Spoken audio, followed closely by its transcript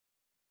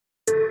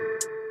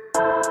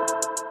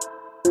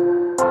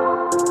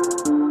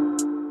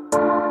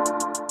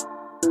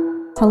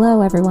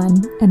Hello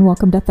everyone, and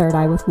welcome to Third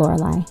Eye with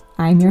Lorelei.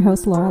 I'm your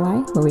host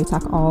Lorelei, where we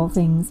talk all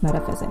things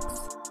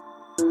metaphysics.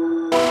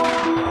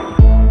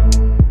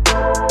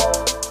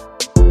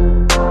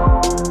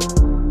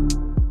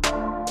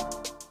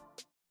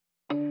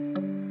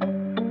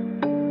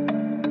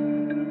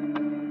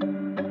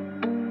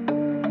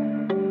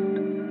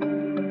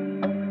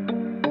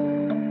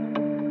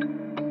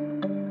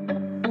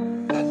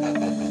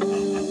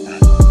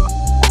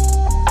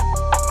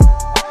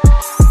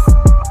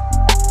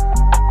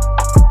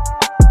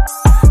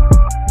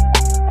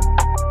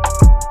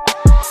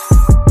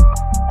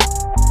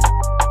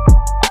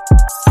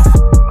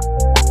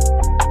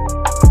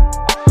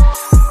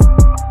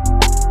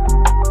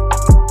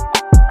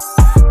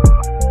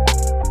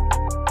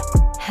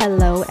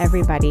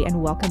 Everybody,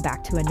 and welcome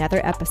back to another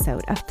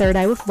episode of Third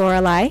Eye with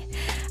Lorelei.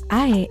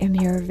 I am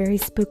your very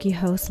spooky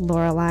host,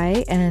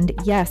 Lorelei, and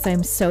yes,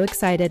 I'm so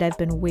excited. I've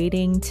been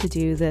waiting to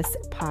do this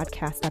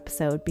podcast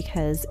episode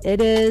because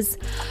it is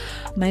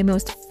my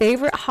most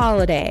favorite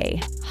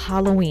holiday,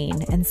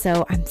 Halloween, and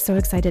so I'm so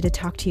excited to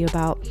talk to you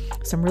about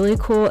a really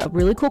cool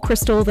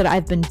crystal that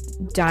I've been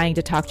dying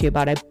to talk to you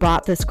about. I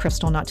bought this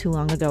crystal not too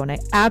long ago, and I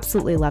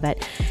absolutely love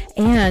it,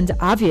 and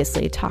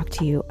obviously talk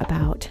to you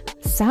about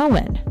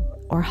Samhain,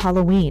 or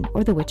Halloween,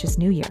 or the Witch's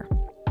New Year.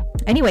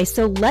 Anyway,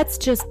 so let's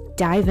just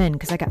dive in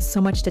because I got so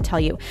much to tell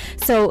you.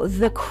 So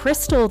the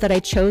crystal that I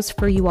chose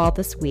for you all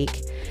this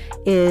week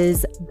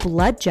is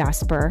blood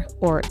jasper,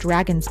 or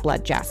dragon's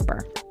blood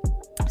jasper.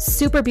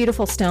 Super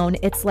beautiful stone.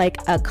 It's like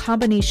a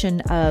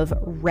combination of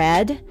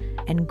red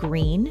and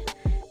green,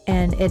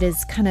 and it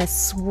is kind of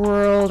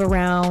swirled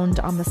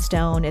around on the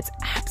stone. It's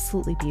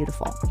absolutely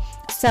beautiful.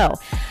 So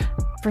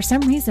for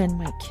some reason,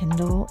 my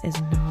Kindle is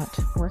not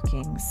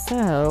working,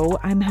 so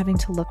I'm having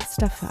to look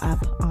stuff up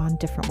on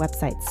different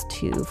websites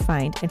to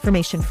find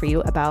information for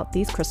you about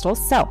these crystals.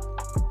 So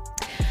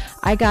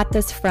I got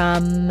this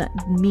from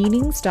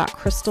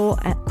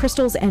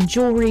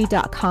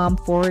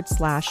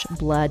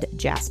meanings.crystals&jewelry.com/blood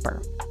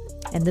jasper.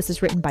 And this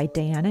is written by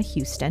Diana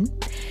Houston.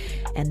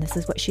 And this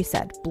is what she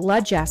said.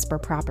 Blood jasper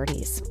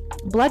properties.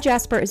 Blood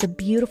jasper is a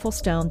beautiful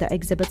stone that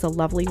exhibits a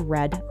lovely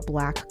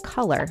red-black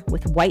color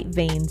with white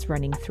veins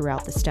running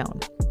throughout the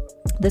stone.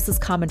 This is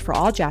common for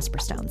all jasper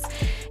stones.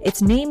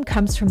 Its name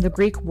comes from the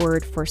Greek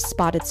word for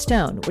spotted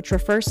stone, which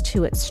refers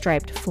to its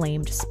striped,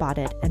 flamed,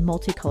 spotted, and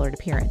multicolored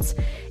appearance.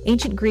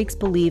 Ancient Greeks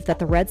believed that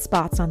the red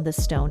spots on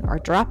this stone are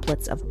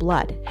droplets of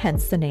blood,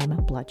 hence the name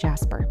blood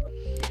jasper.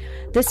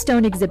 This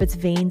stone exhibits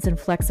veins and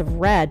flecks of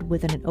red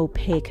within an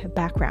opaque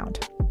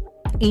background.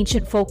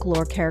 Ancient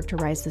folklore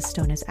characterized this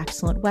stone as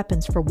excellent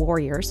weapons for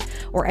warriors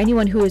or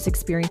anyone who is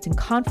experiencing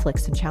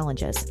conflicts and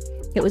challenges.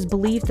 It was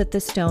believed that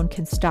this stone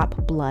can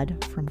stop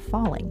blood from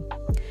falling.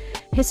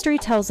 History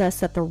tells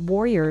us that the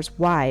warriors'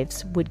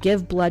 wives would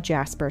give blood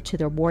jasper to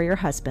their warrior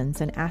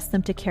husbands and ask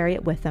them to carry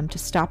it with them to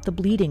stop the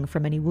bleeding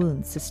from any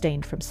wounds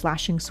sustained from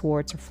slashing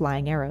swords or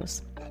flying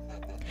arrows.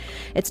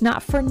 It's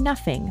not for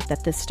nothing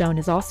that this stone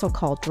is also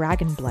called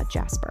dragon blood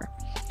jasper.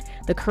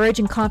 The courage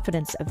and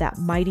confidence of that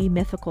mighty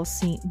mythical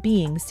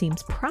being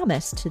seems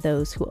promised to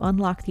those who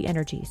unlock the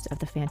energies of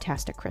the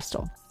fantastic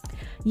crystal.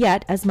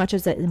 Yet, as much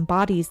as it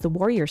embodies the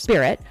warrior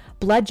spirit,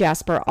 blood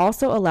jasper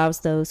also allows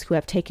those who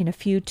have taken a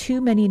few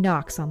too many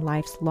knocks on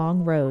life's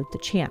long road the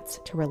chance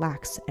to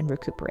relax and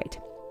recuperate.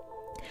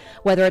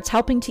 Whether it's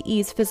helping to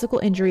ease physical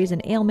injuries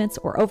and ailments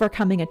or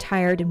overcoming a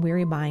tired and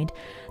weary mind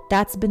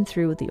that's been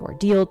through the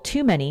ordeal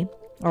too many,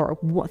 or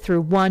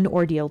through one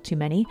ordeal too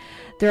many,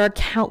 there are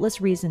countless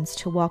reasons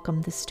to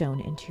welcome this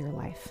stone into your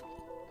life.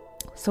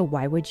 So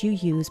why would you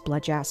use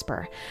blood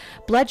jasper?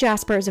 Blood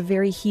jasper is a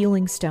very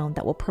healing stone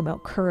that will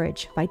promote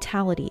courage,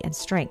 vitality, and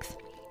strength.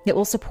 It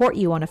will support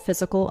you on a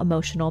physical,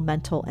 emotional,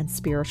 mental, and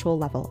spiritual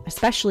level,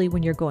 especially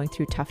when you're going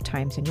through tough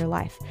times in your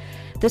life.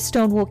 This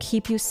stone will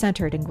keep you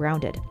centered and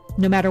grounded.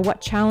 No matter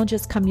what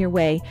challenges come your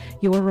way,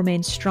 you will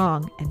remain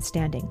strong and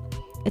standing.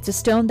 It's a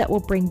stone that will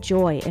bring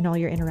joy in all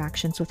your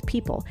interactions with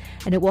people,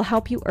 and it will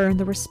help you earn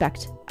the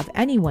respect of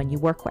anyone you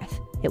work with.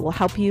 It will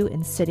help you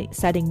in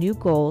setting new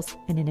goals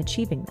and in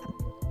achieving them.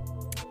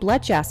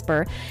 Blood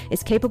jasper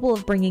is capable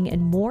of bringing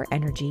in more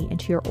energy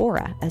into your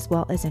aura as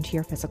well as into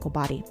your physical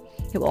body.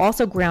 It will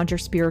also ground your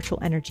spiritual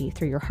energy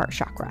through your heart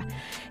chakra.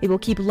 It will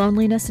keep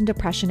loneliness and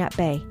depression at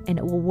bay, and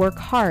it will work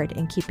hard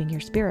in keeping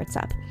your spirits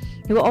up.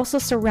 It will also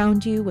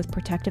surround you with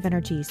protective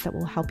energies that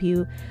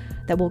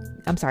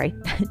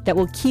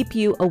will keep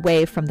you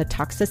away from the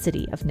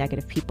toxicity of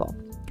negative people.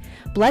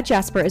 Blood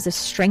jasper is a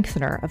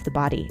strengthener of the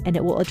body, and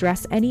it will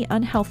address any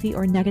unhealthy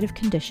or negative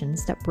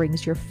conditions that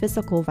brings your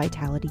physical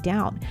vitality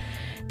down.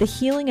 The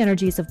healing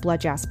energies of blood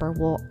jasper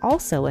will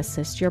also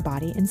assist your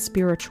body in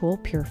spiritual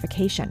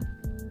purification.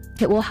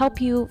 It will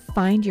help you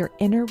find your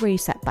inner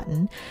reset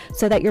button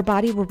so that your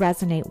body will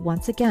resonate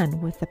once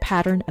again with the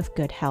pattern of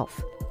good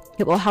health.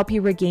 It will help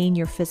you regain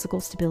your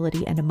physical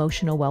stability and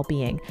emotional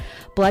well-being.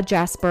 Blood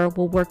jasper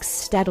will work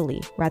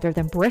steadily rather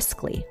than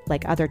briskly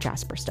like other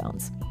jasper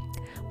stones.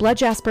 Blood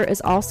jasper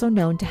is also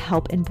known to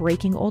help in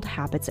breaking old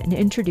habits and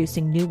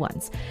introducing new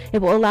ones.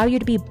 It will allow you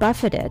to be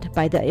buffeted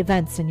by the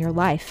events in your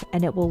life,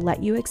 and it will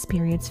let you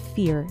experience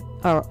fear,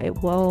 and it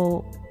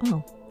will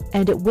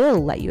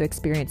let you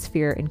experience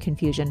fear and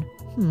confusion.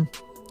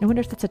 I wonder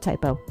if that's a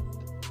typo.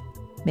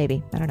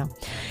 Maybe, I don't know.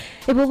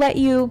 It will let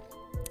you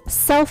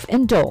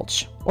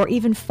self-indulge or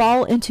even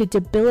fall into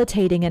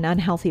debilitating and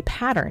unhealthy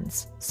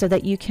patterns so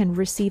that you can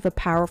receive a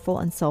powerful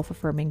and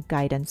self-affirming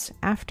guidance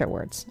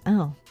afterwards.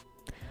 Oh,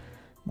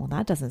 well,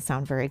 that doesn't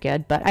sound very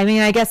good, but I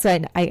mean, I guess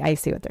I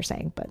see what they're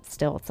saying, but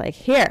still, it's like,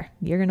 here,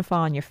 you're going to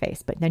fall on your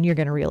face, but then you're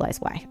going to realize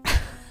why.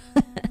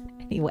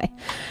 Anyway,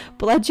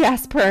 blood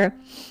jasper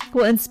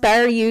will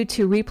inspire you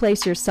to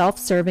replace your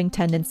self-serving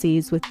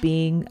tendencies with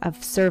being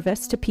of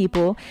service to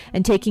people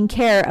and taking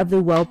care of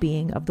the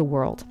well-being of the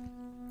world.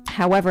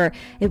 However,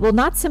 it will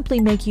not simply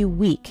make you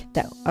weak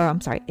that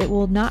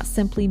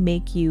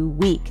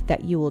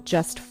you will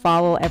just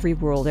follow every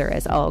rule there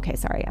is. Oh, okay,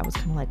 sorry. I was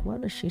kind of like,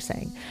 what is she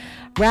saying?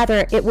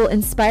 Rather, it will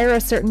inspire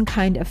a certain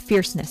kind of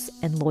fierceness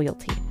and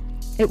loyalty.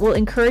 It will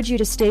encourage you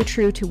to stay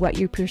true to what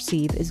you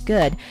perceive is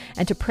good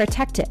and to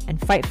protect it and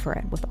fight for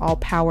it with all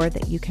power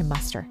that you can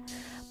muster.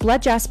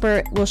 Blood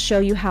jasper will show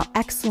you how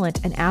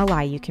excellent an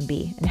ally you can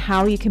be and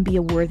how you can be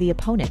a worthy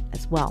opponent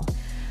as well.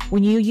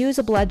 When you use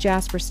a blood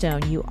jasper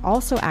stone, you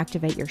also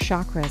activate your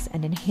chakras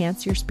and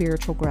enhance your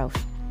spiritual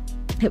growth.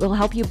 It will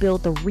help you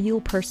build the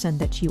real person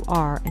that you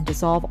are and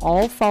dissolve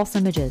all false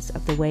images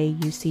of the way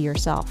you see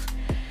yourself.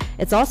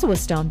 It's also a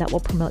stone that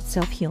will promote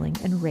self-healing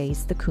and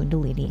raise the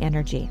Kundalini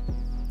energy.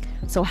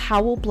 So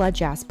how will blood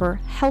jasper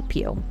help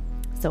you?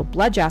 So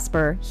blood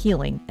jasper,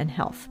 healing and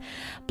health.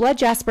 Blood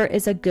jasper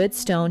is a good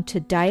stone to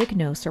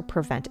diagnose or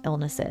prevent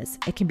illnesses.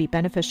 It can be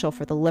beneficial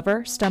for the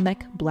liver,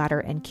 stomach, bladder,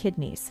 and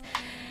kidneys.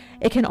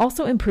 It can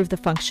also improve the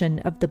function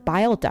of the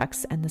bile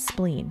ducts and the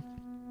spleen.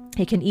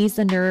 It can ease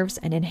the nerves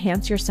and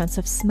enhance your sense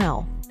of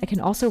smell. It can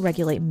also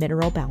regulate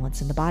mineral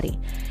balance in the body.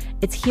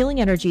 Its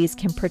healing energies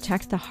can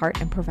protect the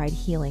heart and provide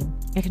healing.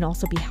 It can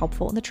also be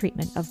helpful in the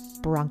treatment of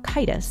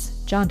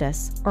bronchitis,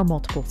 jaundice, or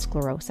multiple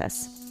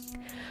sclerosis.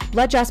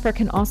 Blood jasper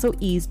can also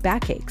ease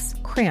backaches,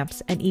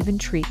 cramps, and even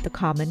treat the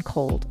common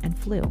cold and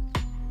flu.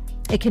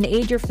 It can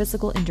aid your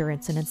physical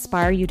endurance and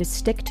inspire you to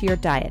stick to your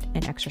diet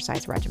and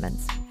exercise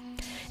regimens.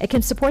 It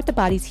can support the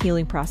body's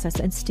healing process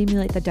and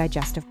stimulate the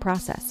digestive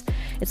process.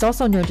 It's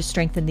also known to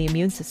strengthen the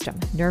immune system,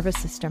 nervous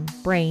system,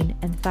 brain,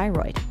 and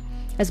thyroid.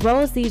 As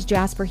well as these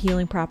jasper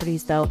healing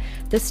properties, though,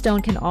 this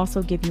stone can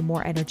also give you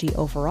more energy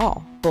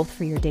overall, both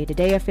for your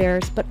day-to-day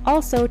affairs, but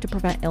also to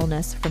prevent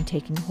illness from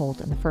taking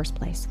hold in the first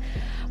place.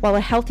 While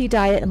a healthy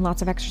diet and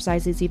lots of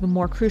exercise is even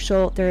more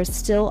crucial, there is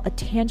still a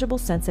tangible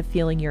sense of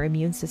feeling your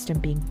immune system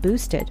being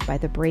boosted by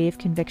the brave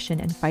conviction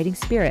and fighting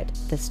spirit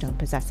this stone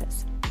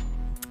possesses.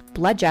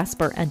 Blood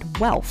jasper and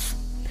wealth.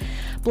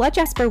 Blood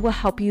jasper will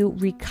help you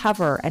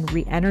recover and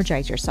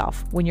re-energize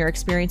yourself when you're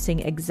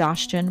experiencing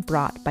exhaustion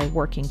brought by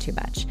working too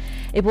much.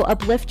 It will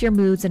uplift your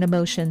moods and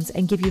emotions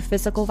and give you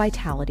physical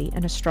vitality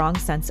and a strong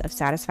sense of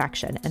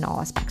satisfaction in all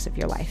aspects of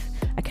your life.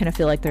 I kind of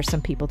feel like there's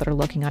some people that are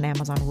looking on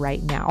Amazon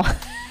right now.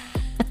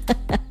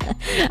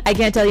 I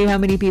can't tell you how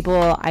many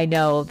people I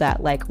know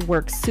that like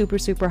work super,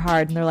 super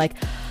hard and they're like,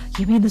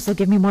 you mean this will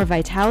give me more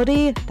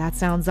vitality? That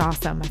sounds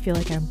awesome. I feel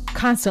like I'm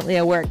constantly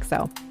at work,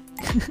 so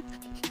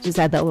just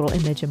had that little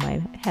image in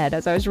my head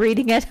as I was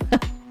reading it.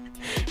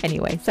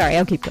 Anyway, sorry,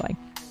 I'll keep going.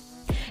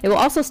 It will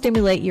also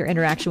stimulate your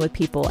interaction with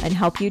people and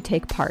help you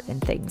take part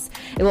in things.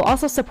 It will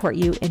also support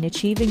you in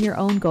achieving your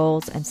own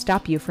goals and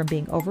stop you from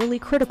being overly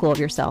critical of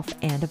yourself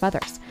and of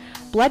others.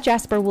 Blood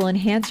jasper will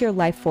enhance your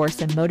life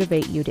force and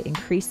motivate you to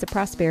increase the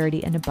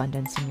prosperity and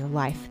abundance in your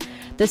life.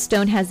 This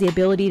stone has the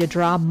ability to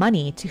draw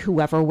money to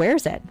whoever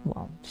wears it.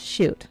 Well,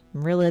 shoot,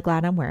 I'm really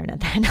glad I'm wearing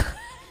it then.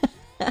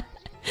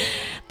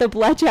 The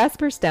blood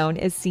jasper stone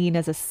is seen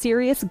as a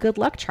serious good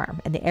luck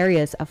charm in the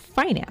areas of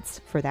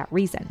finance for that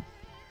reason.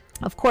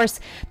 Of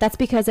course, that's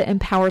because it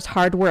empowers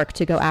hard work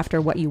to go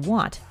after what you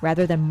want,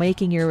 rather than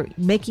making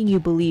you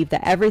believe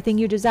that everything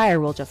you desire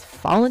will just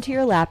fall into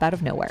your lap out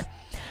of nowhere.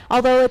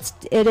 Although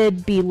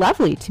it'd be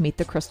lovely to meet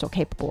the crystal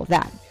capable of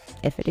that,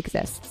 if it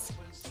exists.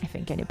 I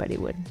think anybody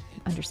would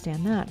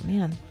understand that,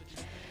 man.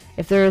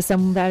 If there is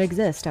some that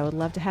exist, I would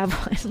love to have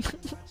one.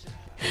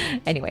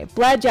 Anyway,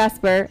 blood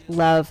jasper,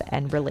 love,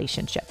 and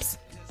relationships.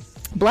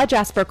 Blood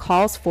jasper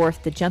calls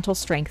forth the gentle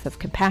strength of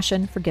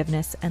compassion,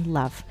 forgiveness, and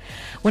love.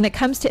 When it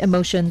comes to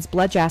emotions,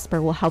 blood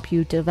jasper will help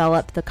you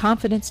develop the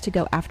confidence to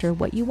go after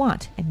what you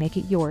want and make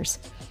it yours.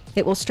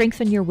 It will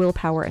strengthen your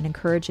willpower and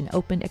encourage an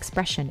open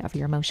expression of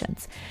your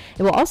emotions.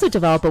 It will also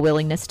develop a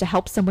willingness to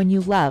help someone you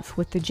love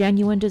with the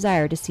genuine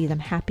desire to see them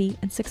happy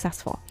and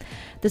successful.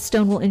 The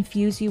stone will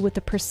infuse you with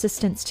the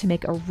persistence to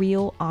make a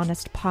real,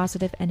 honest,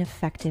 positive, and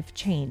effective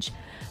change.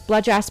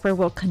 Blood jasper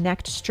will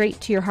connect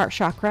straight to your heart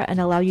chakra and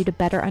allow you to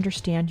better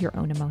understand your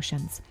own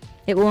emotions.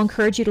 It will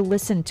encourage you to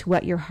listen to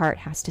what your heart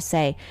has to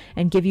say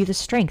and give you the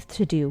strength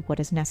to do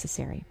what is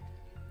necessary.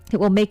 It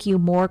will make you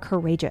more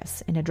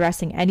courageous in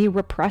addressing any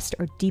repressed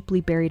or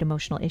deeply buried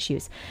emotional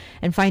issues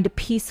and find a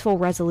peaceful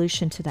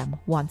resolution to them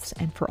once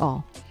and for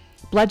all.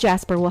 Blood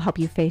Jasper will help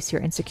you face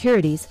your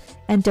insecurities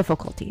and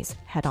difficulties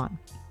head on.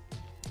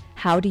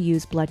 How to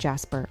use Blood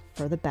Jasper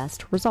for the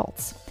best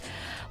results.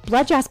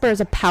 Blood Jasper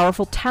is a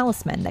powerful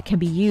talisman that can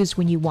be used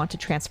when you want to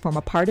transform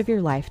a part of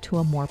your life to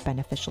a more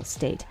beneficial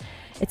state.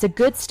 It's a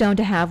good stone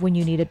to have when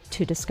you need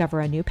to discover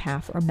a new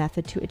path or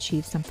method to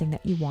achieve something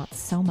that you want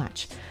so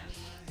much.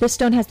 This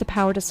stone has the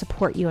power to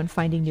support you in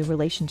finding new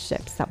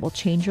relationships that will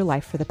change your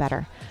life for the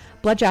better.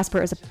 Blood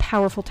Jasper is a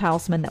powerful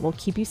talisman that will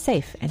keep you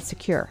safe and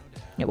secure.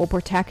 It will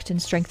protect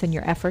and strengthen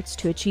your efforts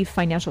to achieve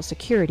financial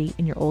security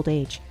in your old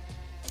age.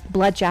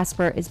 Blood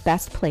Jasper is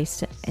best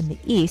placed in the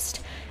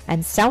east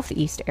and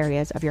southeast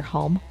areas of your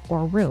home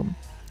or room.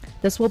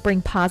 This will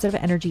bring positive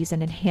energies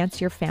and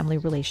enhance your family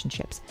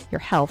relationships, your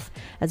health,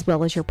 as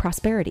well as your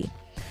prosperity.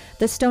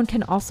 This stone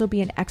can also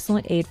be an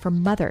excellent aid for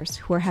mothers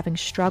who are having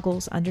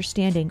struggles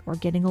understanding or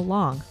getting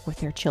along with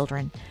their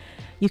children.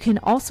 You can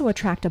also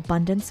attract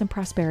abundance and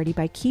prosperity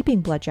by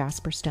keeping Blood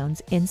Jasper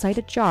stones inside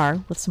a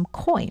jar with some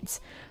coins.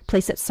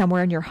 Place it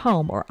somewhere in your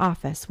home or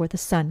office where the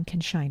sun can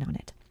shine on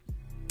it.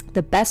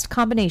 The best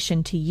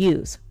combination to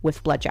use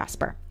with Blood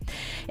Jasper.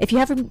 If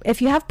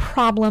you have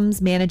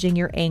problems managing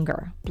your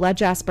anger, Blood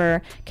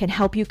Jasper can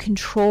help you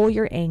control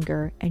your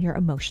anger and your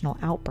emotional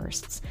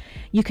outbursts.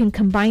 You can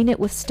combine it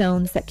with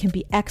stones that can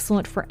be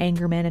excellent for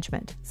anger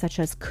management, such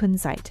as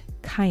kunzite,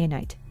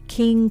 kyanite,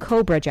 king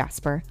cobra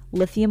jasper,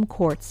 lithium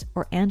quartz,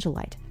 or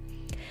angelite.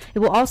 It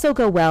will also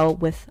go well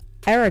with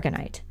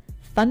aragonite,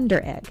 thunder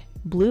egg,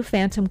 blue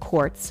phantom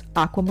quartz,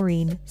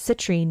 aquamarine,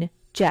 citrine,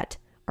 jet,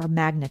 or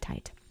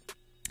magnetite.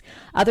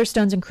 Other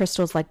stones and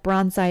crystals like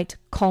bronzite,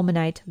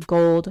 culminite,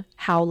 gold,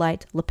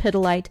 howlite,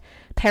 lepidolite,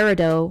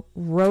 peridot,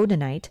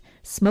 rhodonite,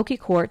 smoky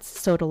quartz,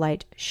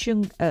 sodalite,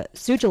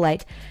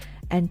 sugilite,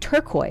 and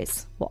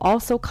turquoise will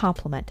also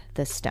complement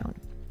this stone.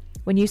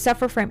 When you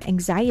suffer from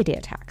anxiety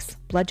attacks,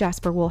 Blood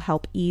Jasper will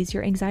help ease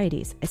your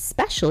anxieties,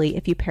 especially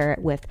if you pair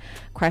it with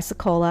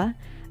chrysocolla,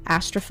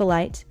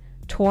 astrophyllite,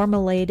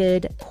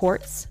 tourmalated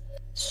quartz,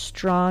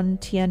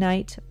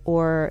 strontianite,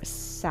 or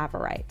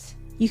savarite.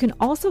 You can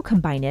also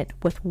combine it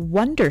with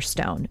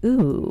Wonderstone.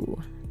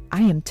 Ooh,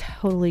 I am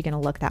totally going to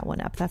look that one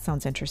up. That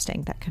sounds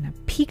interesting. That kind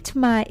of piqued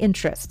my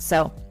interest.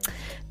 So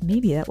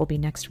maybe that will be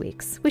next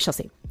week's. We shall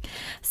see.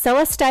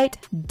 Celestite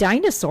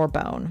dinosaur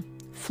bone.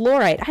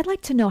 Fluorite. I'd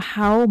like to know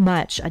how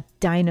much a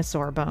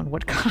dinosaur bone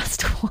would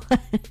cost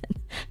one.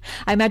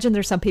 I imagine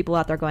there's some people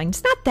out there going,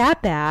 it's not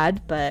that bad,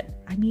 but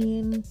I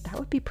mean, that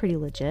would be pretty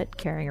legit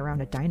carrying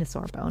around a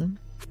dinosaur bone.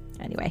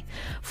 Anyway,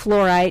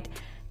 fluorite.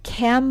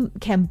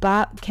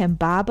 Cambaba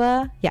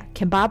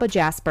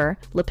jasper,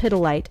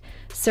 lepidolite,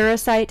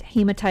 cerussite,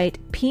 hematite,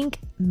 pink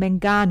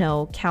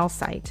mangano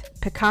calcite,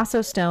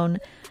 Picasso stone,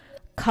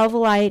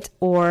 covalite,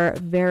 or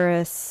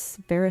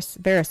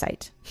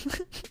veracite.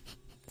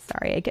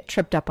 Sorry, I get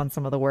tripped up on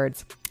some of the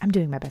words. I'm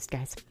doing my best,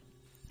 guys.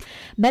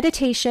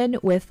 Meditation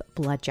with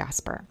Blood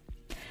Jasper.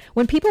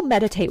 When people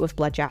meditate with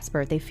Blood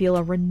Jasper, they feel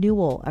a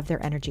renewal of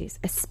their energies,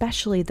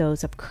 especially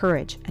those of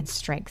courage and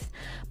strength.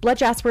 Blood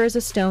Jasper is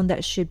a stone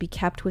that should be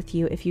kept with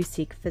you if you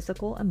seek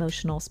physical,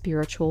 emotional,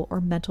 spiritual,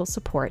 or mental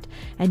support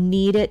and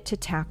need it to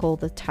tackle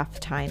the tough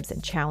times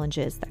and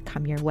challenges that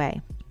come your way.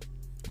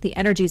 The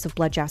energies of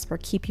Blood Jasper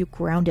keep you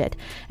grounded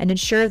and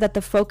ensure that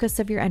the focus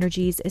of your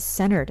energies is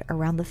centered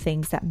around the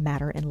things that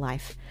matter in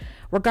life.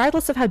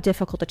 Regardless of how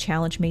difficult a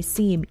challenge may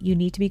seem, you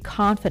need to be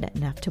confident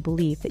enough to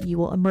believe that you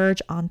will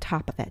emerge on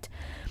top of it.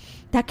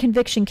 That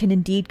conviction can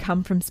indeed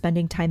come from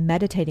spending time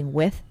meditating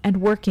with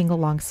and working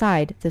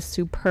alongside this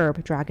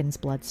superb dragon's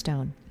blood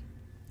stone.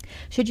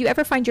 Should you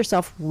ever find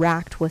yourself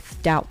racked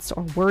with doubts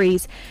or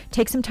worries,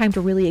 take some time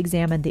to really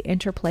examine the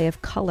interplay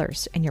of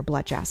colors in your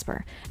Blood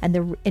Jasper and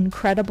the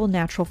incredible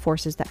natural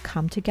forces that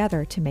come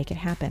together to make it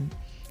happen.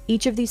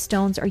 Each of these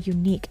stones are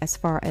unique as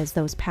far as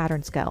those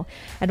patterns go,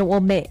 and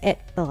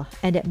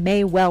it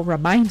may well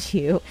remind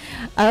you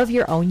of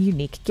your own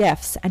unique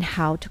gifts and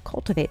how to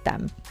cultivate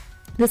them.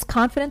 This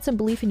confidence and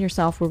belief in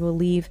yourself will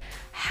relieve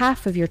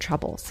half of your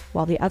troubles,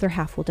 while the other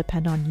half will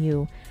depend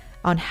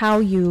on how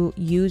you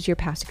use your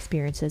past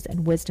experiences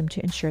and wisdom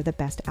to ensure the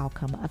best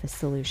outcome of a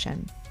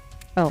solution.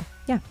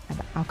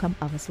 Outcome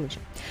of a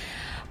solution.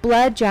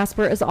 Blood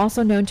Jasper is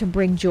also known to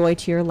bring joy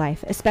to your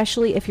life,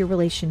 especially in your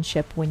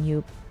relationship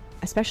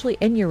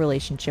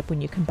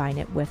when you combine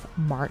it with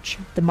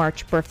the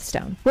March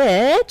birthstone,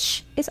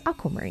 which is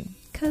aquamarine,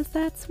 because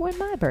that's when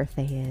my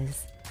birthday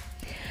is.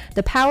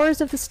 The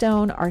powers of the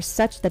stone are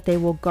such that they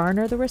will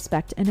garner the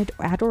respect and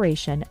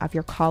adoration of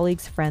your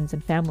colleagues, friends,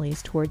 and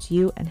families towards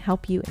you and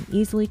help you in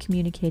easily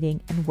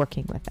communicating and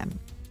working with them.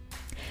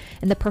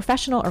 In the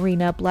professional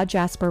arena, Blood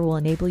Jasper will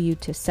enable you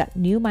to set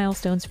new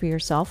milestones for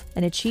yourself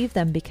and achieve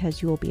them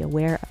because you will be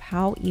aware of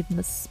how even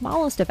the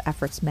smallest of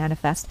efforts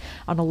manifest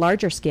on a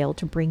larger scale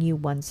to bring you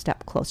one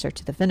step closer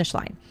to the finish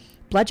line.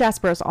 Blood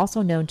Jasper is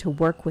also known to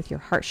work with your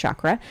heart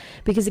chakra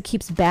because it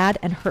keeps bad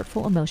and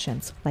hurtful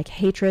emotions like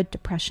hatred,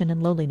 depression,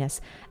 and loneliness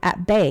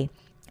at bay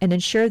and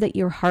ensure that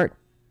your heart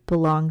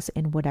belongs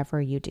in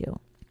whatever you do.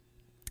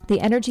 The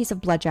energies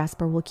of blood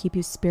jasper will keep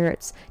your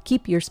spirits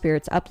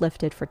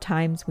uplifted for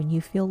times when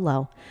you feel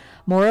low.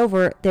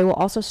 Moreover, they will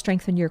also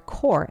strengthen your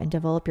core and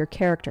develop your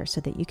character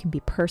so that you can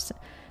be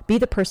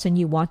the person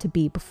you want to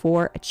be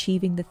before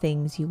achieving the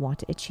things you want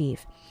to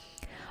achieve.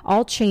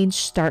 All change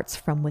starts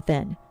from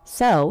within.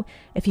 So,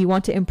 if you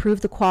want to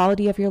improve the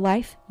quality of your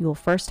life, you will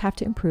first have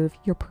to improve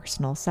your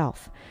personal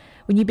self.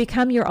 When you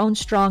become your own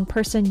strong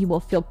person, you will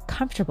feel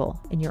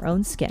comfortable in your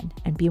own skin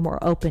and be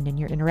more open in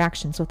your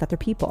interactions with other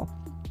people.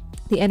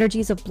 The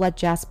energies of blood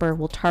jasper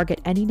will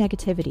target any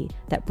negativity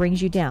that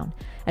brings you down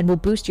and will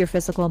boost your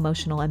physical,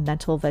 emotional, and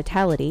mental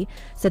vitality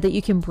so that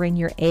you can bring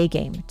your A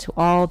game to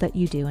all that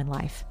you do in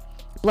life.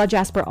 Blood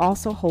jasper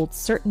also holds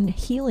certain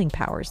healing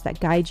powers that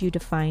guide you to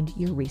find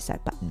your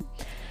reset button.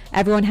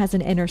 Everyone has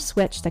an inner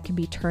switch that can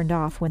be turned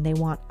off when they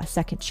want a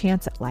second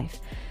chance at life.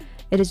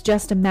 It is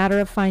just a matter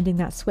of finding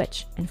that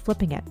switch and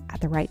flipping it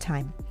at the right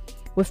time.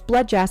 With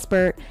blood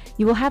jasper,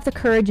 you will have the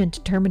courage and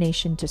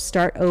determination to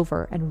start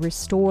over and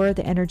restore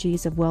the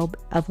energies of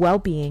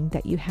well-being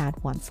that you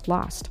had once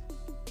lost.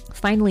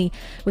 Finally,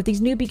 with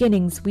these new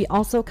beginnings, we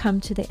also come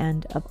to the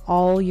end of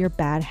all your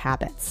bad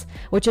habits,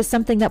 which is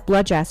something that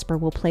blood jasper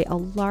will play a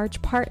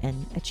large part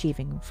in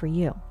achieving for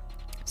you.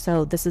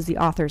 So this is the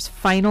author's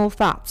final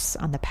thoughts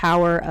on the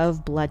power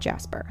of blood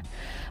jasper.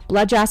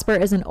 Blood jasper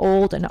is an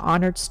old and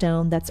honored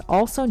stone that's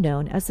also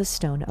known as the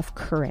stone of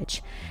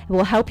courage. It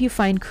will help you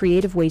find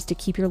creative ways to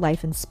keep your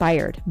life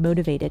inspired,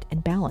 motivated,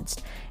 and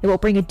balanced. It will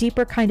bring a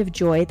deeper kind of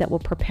joy that will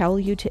propel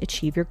you to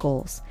achieve your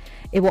goals.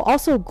 It will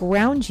also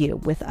ground you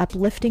with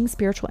uplifting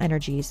spiritual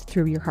energies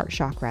through your heart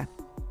chakra.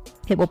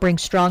 It will bring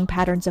strong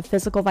patterns of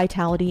physical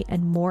vitality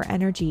and more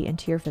energy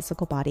into your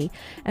physical body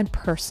and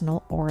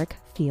personal auric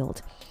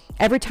field.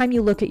 Every time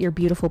you look at your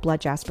beautiful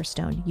blood jasper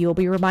stone, you will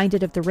be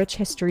reminded of the rich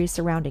history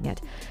surrounding it.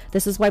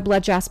 This is why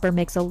blood jasper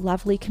makes a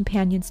lovely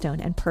companion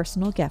stone and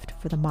personal gift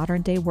for the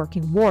modern day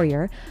working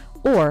warrior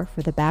or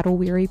for the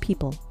battle-weary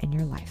people in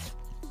your life.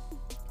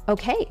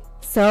 Okay,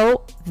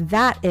 so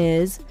that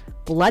is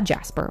blood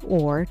jasper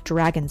or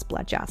dragon's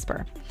blood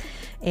jasper.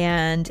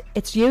 And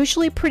it's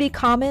usually pretty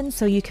common,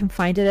 so you can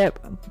find it at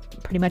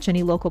pretty much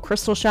any local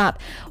crystal shop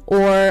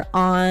or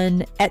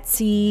on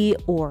Etsy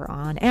or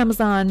on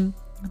Amazon.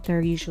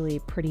 They're usually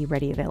pretty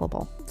ready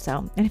available.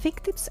 So, and I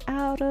think it's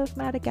out of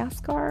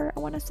Madagascar, I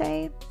want to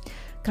say.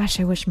 Gosh,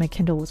 I wish my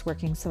Kindle was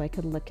working so I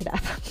could look it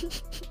up.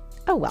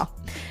 Oh well,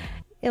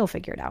 it'll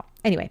figure it out.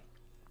 Anyway,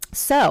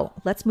 so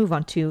let's move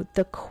on to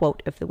the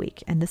quote of the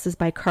week. And this is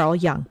by Carl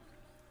Jung.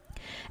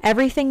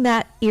 Everything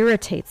that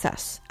irritates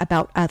us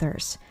about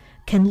others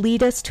can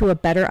lead us to a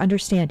better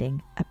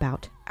understanding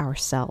about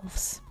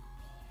ourselves.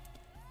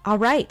 All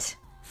right,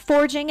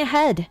 forging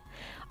ahead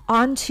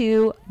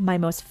onto my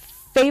most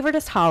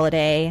favoriteest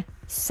holiday,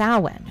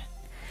 Samhain.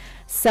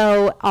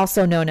 So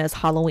also known as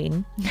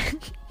Halloween.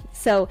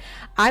 So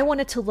I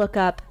wanted to look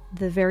up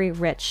the very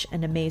rich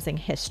and amazing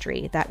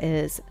history that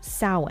is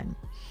Samhain.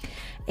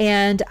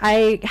 And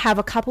I have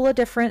a couple of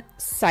different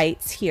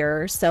sites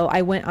here. So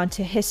I went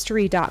onto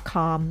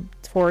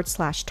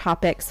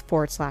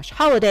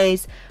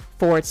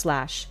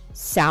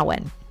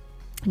history.com/topics/holidays/Samhain.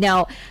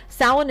 Now,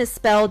 Samhain is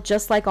spelled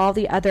just like all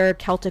the other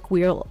Celtic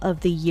Wheel of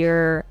the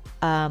Year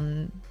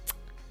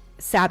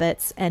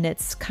Sabbats, and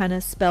it's kind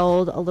of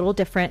spelled a little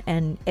different,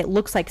 and it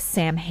looks like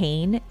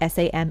Samhain,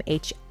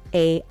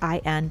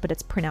 Samhain, but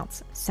it's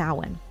pronounced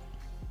Samhain.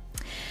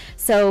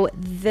 So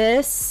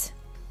this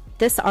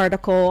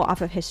article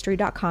off of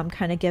history.com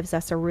kind of gives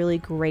us a really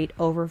great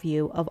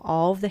overview of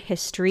all of the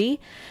history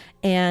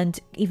and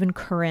even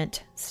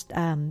current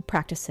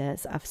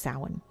practices of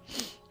Samhain.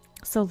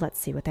 So let's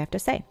see what they have to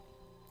say.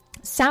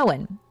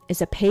 Samhain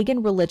is a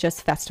pagan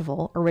religious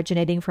festival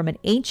originating from an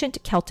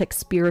ancient Celtic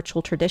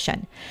spiritual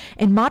tradition.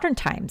 In modern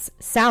times,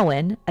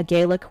 Samhain, a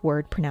Gaelic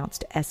word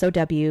pronounced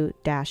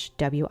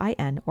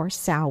SOW-WIN or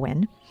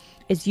Samhain,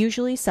 is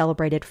usually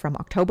celebrated from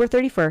October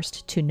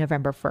 31st to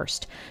November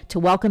 1st to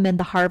welcome in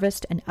the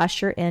harvest and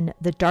usher in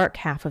the dark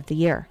half of the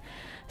year.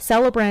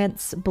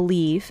 Celebrants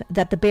believe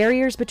that the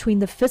barriers between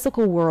the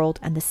physical world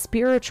and the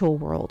spiritual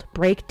world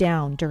break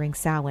down during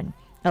Samhain,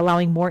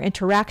 allowing more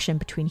interaction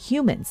between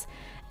humans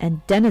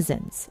and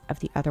denizens of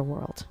the other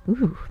world.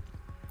 Ooh.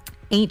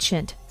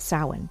 Ancient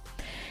Samhain.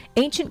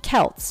 Ancient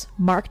Celts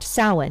marked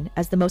Samhain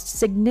as the most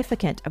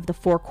significant of the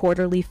 4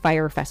 quarterly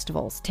fire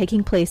festivals,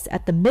 taking place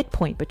at the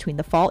midpoint between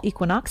the fall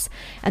equinox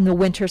and the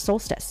winter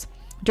solstice.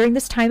 During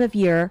this time of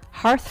year,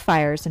 hearth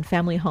fires in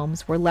family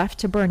homes were left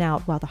to burn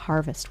out while the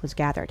harvest was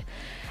gathered.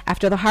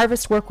 After the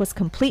harvest work was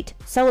complete,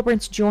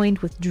 celebrants joined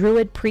with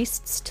druid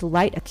priests to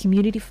light a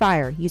community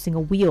fire using a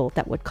wheel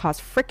that would cause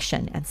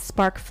friction and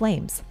spark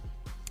flames.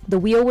 The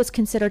wheel was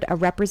considered a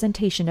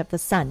representation of the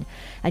sun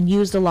and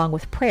used along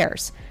with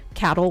prayers.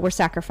 Cattle were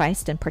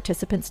sacrificed and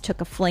participants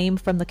took a flame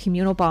from the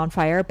communal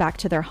bonfire back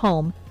to their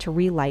home to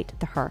relight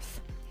the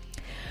hearth.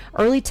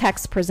 Early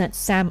texts present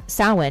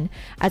Samhain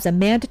as a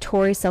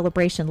mandatory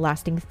celebration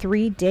lasting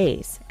 3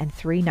 days and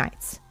 3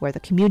 nights, where the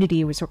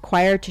community was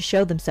required to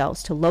show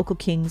themselves to local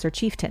kings or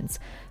chieftains.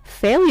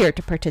 Failure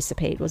to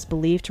participate was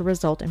believed to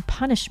result in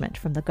punishment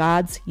from the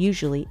gods,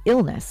 usually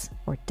illness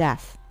or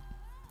death.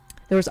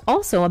 There was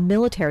also a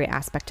military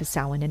aspect to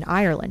Samhain in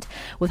Ireland,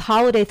 with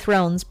holiday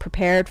thrones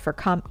prepared for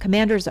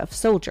commanders of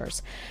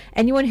soldiers.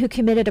 Anyone who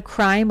committed a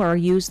crime or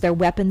used their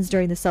weapons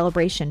during the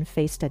celebration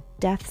faced a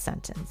death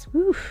sentence.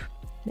 Whew,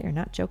 they're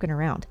not joking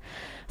around.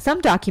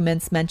 Some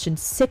documents mentioned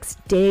 6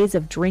 days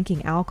of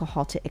drinking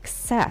alcohol to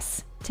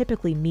excess,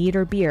 typically mead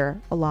or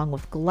beer, along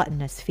with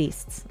gluttonous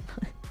feasts.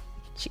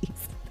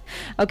 Jeez.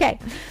 Okay,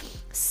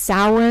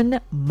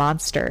 Samhain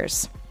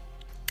monsters.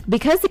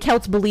 Because the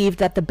Celts believed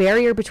that the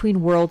barrier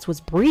between worlds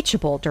was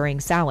breachable during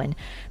Samhain,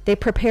 they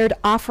prepared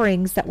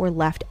offerings that were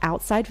left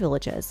outside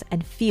villages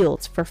and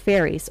fields for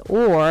fairies,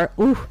 or,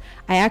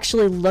 I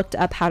actually looked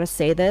up how to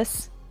say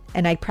this,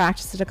 and I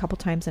practiced it a couple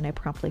times and I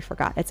promptly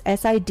forgot. It's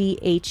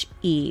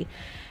Sidhe,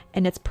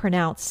 and it's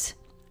pronounced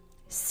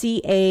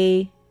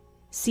Ciade.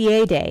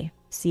 Ciade.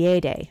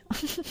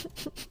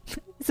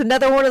 It's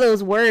another one of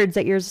those words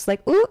that you're just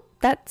like,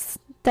 that's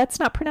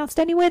not pronounced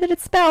any way that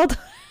it's spelled.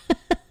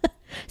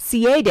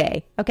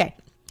 Ciade. Okay.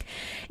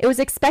 It was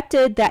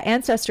expected that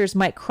ancestors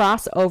might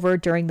cross over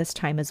during this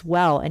time as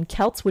well, and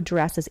Celts would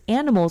dress as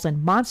animals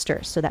and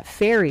monsters so that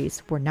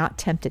fairies were not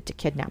tempted to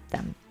kidnap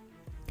them.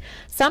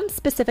 Some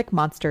specific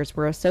monsters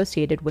were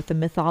associated with the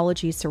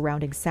mythology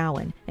surrounding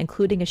Samhain,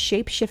 including a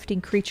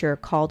shape-shifting creature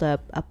called a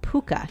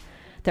puka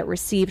that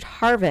received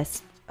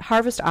harvest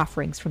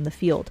offerings from the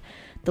field.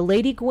 The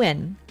Lady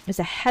Gwyn is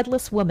a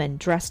headless woman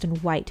dressed in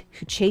white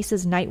who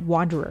chases night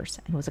wanderers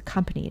and was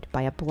accompanied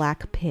by a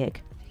black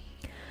pig.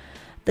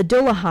 The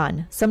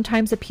Dullahan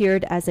sometimes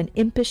appeared as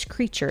impish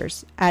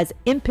creatures,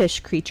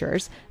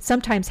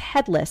 sometimes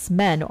headless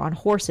men on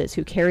horses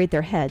who carried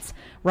their heads.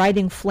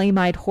 Riding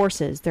flame-eyed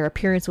horses, their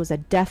appearance was a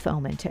death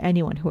omen to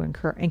anyone who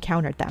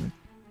encountered them.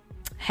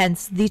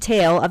 Hence the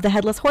tale of the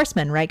headless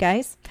horseman, right,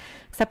 guys?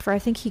 Except for I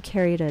think he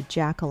carried a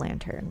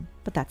jack-o'-lantern,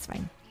 but that's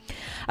fine.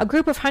 A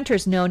group of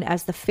hunters known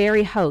as the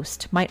Fairy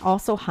Host might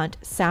also hunt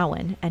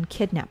Samhain and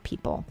kidnap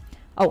people.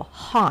 A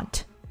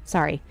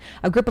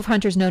group of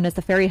hunters known as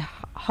the Fairy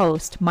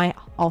Host might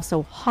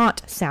also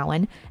haunt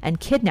Samhain and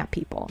kidnap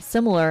people.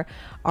 Similar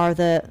are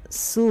the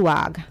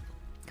Sluag,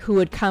 who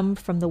would come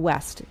from the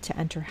west to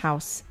enter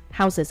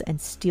houses and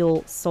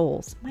steal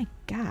souls. My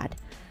God.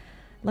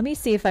 Let me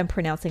see if I'm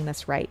pronouncing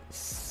this right.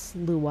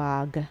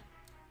 Sluag.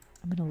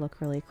 I'm going to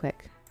look really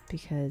quick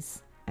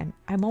because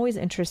I'm always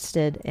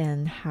interested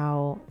in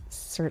how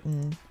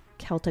certain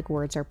Celtic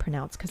words are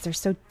pronounced because they're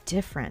so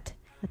different.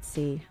 Let's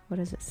see. What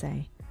does it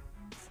say?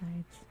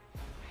 Sides.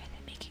 Why are they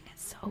making it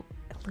so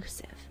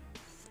elusive?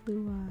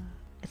 Slua.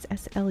 It's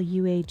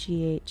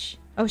Sluagh.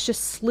 Oh, it's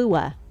just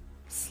Slua.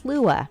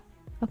 Slua.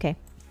 Okay.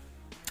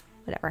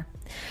 Whatever.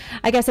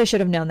 I guess I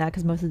should have known that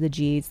because most of the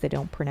G's they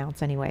don't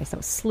pronounce anyway.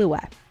 So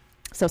Slua.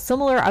 So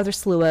similar other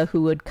Slua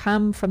who would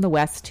come from the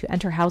west to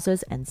enter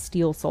houses and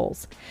steal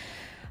souls.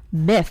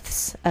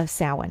 Myths of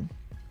Samhain.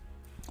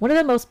 One of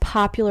the most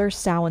popular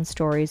Samhain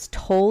stories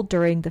told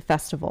during the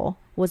festival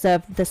was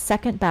of the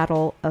Second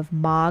Battle of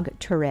Mag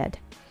Tuired,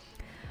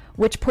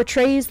 which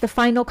portrays the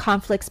final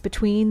conflicts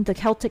between the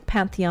Celtic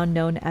pantheon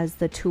known as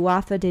the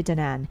Tuatha De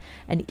Danann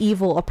and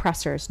evil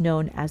oppressors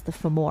known as the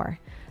Fomor.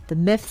 The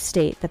myths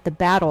state that the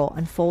battle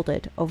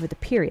unfolded over the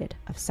period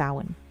of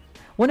Samhain.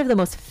 One of the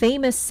most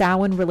famous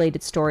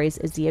Samhain-related stories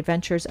is the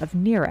adventures of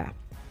Nera,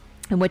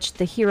 in which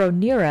the hero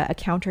Nera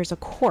encounters a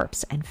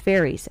corpse and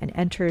fairies and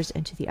enters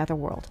into the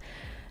otherworld.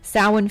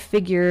 Samhain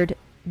figured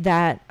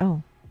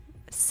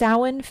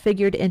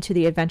into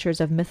the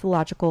adventures of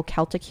mythological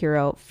Celtic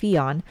hero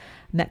Fionn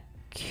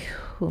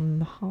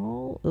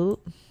MacCumhall. Ooh,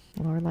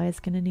 Lorelai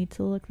is going to need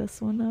to look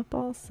this one up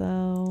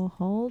also.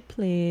 Hold,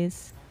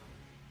 please.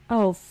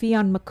 Oh,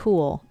 Fionn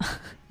McCool.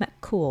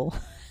 McCool.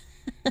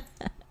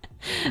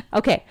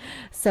 Okay,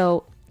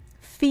 so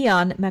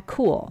Fionn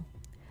McCool,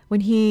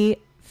 when he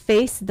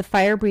faced the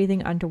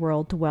fire-breathing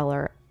underworld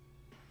dweller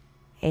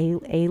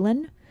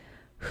Alan,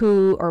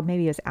 who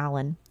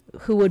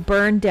would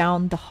burn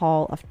down the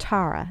Hall of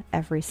Tara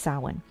every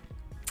Samhain.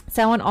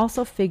 Samhain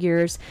also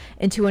figures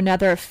into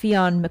another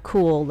Fionn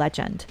McCool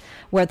legend,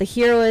 where the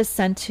hero is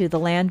sent to the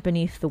land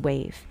beneath the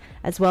wave.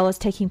 As well as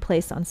taking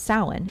place on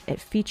Samhain, it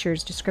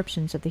features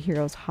descriptions of the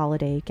hero's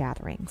holiday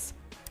gatherings.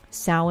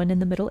 Samhain in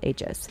the Middle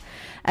Ages.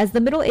 As the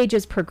Middle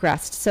Ages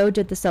progressed, so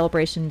did the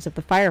celebrations of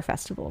the fire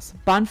festivals,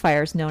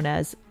 bonfires known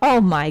as,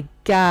 oh my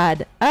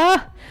God,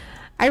 I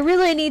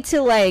really need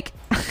to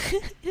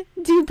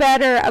do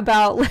better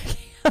about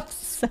looking up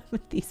some of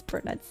these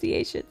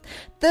pronunciations.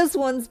 This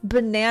one's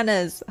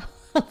bananas.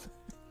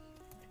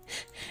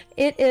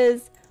 It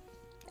is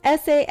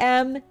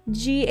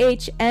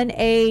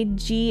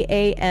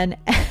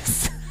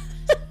SamghnaGans.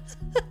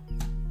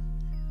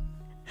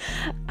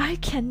 I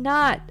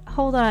cannot.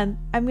 Hold on.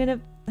 I'm going to...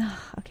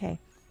 Okay.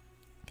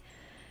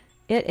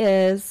 It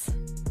is...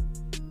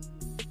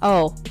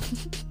 Oh.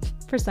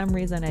 For some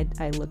reason,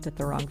 I looked at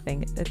the wrong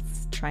thing.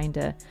 It's trying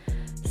to,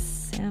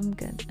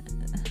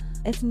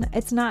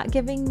 it's not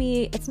giving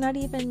me, it's not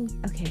even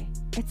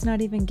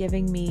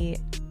giving me,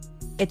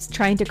 it's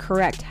trying to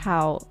correct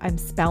how I'm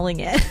spelling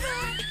it.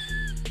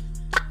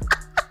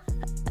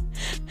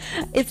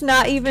 It's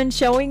not even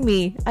showing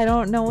me. I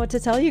don't know what to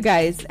tell you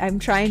guys. I'm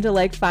trying to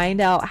like find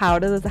out how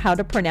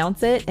to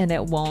pronounce it, and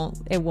it won't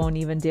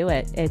even do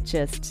it. It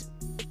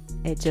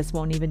just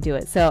won't even do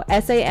it. So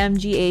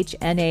Samghnagans.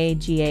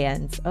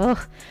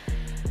 Oh,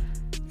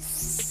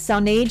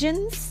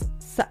 Sonagans.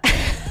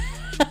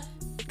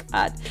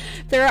 God,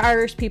 there are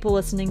Irish people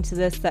listening to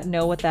this that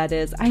know what that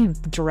is. I am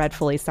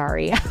dreadfully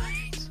sorry.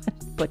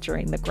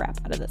 Butchering the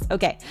crap out of this.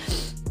 Okay.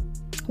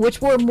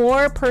 Which were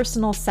more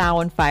personal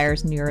Samhain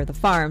fires near the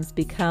farms,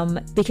 became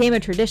a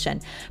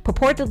tradition,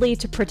 purportedly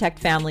to protect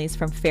families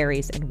from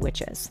fairies and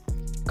witches.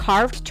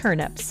 Carved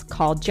turnips,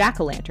 called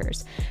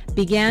jack-o'-lanterns,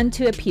 began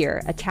to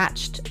appear,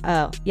 attached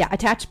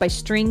by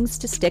strings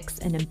to sticks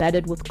and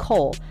embedded with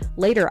coal.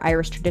 Later,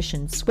 Irish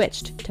tradition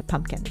switched to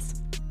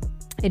pumpkins.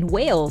 In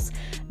Wales,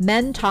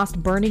 men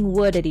tossed burning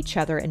wood at each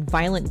other in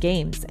violent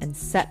games and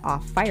set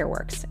off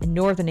fireworks. In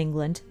northern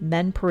England,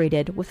 men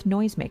paraded with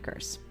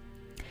noisemakers.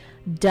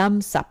 Dumb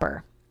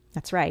supper.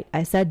 That's right,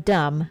 I said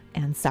dumb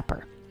and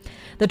supper.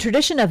 The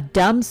tradition of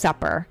dumb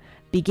supper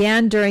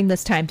began during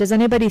this time. Does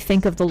anybody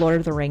think of the Lord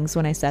of the Rings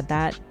when I said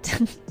that?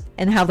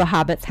 And how the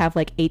hobbits have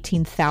like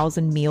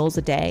 18,000 meals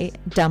a day?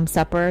 Dumb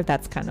supper,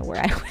 that's kind of where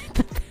I went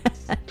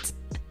with that.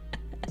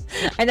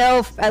 I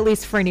know, at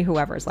least for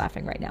whoever's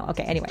laughing right now.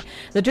 Okay, anyway.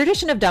 The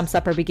tradition of dumb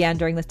supper began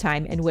during this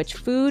time, in which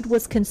food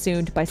was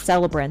consumed by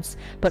celebrants,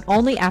 but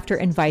only after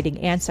inviting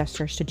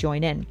ancestors to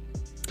join in,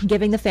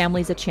 giving the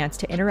families a chance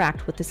to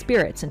interact with the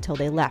spirits until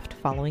they left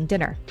following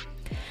dinner.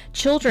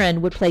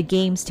 Children would play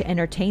games to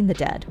entertain the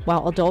dead,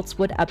 while adults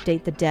would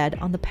update the dead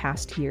on the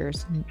past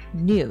year's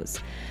news.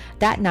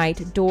 That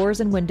night,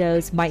 doors and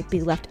windows might be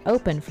left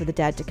open for the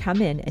dead to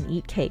come in and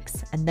eat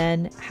cakes, and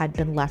then had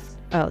been left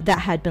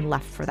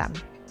for them.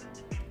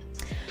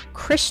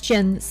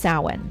 Christian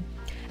Samhain.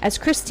 As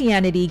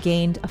Christianity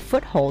gained a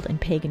foothold in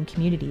pagan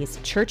communities,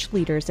 church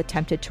leaders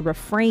attempted to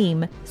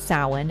reframe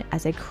Samhain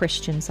as a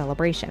Christian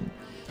celebration.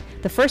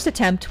 The first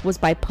attempt was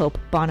by Pope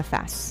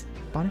Boniface.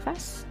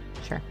 Boniface?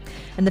 Sure.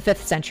 In the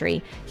 5th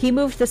century, he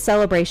moved the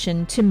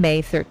celebration to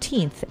May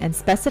 13th and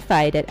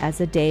specified it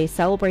as a day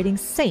celebrating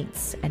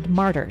saints and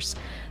martyrs.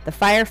 The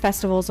fire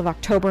festivals of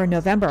October and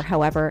November,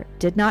 however,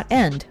 did not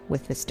end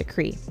with this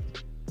decree.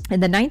 In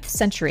the 9th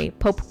century,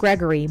 Pope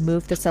Gregory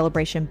moved the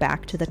celebration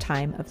back to the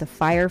time of the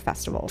fire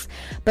festivals,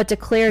 but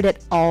declared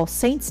it All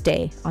Saints'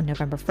 Day on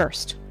November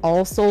 1st.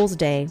 All Souls'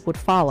 Day would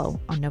follow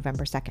on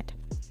November 2nd.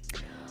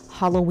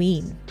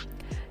 Halloween.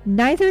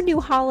 Neither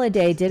new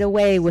holiday did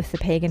away with the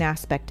pagan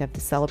aspect of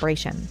the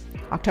celebration.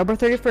 October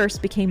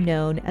 31st became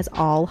known as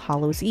All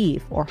Hallows'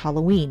 Eve, or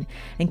Halloween,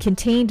 and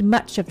contained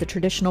much of the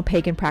traditional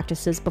pagan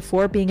practices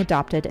before being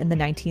adopted in the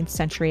 19th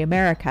century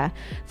America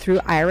through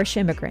Irish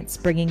immigrants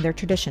bringing their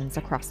traditions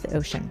across the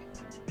ocean.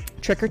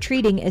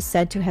 Trick-or-treating is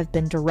said to have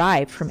been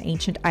derived from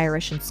ancient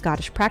Irish and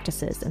Scottish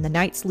practices in the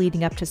nights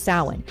leading up to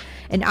Samhain.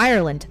 In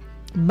Ireland,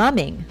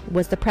 mumming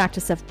was the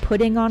practice of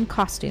putting on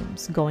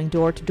costumes, going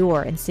door to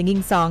door, and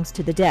singing songs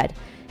to the dead.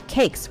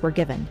 Cakes were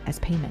given as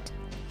payment.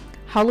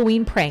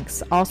 Halloween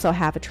pranks also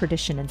have a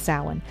tradition in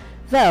Samhain,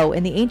 though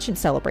in the ancient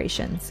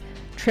celebrations,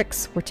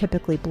 tricks were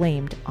typically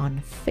blamed on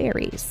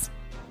fairies.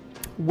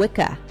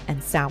 Wicca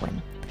and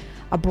Samhain.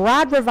 A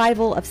broad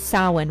revival of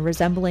Samhain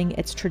resembling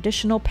its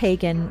traditional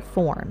pagan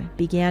form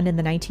began in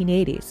the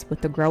 1980s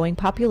with the growing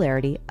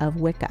popularity of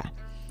Wicca.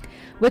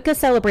 Wicca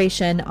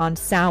celebration on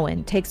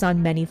Samhain takes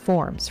on many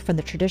forms, from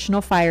the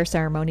traditional fire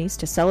ceremonies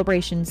to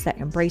celebrations that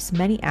embrace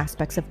many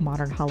aspects of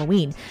modern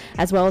Halloween,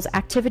 as well as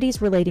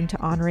activities relating to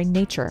honoring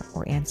nature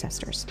or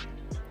ancestors.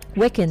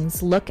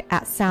 Wiccans look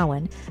at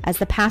Samhain as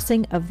the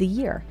passing of the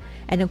year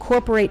and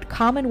incorporate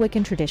common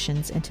Wiccan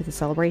traditions into the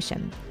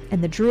celebration.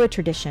 In the Druid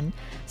tradition,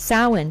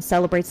 Samhain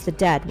celebrates the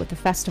dead with a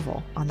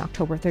festival on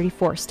October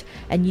 31st,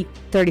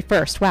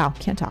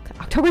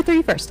 October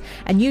 31st,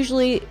 and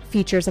usually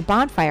features a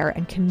bonfire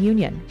and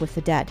communion with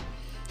the dead.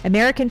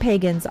 American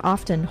pagans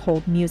often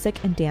hold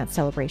music and dance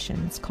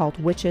celebrations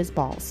called witches'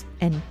 balls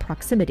in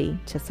proximity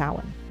to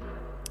Samhain.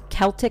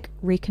 Celtic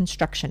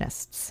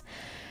Reconstructionists.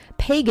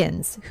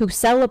 Pagans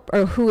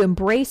who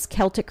embrace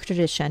Celtic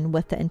tradition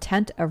with the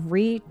intent of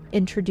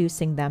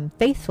reintroducing them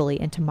faithfully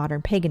into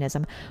modern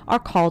paganism are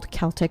called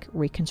Celtic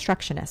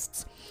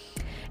Reconstructionists.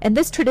 In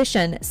this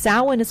tradition,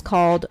 Samhain is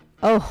called,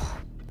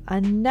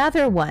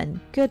 another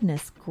one.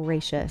 Goodness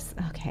gracious.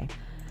 Okay.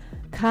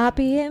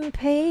 Copy and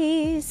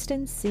paste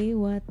and see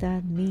what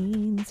that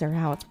means or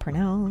how it's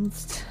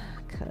pronounced.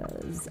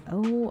 Because,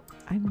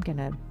 I'm going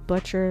to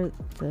butcher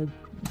the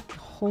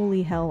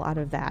holy hell out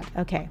of that.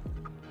 Okay.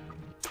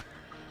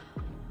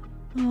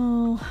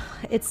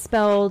 It's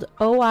spelled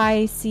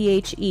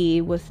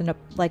O-I-C-H-E with a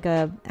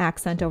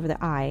accent over the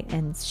I,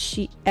 and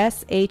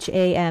S-H-A-M-H-N-A.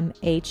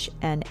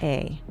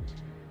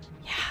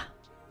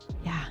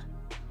 Yeah,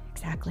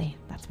 exactly.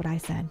 That's what I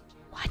said.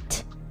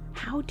 What?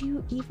 how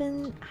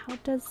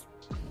does,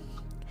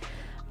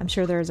 I'm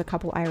sure there's a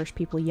couple Irish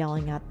people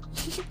yelling at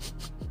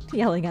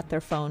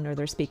their phone or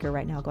their speaker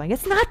right now going,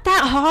 it's not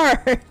that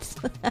hard.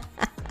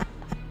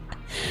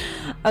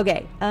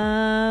 Okay.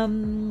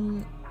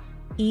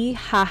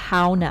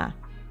 Ihahauna.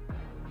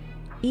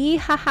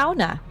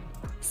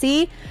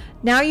 See,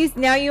 now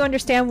you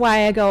understand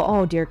why I go,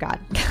 oh dear God,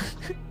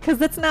 because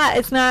it's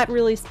not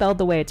really spelled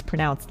the way it's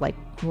pronounced, like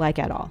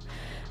at all.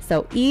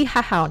 So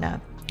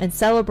Ihahauna, and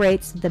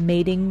celebrates the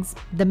mating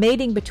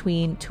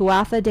between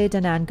Tuatha De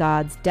Danann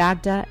gods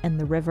Dagda and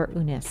the river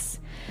Unis.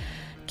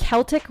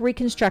 Celtic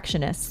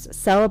reconstructionists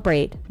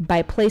celebrate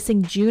by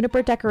placing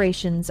juniper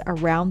decorations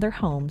around their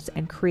homes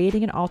and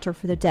creating an altar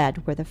for the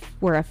dead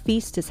where a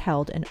feast is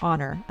held in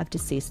honor of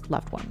deceased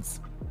loved ones.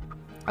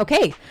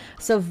 Okay,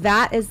 so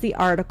that is the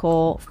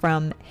article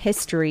from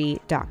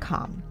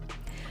history.com.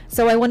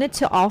 So I wanted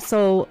to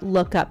also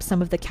look up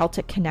some of the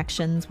Celtic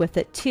connections with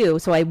it too.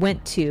 So I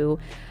went to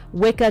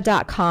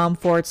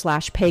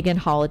wicca.com/pagan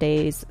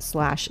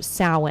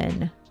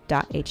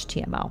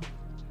holidays/Samhain.html.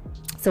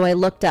 So I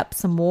looked up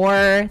some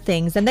more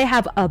things, and they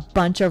have a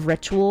bunch of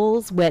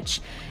rituals,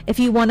 which if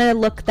you want to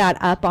look that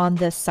up on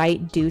this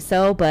site, do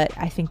so. But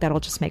I think that'll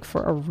just make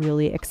for a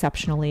really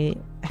exceptionally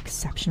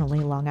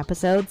long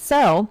episode.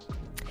 So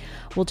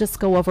we'll just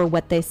go over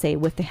what they say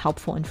with the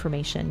helpful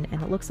information.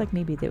 And it looks like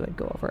maybe they would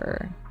go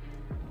over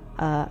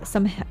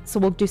so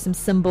we'll do some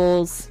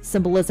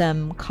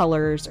symbolism,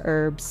 colors,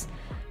 herbs,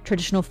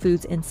 traditional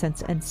foods,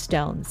 incense, and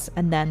stones.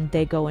 And then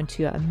they go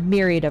into a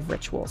myriad of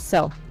rituals.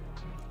 So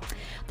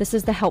this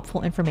is the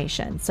helpful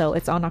information. So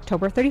it's on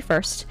October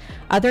 31st.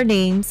 Other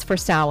names for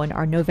Samhain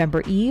are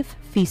November Eve,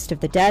 Feast of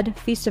the Dead,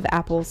 Feast of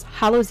Apples,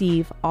 Hallows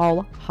Eve,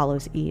 All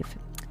Hallows Eve.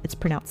 It's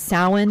pronounced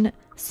Samhain,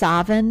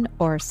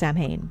 or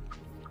Samhain.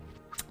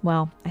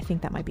 Well, I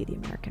think that might be the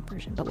American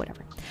version, but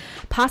whatever.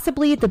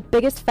 Possibly the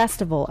biggest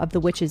festival of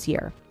the witches'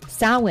 year.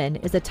 Samhain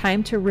is a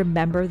time to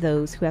remember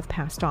those who have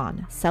passed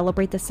on,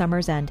 celebrate the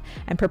summer's end,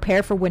 and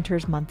prepare for winter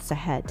months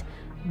ahead.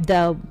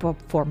 The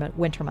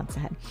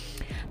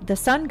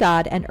sun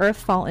god and earth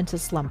fall into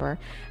slumber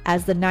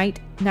as the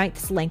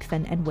nights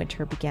lengthen and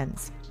winter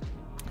begins.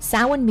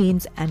 Samhain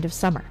means end of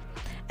summer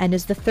and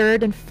is the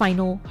third and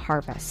final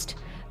harvest.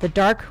 The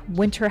dark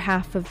winter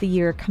half of the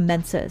year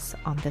commences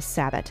on this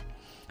Sabbath.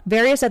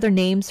 Various other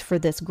names for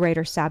this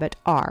greater Sabbath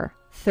are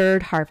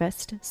Third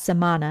Harvest,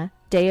 Samana,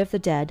 Day of the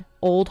Dead,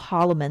 Old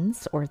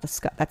Hallowmans, or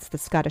that's the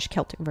Scottish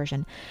Celtic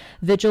version,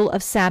 Vigil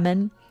of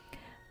Samhain,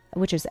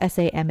 which is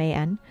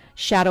Saman,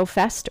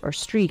 Shadowfest or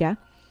Striga,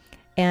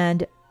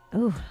 and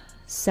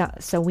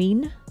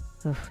Samhain,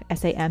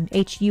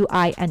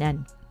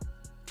 Samhuinn,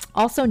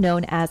 also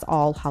known as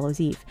All Hallows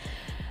Eve.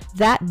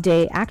 That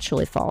day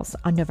actually falls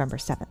on November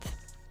 7th.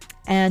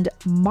 And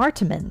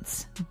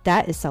Martimans,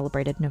 that is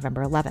celebrated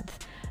November 11th.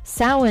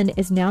 Samhain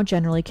is now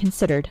generally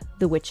considered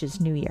the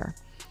witches' new year.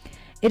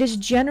 It is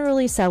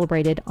generally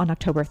celebrated on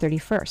October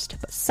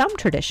 31st, but some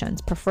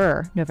traditions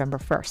prefer November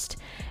 1st.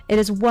 It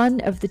is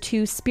one of the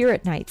two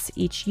spirit nights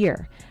each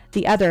year,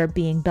 the other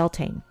being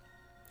Beltane.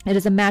 It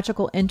is a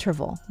magical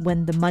interval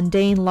when the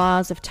mundane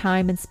laws of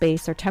time and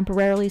space are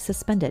temporarily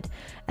suspended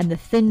and the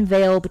thin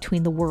veil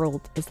between the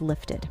worlds is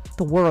lifted.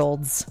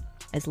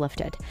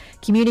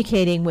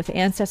 Communicating with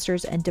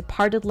ancestors and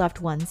departed loved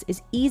ones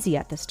is easy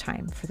at this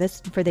time,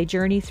 for they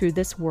journey through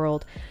this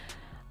world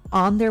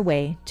on their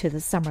way to the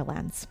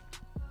Summerlands.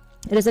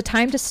 It is a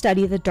time to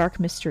study the dark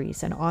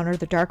mysteries and honor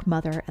the Dark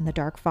Mother and the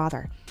Dark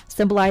Father,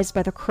 symbolized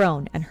by the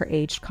crone and her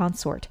aged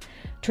consort.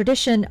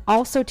 Tradition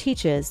also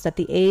teaches that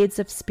the aids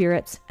of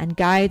spirits and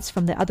guides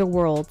from the other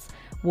worlds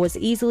was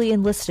easily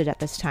enlisted at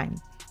this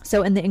time.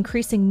 So in the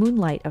increasing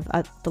moonlight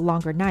of the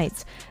longer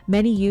nights,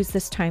 many use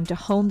this time to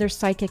hone their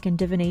psychic and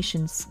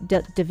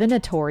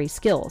divinatory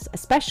skills,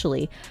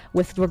 especially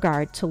with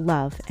regard to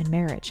love and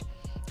marriage.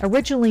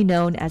 Originally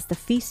known as the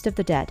Feast of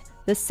the Dead,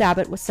 this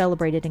Sabbath was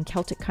celebrated in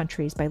Celtic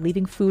countries by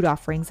leaving food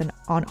offerings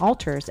on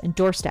altars and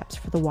doorsteps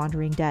for the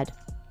wandering dead.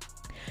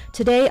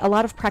 Today, a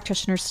lot of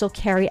practitioners still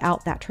carry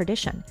out that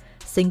tradition.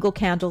 Single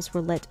candles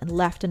were lit and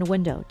left in a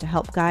window to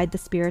help guide the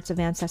spirits of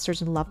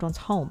ancestors and loved ones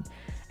home.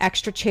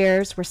 Extra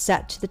chairs were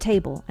set to the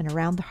table and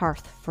around the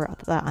hearth for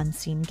the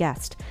unseen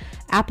guest.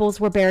 Apples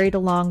were buried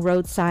along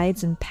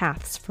roadsides and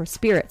paths for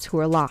spirits who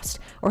were lost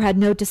or had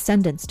no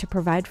descendants to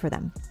provide for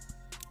them.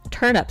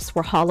 Turnips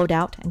were hollowed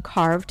out and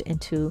carved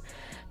into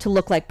to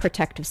look like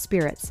protective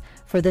spirits,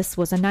 for this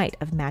was a night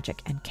of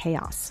magic and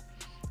chaos.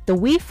 The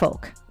wee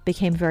folk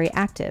became very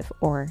active,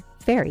 or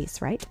fairies,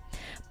 right?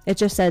 It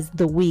just says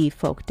the wee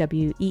folk,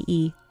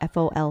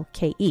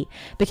 Weefolke,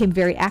 became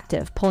very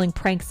active, pulling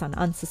pranks on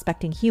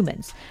unsuspecting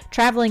humans.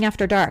 Traveling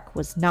after dark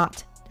was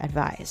not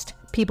advised.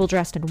 People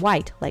dressed in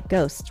white, like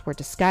ghosts, wore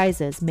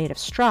disguises made of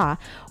straw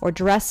or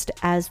dressed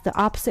as the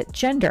opposite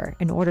gender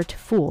in order to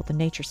fool the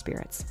nature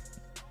spirits.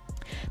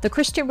 The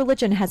Christian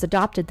religion has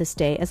adopted this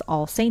day as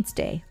All Saints'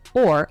 Day,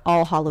 or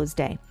All Hallows'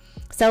 Day.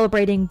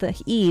 celebrating the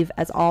eve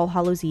as All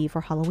Hallows Eve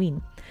or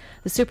Halloween.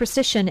 The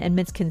superstition and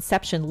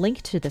misconception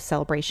linked to this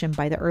celebration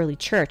by the early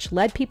church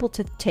led people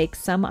to take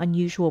some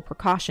unusual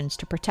precautions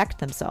to protect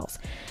themselves.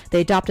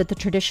 They adopted the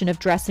tradition of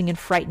dressing in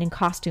frightening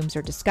costumes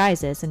or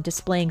disguises and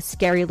displaying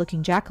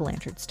scary-looking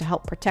jack-o'-lanterns to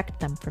help protect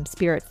them from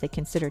spirits they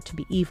considered to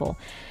be evil.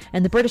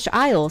 In the British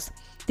Isles,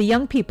 the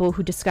young people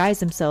who disguise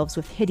themselves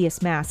with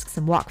hideous masks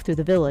and walk through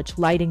the village,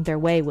 lighting their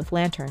way with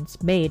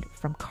lanterns made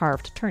from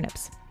carved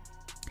turnips.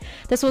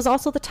 This was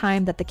also the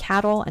time that the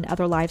cattle and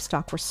other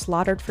livestock were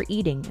slaughtered for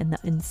eating in the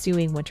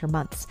ensuing winter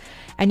months.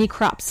 Any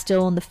crops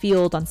still in the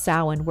field on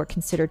Samhain were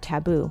considered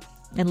taboo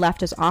and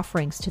left as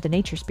offerings to the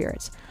nature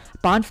spirits.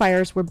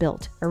 Bonfires were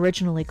built,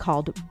 originally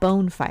called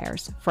bone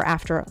fires, for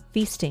after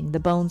feasting, the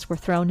bones were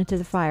thrown into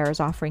the fire as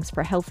offerings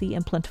for healthy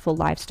and plentiful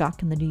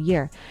livestock in the new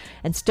year,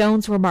 and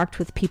stones were marked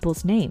with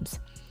people's names.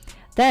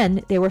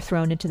 Then they were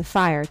thrown into the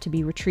fire to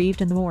be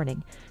retrieved in the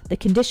morning. The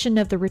condition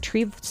of the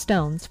retrieved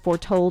stones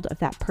foretold of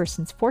that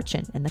person's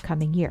fortune in the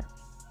coming year.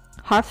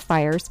 Hearth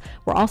fires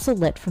were also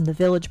lit from the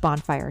village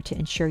bonfire to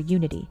ensure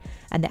unity,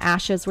 and the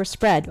ashes were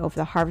spread over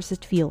the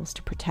harvested fields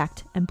to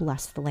protect and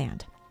bless the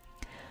land.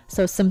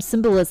 So some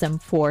symbolism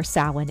for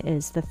Samhain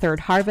is the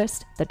third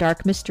harvest, the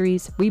dark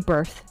mysteries,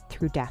 rebirth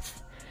through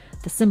death.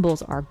 The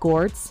symbols are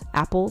gourds,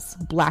 apples,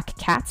 black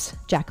cats,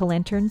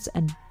 jack-o'-lanterns,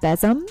 and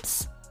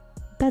besoms.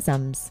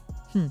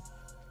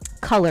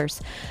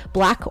 Colors: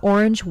 black,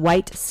 orange,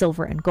 white,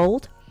 silver, and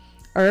gold.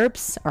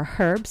 Herbs are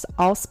herbs: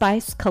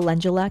 allspice,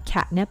 calendula,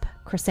 catnip,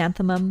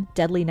 chrysanthemum,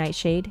 deadly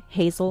nightshade,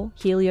 hazel,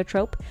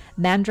 heliotrope,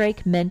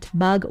 mandrake, mint,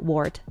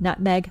 mugwort,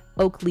 nutmeg,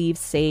 oak leaves,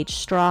 sage,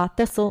 straw,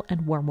 thistle,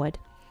 and wormwood.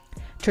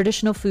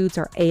 Traditional foods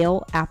are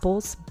ale,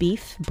 apples,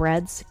 beef,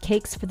 breads,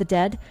 cakes for the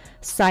dead,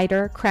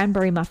 cider,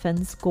 cranberry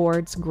muffins,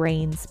 gourds,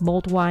 grains,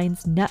 mulled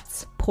wines,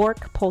 nuts,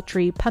 pork,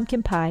 poultry,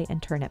 pumpkin pie,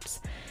 and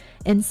turnips.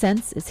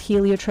 Incense is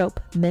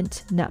heliotrope,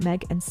 mint,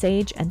 nutmeg, and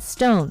sage, and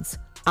stones: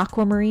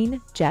 aquamarine,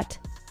 jet,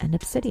 and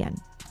obsidian.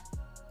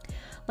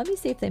 Let me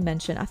see if they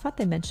mention, I thought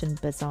they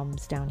mentioned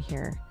besoms down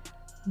here.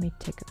 Let me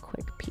take a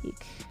quick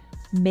peek.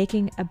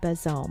 Making a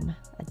besom: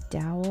 a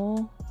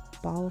dowel,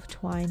 ball of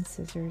twine,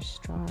 scissors,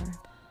 straw.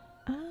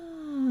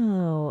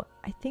 Oh,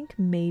 I think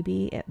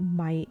maybe it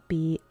might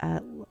be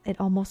it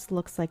almost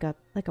looks like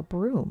a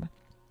broom.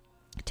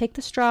 Take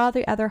the straw,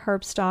 the other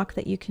herb stock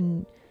that you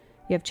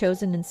have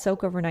chosen, and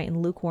soak overnight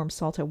in lukewarm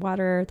salted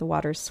water. The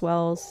water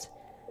swells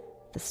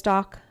the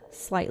stalk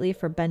slightly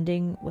for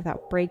bending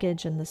without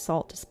breakage, and the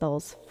salt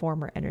dispels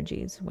former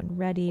energies. When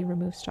ready,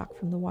 remove stalk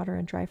from the water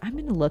and dry. I'm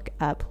going to look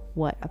up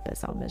what a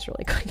besom is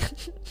really quick.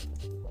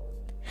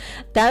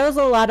 That was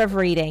a lot of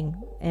reading,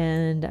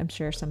 and I'm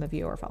sure some of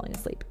you are falling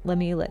asleep. Let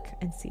me look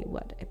and see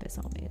what a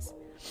besom is.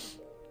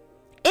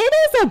 It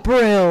is a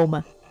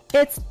broom.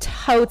 It's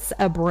totes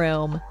a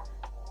broom.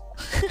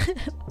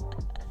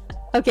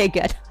 Okay,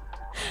 good.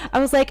 I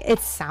was like, it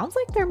sounds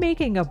like they're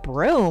making a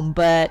broom,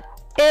 but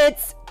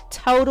it's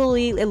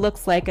totally, it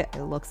looks like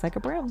a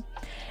broom.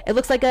 It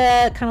looks like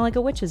a kind of like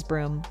a witch's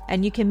broom,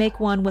 and you can make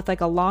one with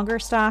like a longer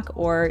stalk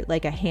or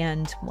like a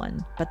hand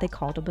one, but they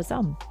call it a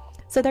besom.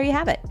 So there you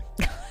have it.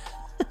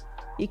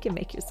 You can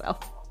make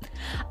yourself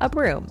a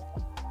broom.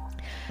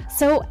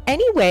 So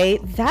anyway,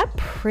 that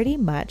pretty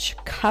much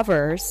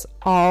covers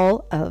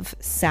all of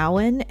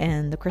Samhain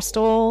and the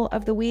crystal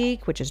of the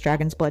week, which is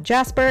Dragon's Blood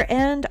Jasper,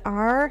 and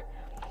our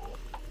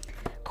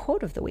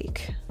quote of the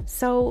week.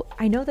 So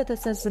I know that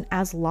this isn't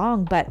as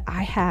long, but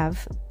I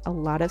have a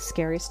lot of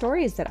scary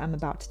stories that I'm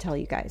about to tell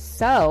you guys.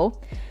 So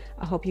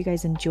I hope you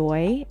guys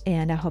enjoy,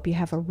 and I hope you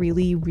have a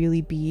really,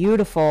 really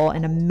beautiful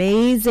and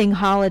amazing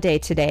holiday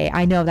today.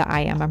 I know that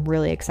I am. I'm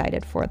really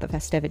excited for the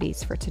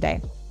festivities for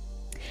today.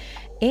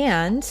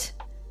 And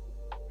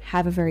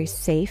have a very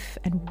safe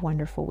and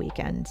wonderful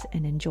weekend,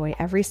 and enjoy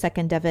every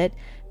second of it.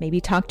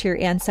 Maybe talk to your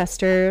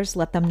ancestors,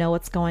 let them know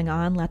what's going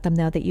on, let them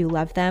know that you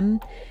love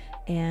them.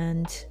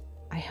 And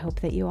I hope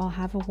that you all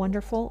have a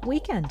wonderful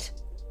weekend.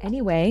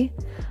 Anyway,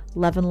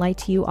 love and light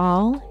to you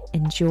all.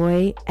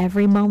 Enjoy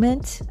every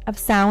moment of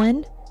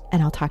Samhain,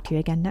 and I'll talk to you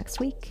again next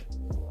week.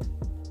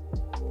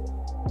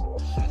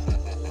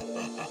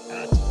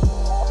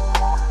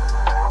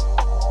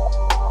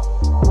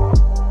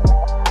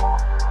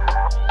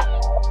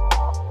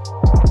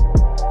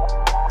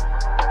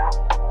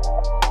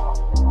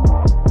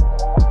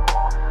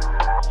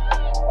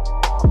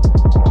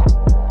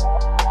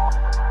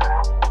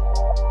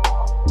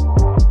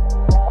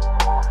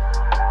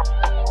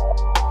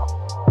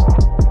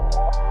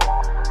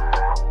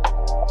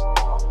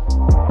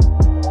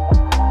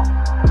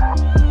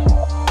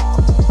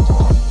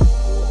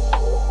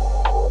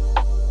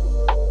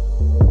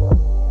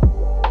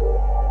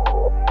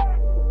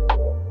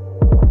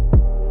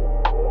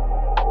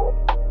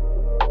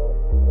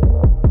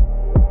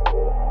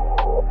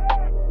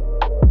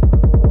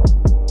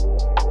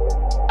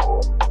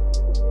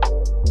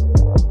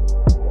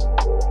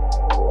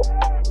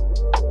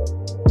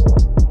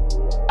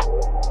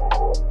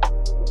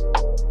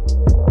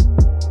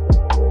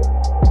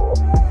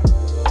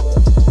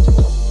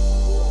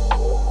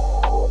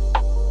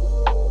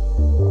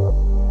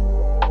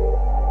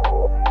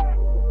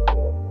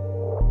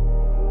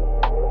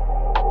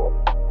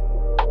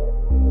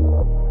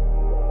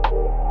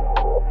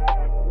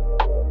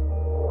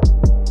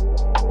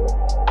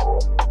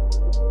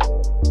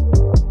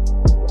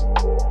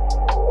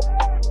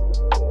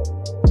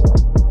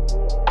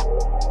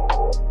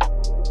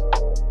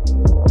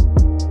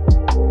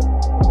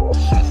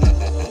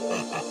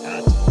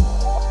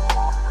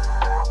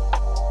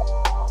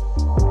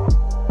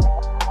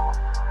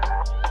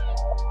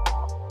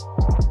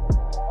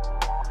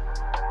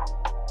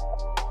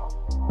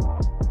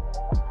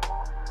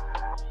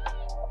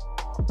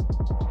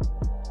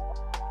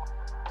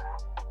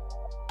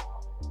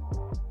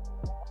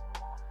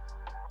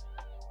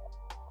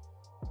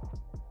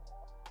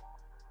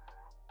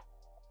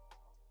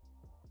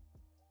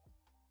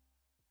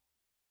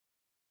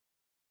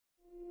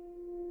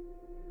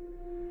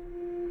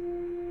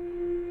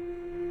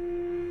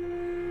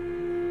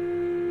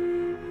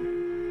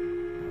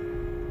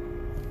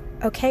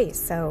 Okay,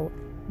 so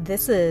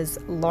this is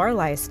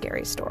Lorelai's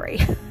scary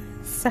story.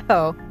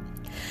 So,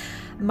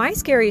 my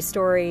scary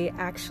story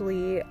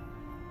actually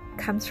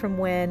comes from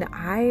when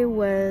I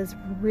was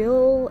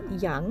real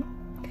young.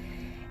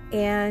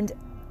 And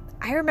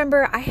I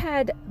remember I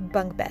had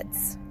bunk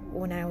beds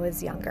when I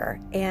was younger,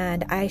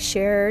 and I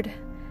shared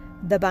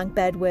the bunk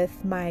bed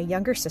with my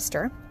younger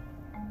sister.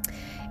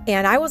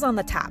 And I was on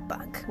the top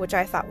bunk, which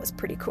I thought was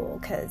pretty cool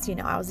because,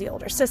 I was the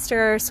older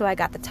sister, so I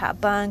got the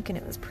top bunk and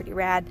it was pretty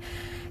rad.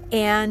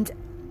 And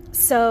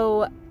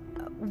so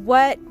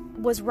what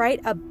was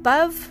right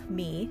above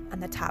me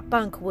on the top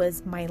bunk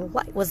was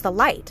the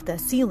light, the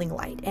ceiling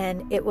light.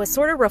 And it was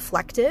sort of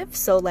reflective.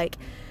 So like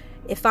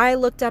if I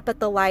looked up at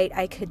the light,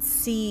 I could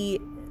see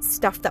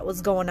stuff that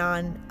was going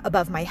on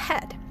above my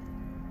head.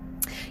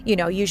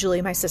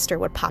 Usually my sister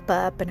would pop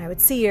up and I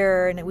would see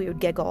her and we would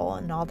giggle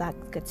and all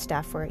that good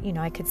stuff, or,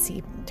 I could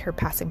see her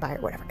passing by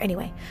or whatever.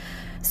 Anyway,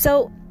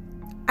 so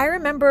I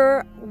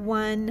remember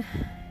one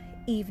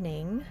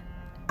evening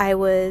I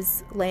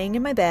was laying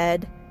in my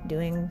bed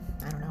doing,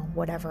 I don't know,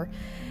 whatever.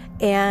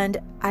 And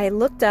I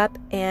looked up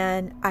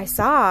and I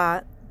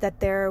saw that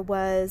there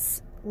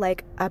was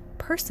like a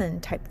person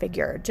type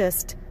figure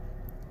just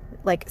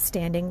like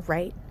standing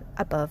right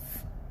above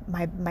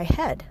my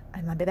head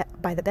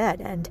by the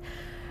bed. And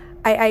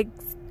I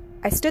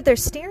stood there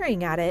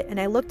staring at it, and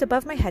I looked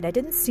above my head. I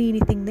didn't see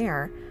anything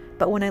there,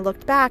 but when I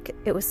looked back,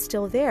 it was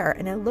still there,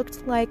 and it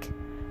looked like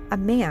a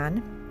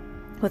man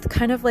with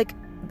kind of like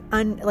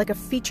a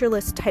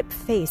featureless type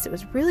face. It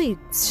was really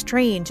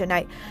strange, and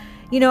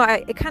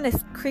it kind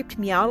of creeped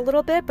me out a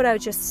little bit, but I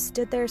just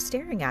stood there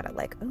staring at it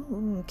like,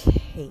 oh,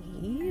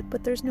 okay,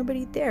 but there's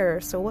nobody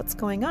there, so what's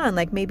going on?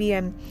 Like maybe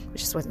I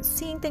just wasn't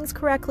seeing things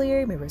correctly,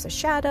 or maybe it was a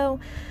shadow,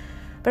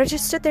 but I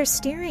just stood there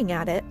staring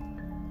at it.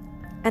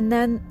 And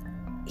then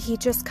he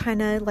just kind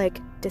of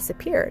like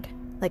disappeared.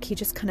 Like he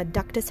just kind of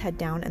ducked his head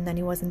down and then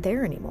he wasn't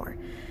there anymore.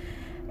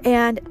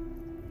 And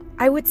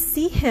I would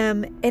see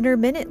him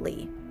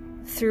intermittently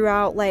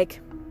throughout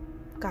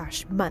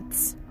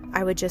months.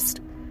 I would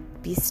just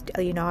be,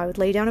 I would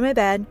lay down in my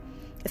bed.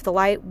 If the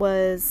light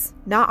was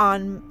not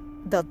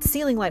on, the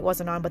ceiling light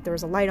wasn't on, but there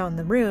was a light on in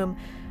the room,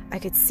 I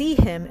could see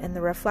him in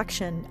the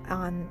reflection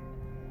on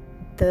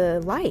the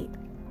light.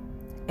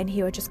 And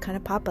he would just kind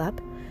of pop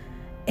up.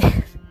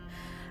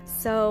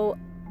 So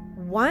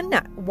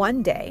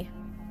one day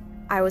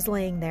I was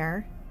laying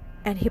there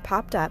and he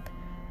popped up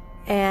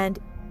and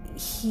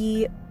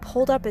he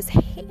pulled up his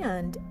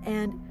hand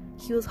and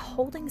he was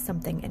holding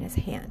something in his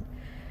hand.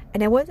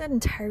 And I wasn't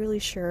entirely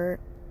sure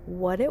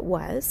what it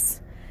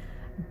was,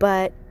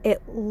 but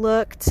it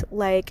looked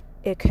like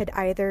it could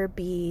either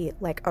be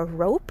like a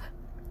rope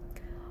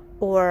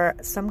or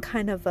some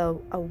kind of a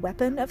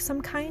weapon of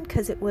some kind,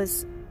 because it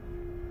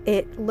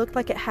looked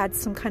like it had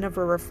some kind of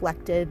a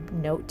reflected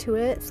note to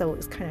it, so it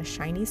was kind of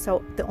shiny.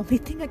 So the only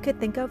thing I could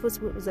think of was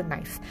it was a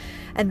knife.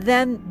 And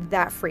then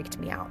that freaked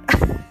me out.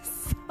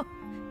 So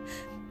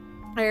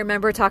I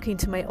remember talking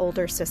to my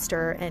older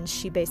sister, and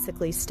she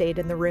basically stayed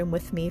in the room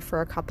with me for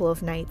a couple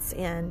of nights,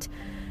 and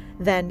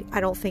then I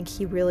don't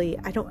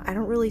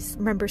really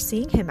remember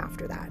seeing him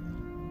after that.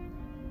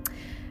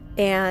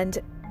 And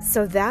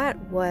so that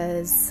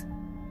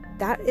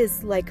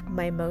is like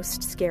my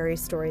most scary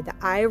story that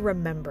I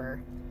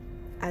remember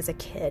as a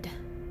kid.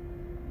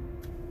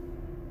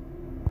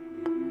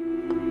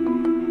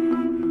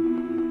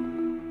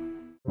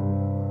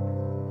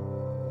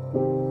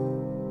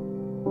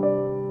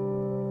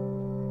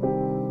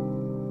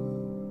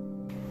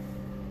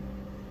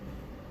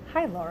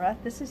 Hi Laura,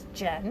 this is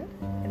Jen,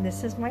 and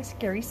this is my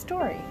scary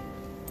story.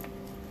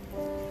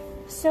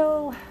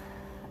 So,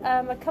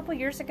 a couple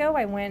years ago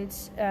I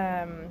went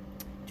to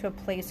a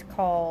place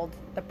called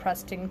the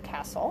Preston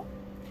Castle,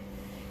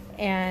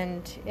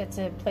 and it's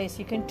a place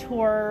you can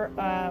tour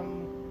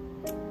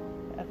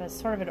of a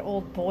sort of an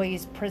old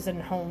boys prison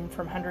home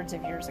from hundreds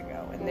of years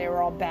ago, and they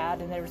were all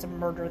bad, and there was a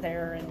murder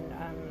there,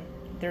 and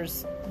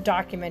there's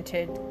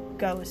documented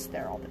ghosts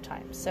there all the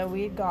time. So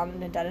we had gone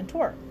and done a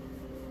tour,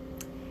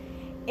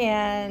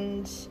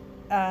 and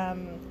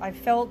I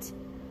felt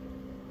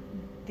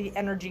the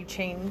energy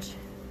change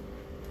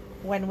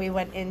when we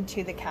went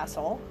into the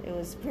castle. It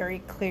was very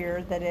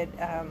clear that it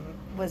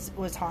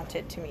was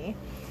haunted to me.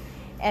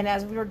 And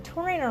as we were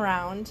touring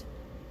around,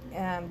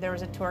 there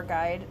was a tour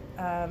guide.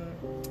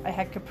 I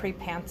had capri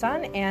pants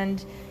on,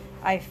 and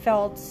I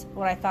felt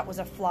what I thought was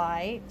a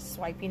fly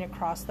swiping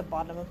across the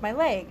bottom of my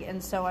leg.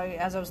 And so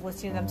as I was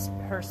listening to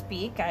her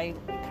speak, I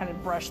kind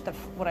of brushed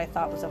what I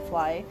thought was a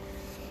fly.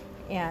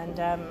 And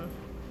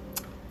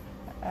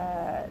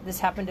this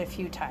happened a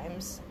few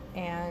times.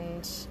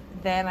 And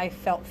then I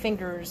felt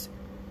fingers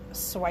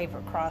swipe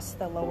across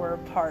the lower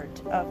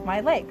part of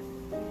my leg.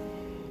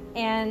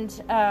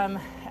 And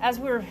as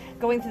we were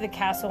going through the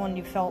castle, and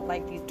you felt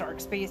like these dark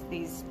spaces,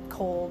 these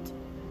cold,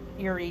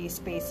 eerie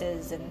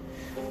spaces,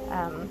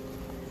 and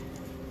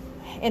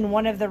in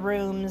one of the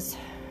rooms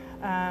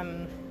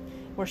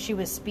where she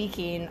was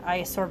speaking,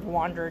 I sort of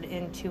wandered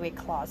into a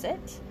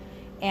closet,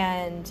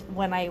 And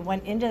when I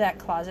went into that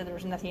closet, there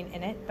was nothing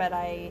in it, but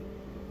I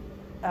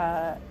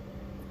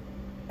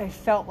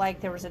felt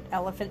like there was an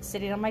elephant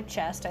sitting on my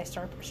chest. I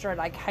started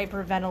like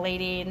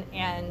hyperventilating,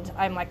 and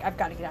I'm like, I've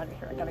got to get out of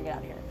here. I got to get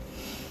out of here.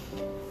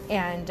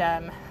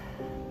 And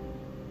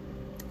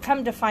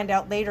come to find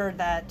out later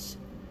that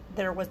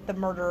the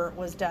murder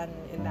was done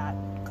in that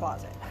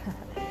closet.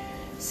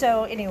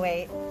 So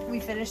anyway, we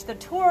finished the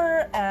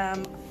tour.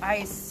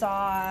 I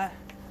saw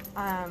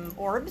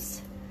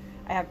orbs.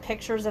 I have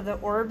pictures of the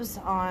orbs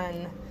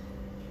on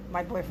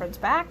my boyfriend's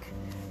back.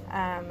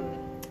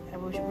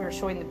 We were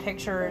showing the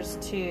pictures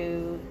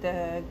to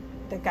the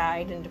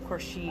guide, and of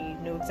course she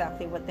knew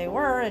exactly what they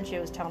were, and she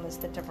was telling us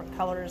the different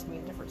colors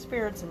mean different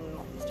spirits and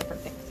all these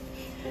different things.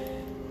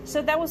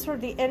 So that was sort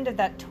of the end of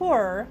that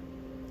tour.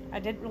 I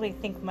didn't really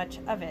think much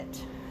of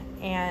it,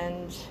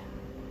 and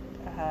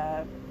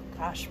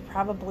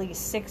probably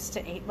 6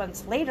 to 8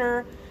 months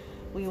later,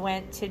 we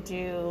went to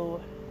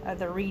do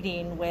the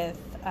reading with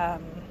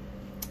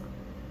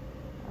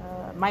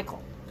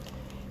Michael,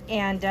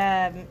 and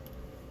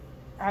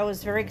I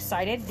was very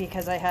excited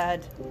because I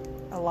had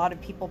a lot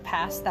of people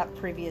pass that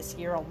previous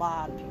year.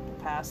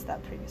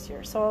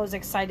 So I was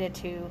excited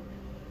to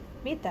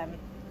meet them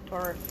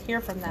or hear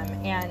from them.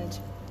 And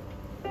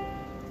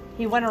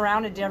he went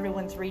around and did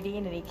everyone's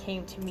reading, and he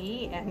came to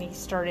me and he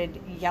started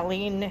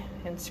yelling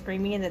and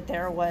screaming that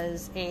there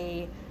was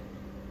a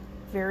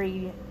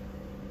very,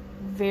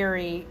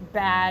 very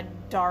bad,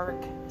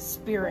 dark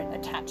spirit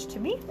attached to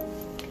me.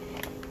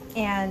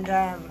 And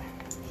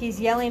he's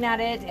yelling at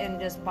it and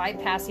just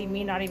bypassing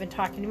me, not even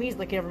talking to me. He's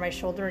looking over my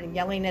shoulder and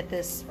yelling at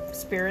this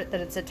spirit that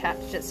it's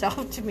attached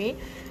itself to me.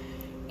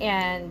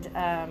 And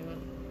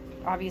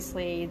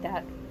obviously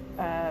that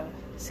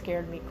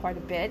scared me quite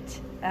a bit.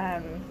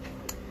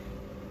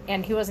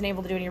 And he wasn't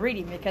able to do any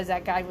reading because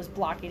that guy was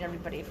blocking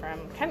everybody from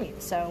coming.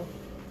 So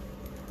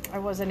I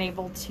wasn't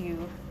able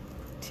to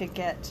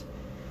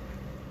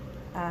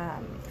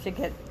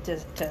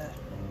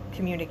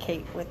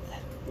communicate with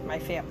my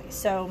family.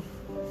 So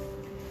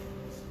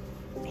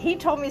he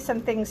told me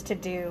some things to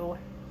do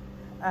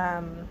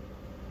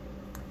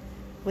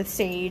with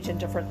sage and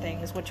different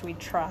things, which we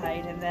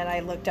tried, and then I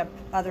looked up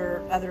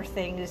other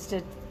things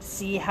to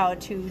see how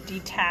to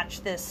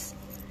detach this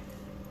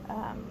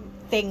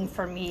thing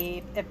from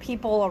me.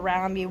 People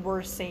around me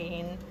were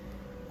saying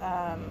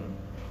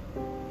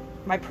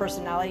my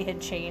personality had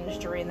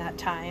changed during that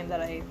time,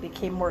 that I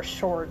became more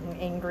short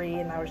and angry,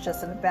 and I was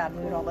just in a bad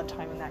mood all the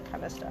time and that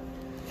kind of stuff.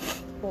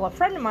 Well, a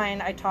friend of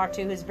mine I talked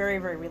to who's very,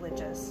 very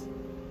religious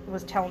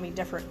was telling me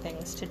different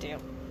things to do.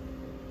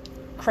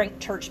 Crank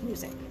church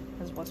music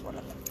was one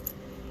of them.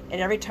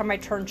 And every time I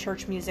turned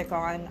church music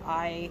on,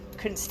 I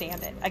couldn't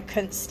stand it.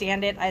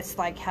 It's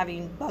like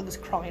having bugs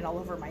crawling all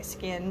over my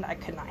skin. I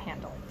could not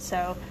handle it.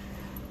 So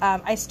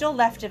I still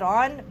left it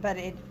on, but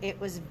it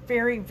was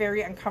very,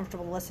 very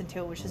uncomfortable to listen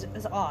to, which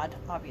is odd,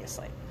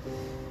 obviously.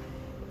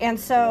 And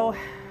so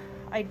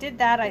I did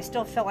that. I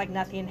still felt like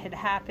nothing had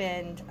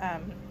happened.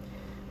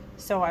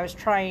 So I was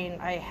trying.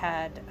 I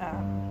had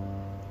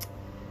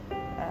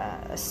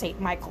a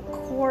St. Michael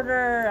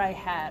quarter. I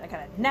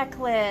got a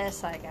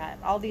necklace. I got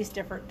all these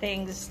different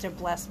things to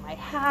bless my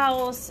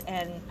house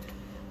and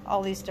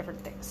all these different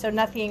things. So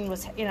nothing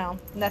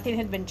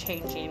had been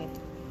changing.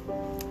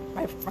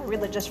 My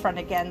religious friend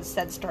again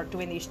said, start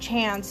doing these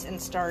chants and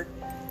start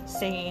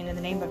saying in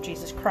the name of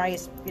Jesus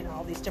Christ,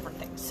 all these different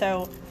things.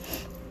 So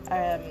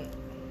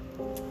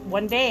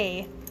one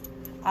day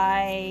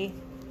I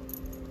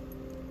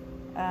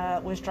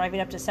was driving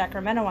up to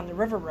Sacramento on the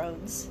river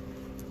roads,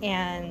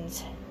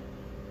 and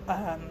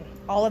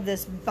all of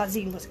this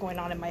buzzing was going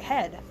on in my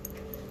head,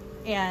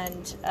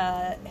 and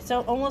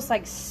so almost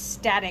like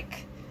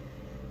static.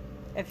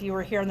 If you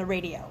were here on the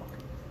radio,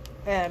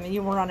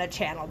 you were on a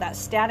channel, that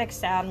static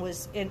sound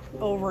was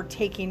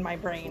overtaking my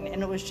brain,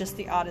 and it was just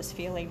the oddest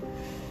feeling.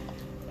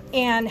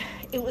 And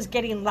it was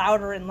getting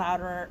louder and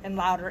louder and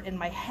louder in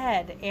my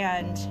head,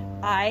 and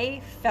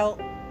I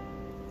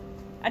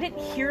didn't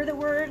hear the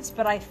words,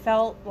 but I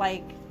felt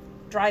like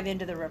drive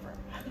into the river.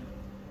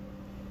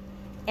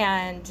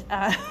 And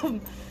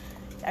I'm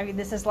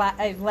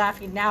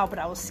laughing now, but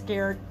I was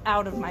scared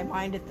out of my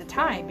mind at the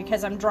time,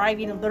 because I'm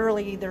driving,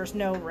 literally there's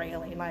no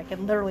railing. I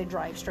can literally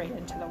drive straight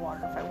into the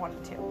water if I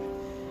wanted to.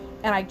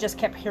 And I just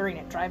kept hearing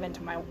it drive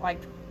into my,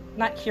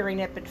 not hearing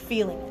it, but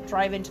feeling it,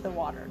 drive into the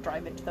water,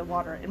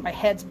 and my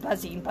head's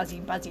buzzing,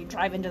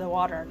 drive into the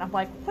water. And I'm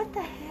like, what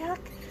the heck?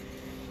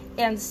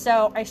 And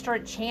so I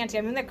started chanting.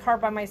 I'm in the car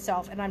by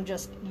myself, and I'm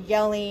just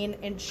yelling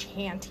and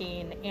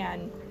chanting,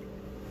 and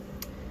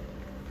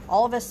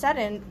all of a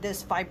sudden,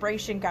 this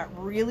vibration got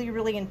really,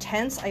 really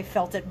intense. I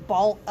felt it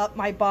ball up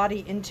my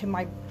body into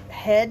my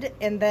head,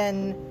 and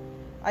then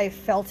I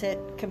felt it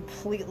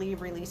completely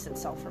release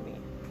itself from me.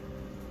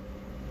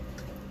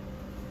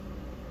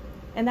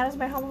 And that is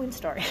my Halloween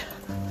story.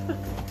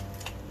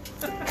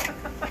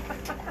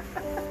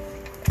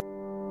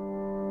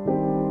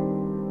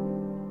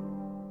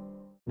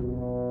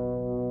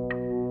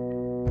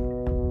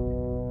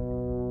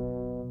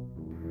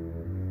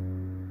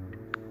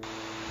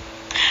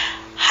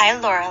 Hi,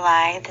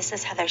 Lorelai. This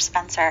is Heather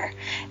Spencer.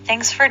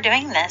 Thanks for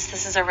doing this.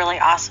 This is a really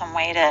awesome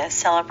way to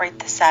celebrate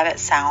the Sabbath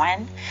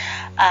Samhain.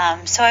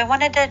 So I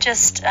wanted to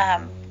just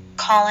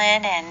call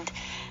in and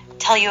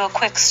tell you a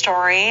quick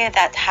story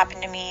that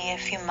happened to me a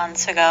few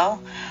months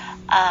ago.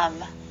 I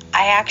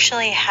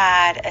actually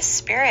had a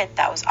spirit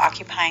that was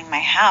occupying my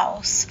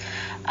house.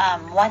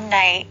 One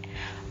night,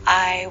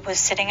 I was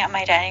sitting at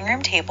my dining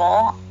room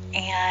table,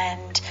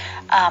 and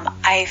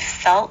I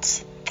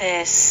felt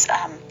this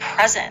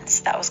presence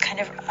that was kind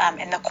of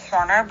in the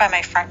corner by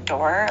my front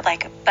door,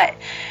 but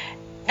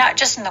not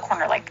just in the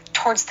corner,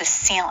 towards the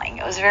ceiling.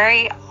 It was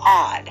very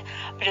odd,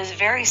 but it was a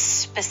very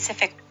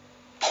specific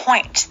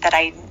point that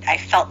I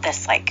felt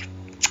this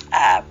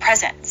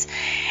presence,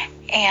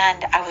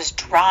 and I was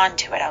drawn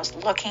to it. I was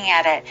looking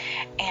at it,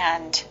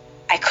 and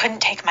I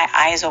couldn't take my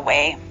eyes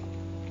away.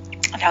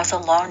 And I was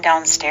alone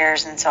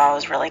downstairs, and so I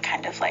was really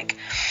kind of I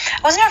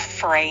wasn't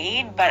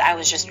afraid, but I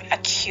was just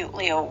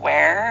acutely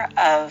aware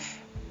of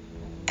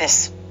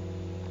this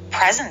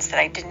presence that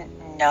I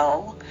didn't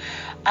know.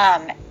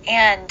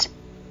 And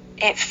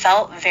it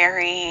felt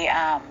very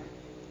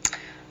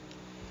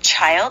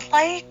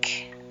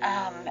childlike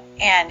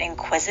and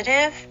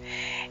inquisitive.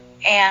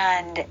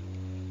 And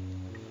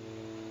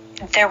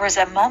there was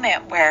a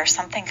moment where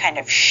something kind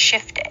of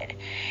shifted.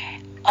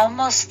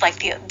 Almost like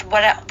the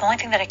only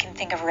thing that I can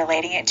think of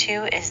relating it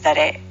to is that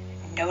it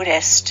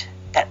noticed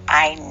that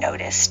I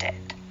noticed it.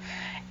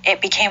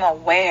 It became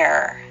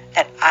aware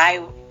that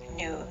I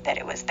knew that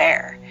it was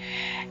there.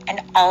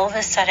 And all of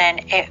a sudden,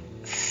 it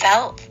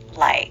felt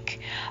like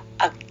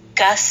a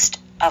gust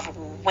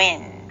of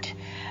wind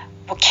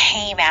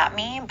came at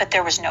me, but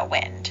there was no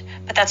wind.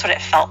 But that's what it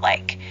felt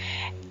like.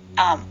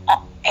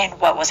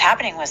 And what was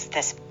happening was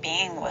this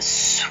being was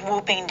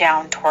swooping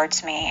down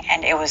towards me,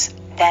 and it was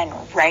then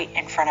right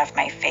in front of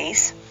my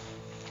face.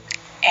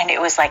 And it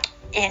was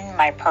in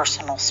my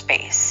personal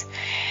space.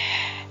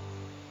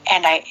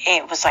 And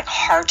it was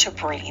hard to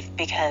breathe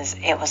because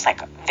it was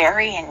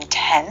very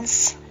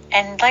intense.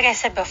 And like I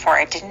said before,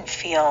 it didn't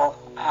feel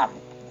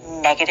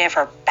negative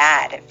or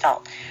bad. It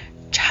felt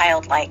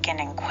childlike and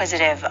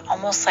inquisitive,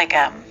 almost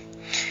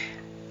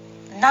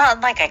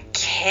not like a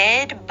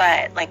kid,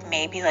 but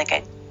maybe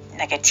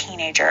a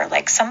teenager,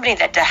 somebody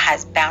that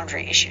has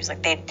boundary issues.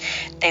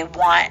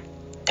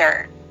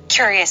 They're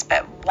curious,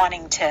 but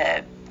wanting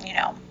to,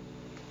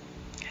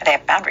 they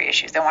have boundary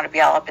issues. They want to be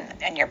all up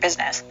in your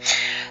business.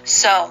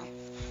 So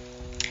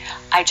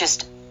I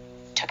just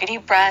took a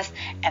deep breath,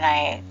 and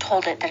I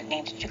told it that it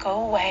needed to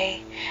go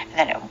away, and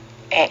then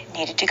it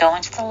needed to go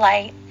into the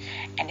light,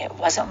 and it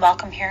wasn't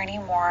welcome here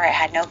anymore. It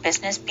had no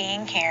business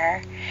being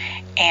here.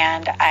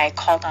 And I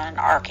called on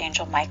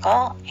Archangel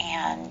Michael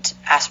and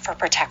asked for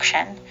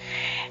protection.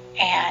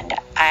 And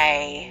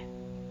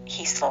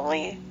he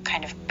slowly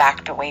kind of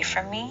backed away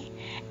from me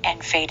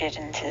and faded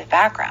into the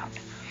background.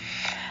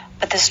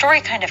 But the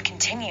story kind of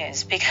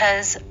continues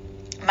because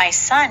my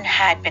son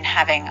had been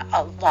having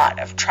a lot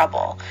of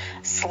trouble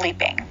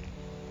sleeping,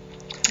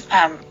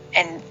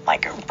 and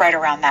right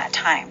around that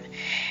time.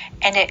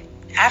 And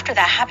after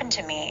that happened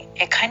to me,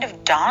 it kind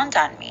of dawned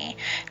on me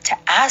to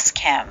ask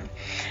him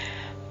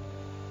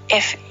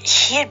if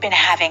he had been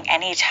having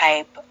any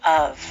type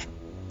of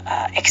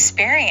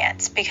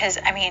experience, because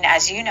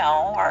as you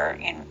know, or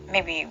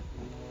maybe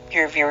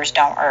your viewers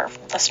don't or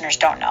listeners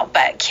don't know,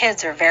 but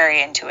kids are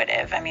very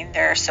intuitive.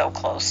 They're so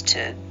close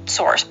to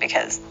source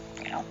because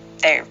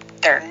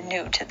they're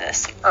new to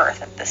this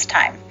earth at this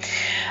time,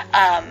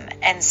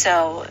 and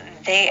so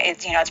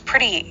it's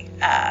pretty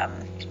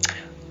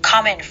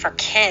common for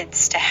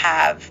kids to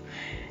have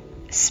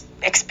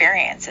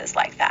experiences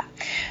like that.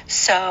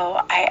 So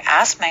I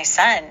asked my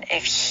son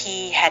if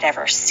he had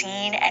ever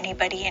seen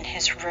anybody in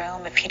his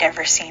room, if he'd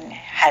ever seen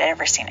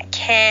a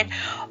kid,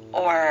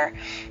 or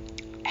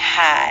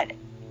had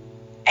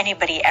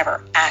anybody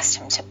ever asked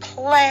him to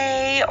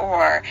play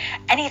or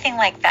anything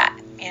like that.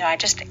 I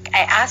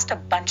asked a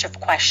bunch of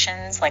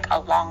questions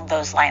along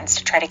those lines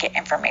to try to get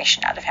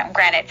information out of him.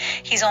 Granted,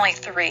 he's only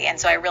 3, and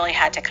so I really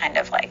had to kind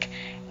of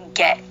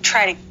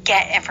try to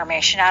get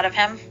information out of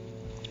him.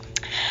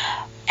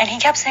 And he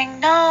kept saying,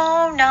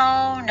 no,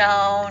 no,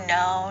 no,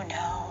 no,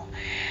 no.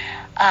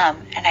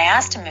 And I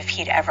asked him if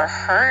he'd ever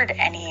heard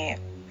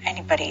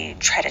anybody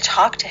try to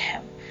talk to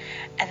him.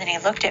 And then he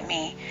looked at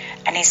me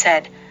and he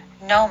said,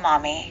 no,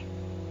 Mommy,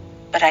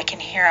 but I can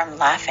hear him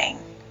laughing.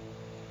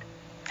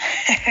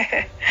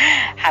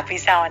 Happy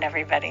Samhain,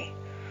 everybody.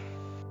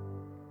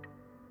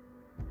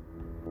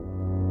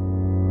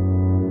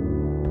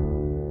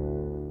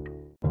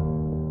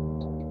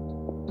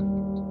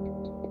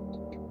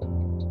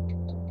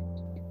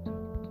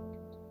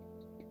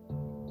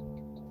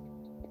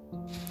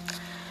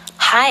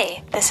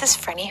 Hi, this is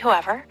Frenny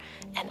Whoever,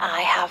 and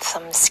I have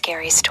some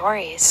scary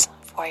stories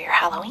for your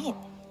Halloween.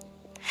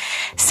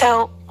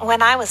 So,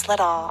 when I was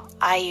little,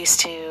 I used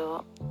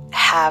to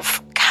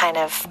have kind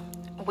of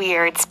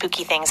weird,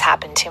 spooky things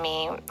happen to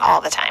me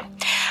all the time.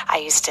 I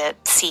used to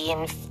see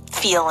and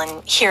feel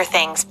and hear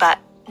things, but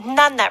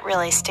none that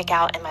really stick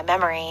out in my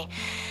memory.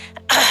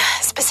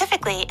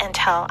 specifically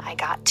until I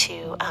got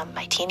to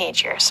my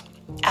teenage years.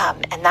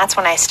 And that's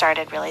when I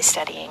started really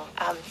studying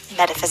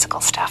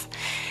metaphysical stuff.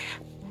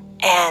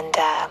 And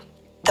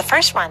the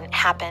first one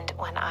happened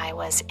when I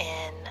was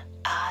in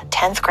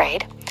 10th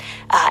grade,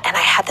 and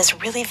I had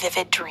this really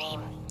vivid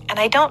dream. And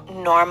I don't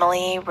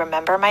normally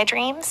remember my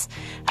dreams,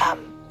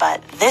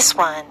 but this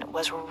one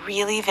was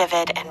really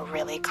vivid and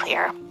really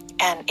clear.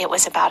 And it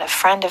was about a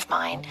friend of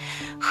mine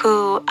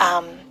who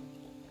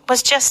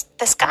was just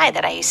this guy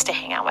that I used to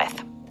hang out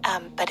with.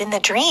 But in the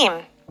dream,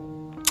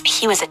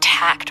 he was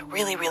attacked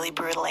really, really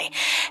brutally.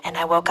 And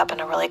I woke up in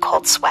a really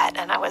cold sweat,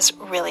 and I was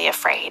really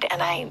afraid,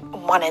 and I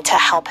wanted to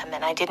help him,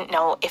 and I didn't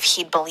know if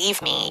he'd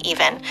believe me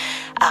even.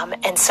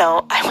 And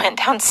so I went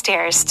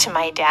downstairs to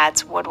my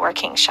dad's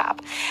woodworking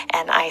shop,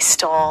 and I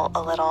stole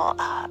a little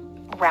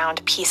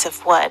round piece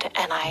of wood,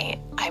 and I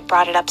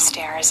brought it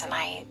upstairs, and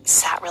I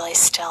sat really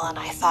still, and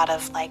I thought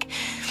of like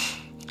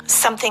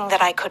something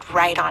that I could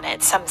write on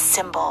it, some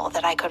symbol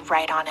that I could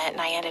write on it,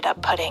 and I ended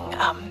up putting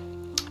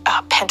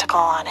a pentacle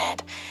on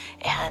it,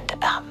 and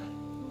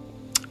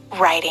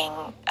writing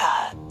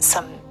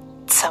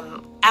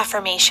some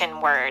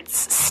affirmation words,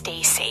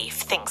 stay safe,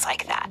 things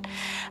like that.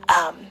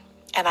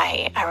 And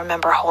I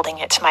remember holding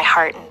it to my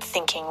heart and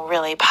thinking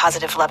really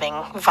positive, loving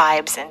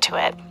vibes into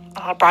it.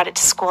 I brought it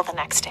to school the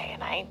next day,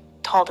 and I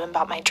told him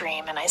about my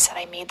dream, and I said,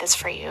 I made this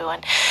for you,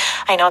 and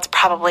I know it's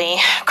probably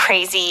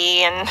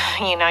crazy, and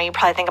you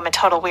probably think I'm a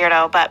total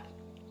weirdo, but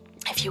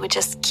if you would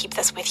just keep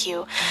this with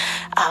you,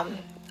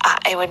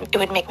 it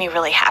would make me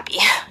really happy.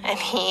 And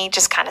he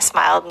just kind of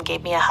smiled and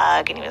gave me a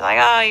hug, and he was like,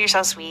 oh, you're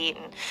so sweet,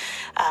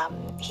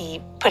 and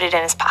he put it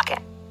in his pocket.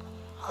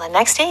 Well, the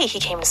next day he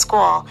came to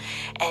school,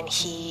 and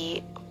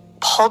he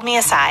pulled me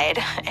aside,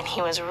 and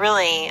he was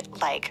really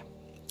like,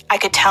 I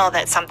could tell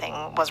that something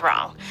was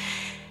wrong.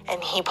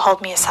 And he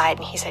pulled me aside,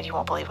 and he said, you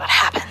won't believe what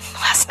happened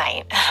last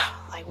night.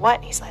 Like, what?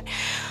 And he said,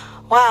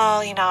 well,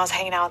 I was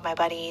hanging out with my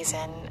buddies,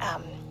 and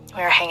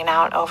we were hanging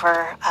out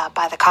over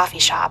by the coffee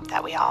shop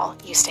that we all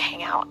used to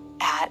hang out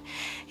at.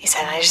 He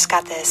said, I just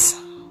got this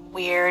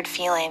weird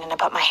feeling, and I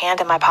put my hand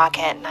in my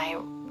pocket, and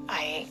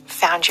I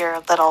found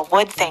your little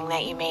wood thing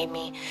that you made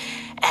me,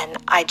 and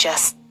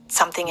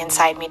something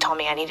inside me told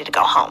me I needed to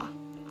go home.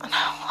 And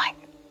I'm like,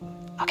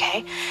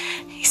 okay.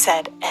 He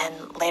said,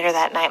 and later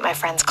that night, my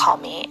friends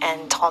called me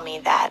and told me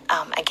that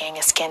a gang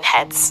of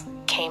skinheads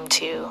came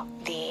to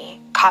the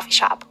coffee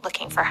shop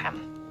looking for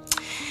him.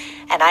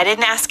 And I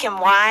didn't ask him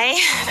why.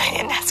 I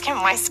didn't ask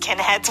him why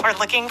skinheads were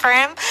looking for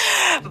him.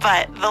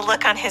 But the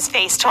look on his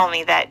face told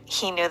me that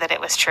he knew that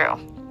it was true.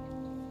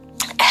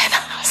 And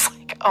I was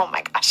like, oh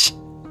my gosh.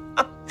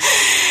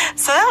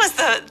 So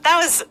that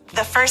was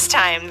the first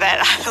time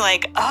that I'm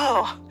like,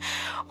 oh,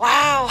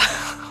 wow,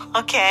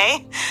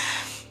 okay.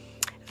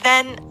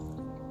 Then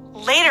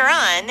later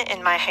on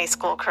in my high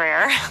school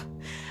career,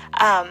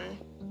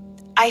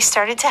 I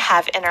started to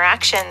have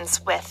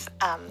interactions with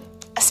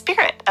a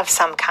spirit of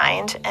some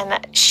kind,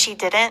 and she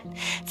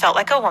felt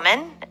like a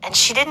woman, and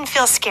she didn't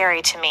feel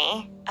scary to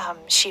me.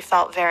 She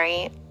felt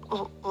very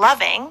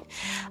loving,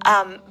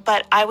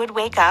 but I would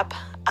wake up,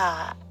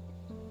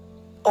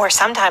 or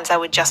sometimes I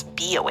would just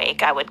be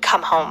awake. I would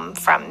come home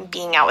from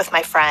being out with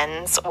my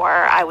friends, or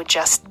I would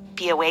just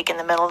be awake in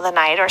the middle of the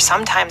night, or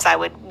sometimes I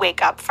would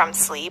wake up from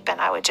sleep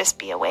and I would just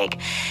be awake,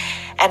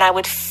 and I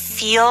would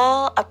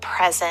feel a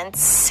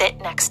presence sit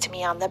next to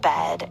me on the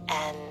bed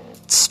and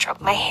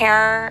stroke my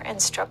hair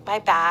and stroke my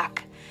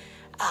back,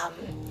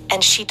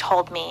 and she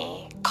told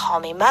me, call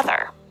me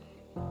mother,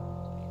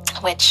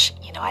 which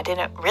I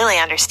didn't really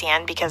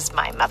understand because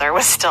my mother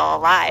was still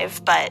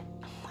alive, but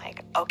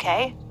like,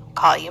 okay, I'll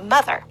call you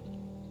mother.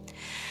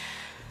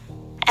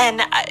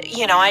 And,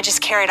 I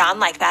just carried on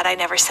like that. I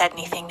never said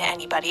anything to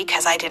anybody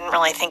because I didn't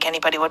really think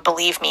anybody would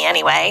believe me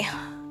anyway.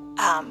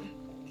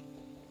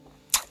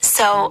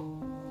 So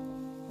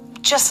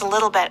just a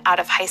little bit out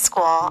of high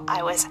school,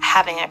 I was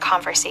having a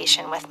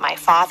conversation with my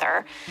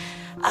father,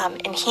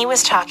 and he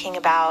was talking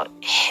about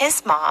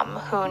his mom,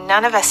 who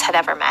none of us had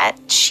ever met.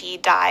 She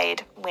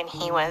died when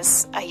he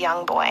was a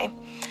young boy,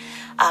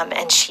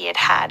 and she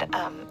had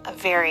a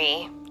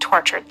very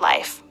tortured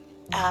life.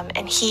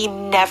 And he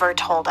never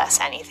told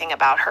us anything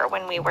about her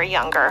when we were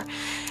younger.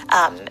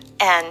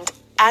 And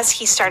as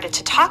he started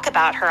to talk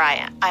about her,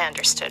 I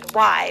understood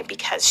why,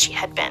 because she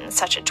had been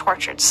such a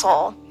tortured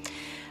soul.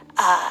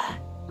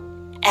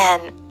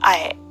 And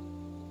I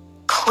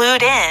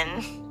clued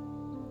in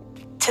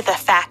to the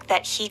fact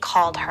that he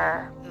called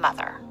her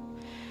mother.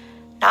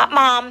 Not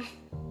mom,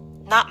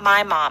 not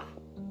my mom.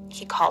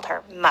 He called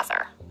her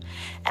mother.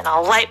 And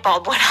a light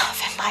bulb went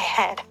off in my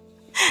head.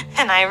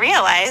 And I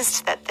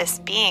realized that this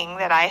being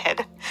that I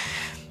had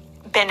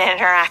been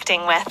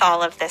interacting with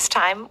all of this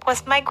time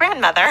was my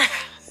grandmother.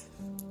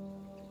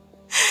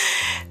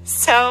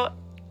 So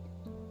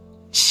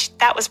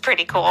that was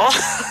pretty cool.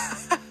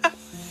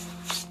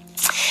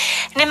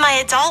 And in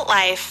my adult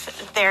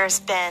life,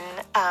 there's been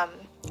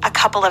a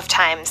couple of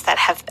times that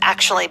have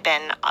actually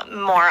been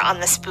more on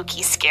the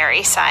spooky,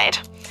 scary side.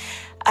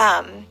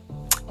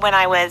 When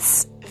I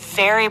was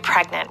very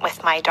pregnant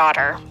with my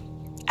daughter,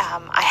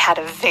 I had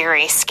a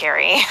very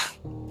scary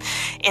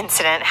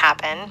incident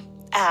happen.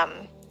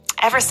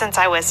 Ever since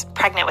I was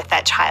pregnant with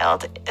that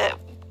child,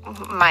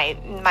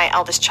 my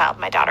eldest child,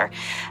 my daughter,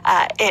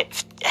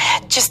 it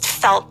just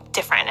felt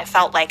different. It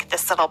felt like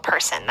this little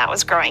person that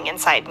was growing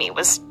inside me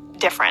was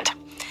different.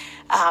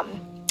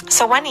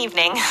 So one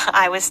evening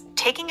I was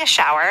taking a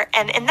shower,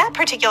 and in that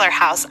particular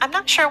house, I'm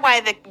not sure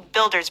why the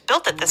builders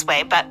built it this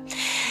way, but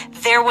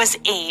there was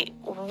a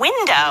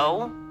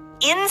window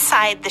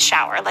inside the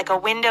shower, like a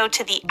window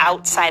to the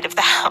outside of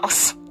the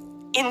house,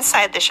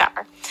 inside the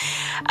shower.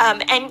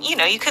 And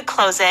you could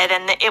close it,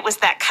 and it was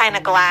that kind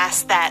of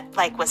glass that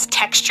was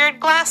textured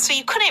glass, so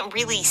you couldn't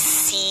really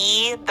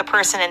see the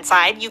person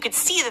inside. You could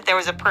see that there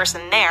was a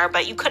person there,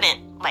 but you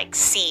couldn't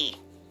see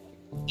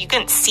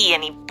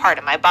any part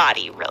of my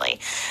body really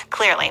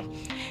clearly.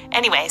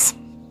 Anyways,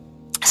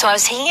 so I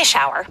was taking a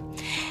shower,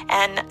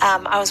 and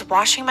I was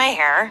washing my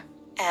hair,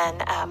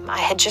 and I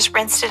had just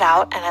rinsed it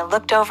out, and I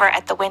looked over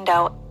at the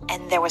window,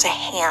 and there was a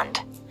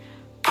hand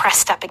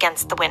pressed up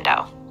against the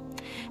window,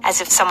 as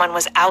if someone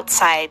was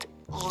outside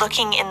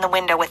looking in the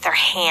window with their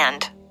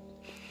hand.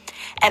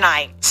 And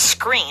I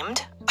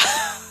screamed.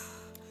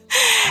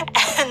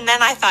 And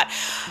then I thought,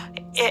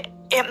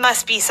 it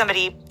must be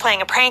somebody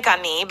playing a prank on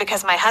me,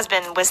 because my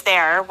husband was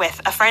there with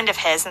a friend of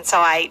his. And so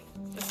I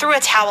threw a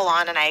towel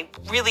on, and I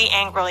really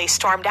angrily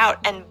stormed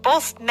out. And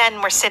both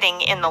men were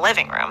sitting in the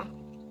living room.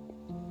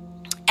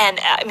 And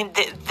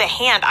the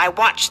hand, I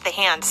watched the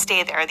hand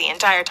stay there the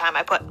entire time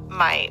I put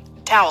my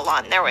towel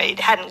on. It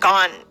hadn't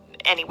gone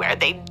anywhere.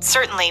 They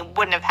certainly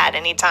wouldn't have had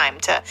any time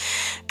to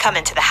come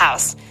into the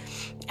house.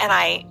 And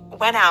I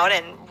went out,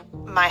 and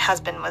my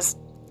husband was,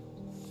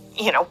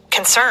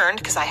 concerned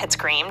because I had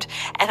screamed.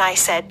 And I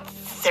said,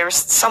 there's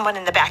someone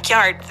in the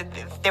backyard.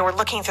 They were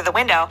looking through the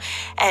window,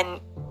 and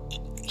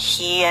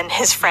he and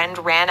his friend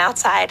ran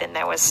outside, and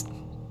there was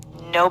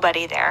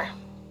nobody there.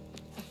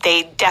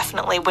 They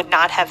definitely would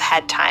not have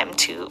had time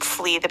to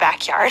flee the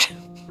backyard.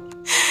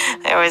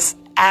 There was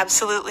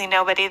absolutely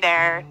nobody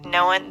there.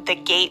 No one, the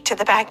gate to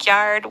the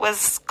backyard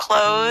was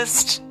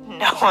closed.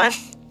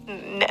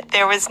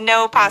 There was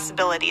no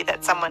possibility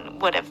that someone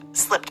would have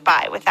slipped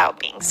by without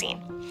being seen.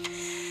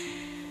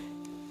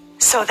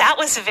 So that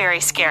was a very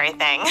scary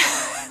thing.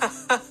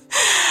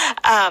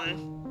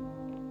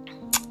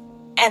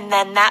 And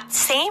then that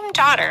same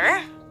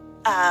daughter,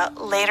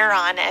 later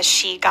on, as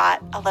she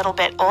got a little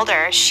bit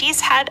older,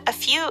 she's had a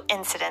few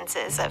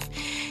incidences of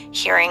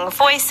hearing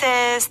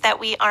voices that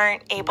we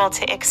aren't able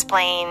to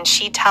explain.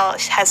 She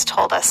has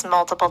told us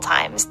multiple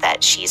times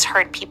that she's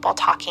heard people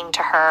talking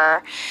to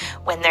her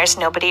when there's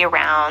nobody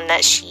around,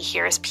 that she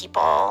hears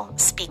people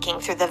speaking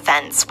through the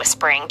vents,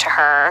 whispering to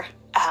her.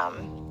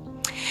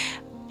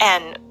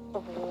 And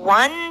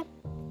one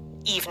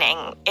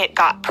evening, it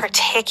got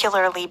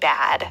particularly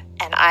bad,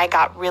 and I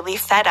got really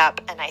fed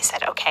up, and I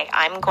said, okay,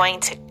 I'm going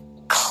to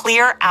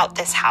clear out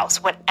this house.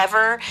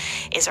 Whatever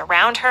is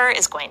around her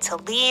is going to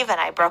leave. And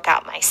I broke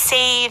out my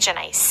sage, and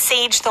I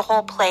saged the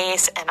whole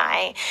place, and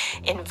I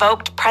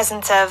invoked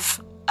presence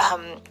of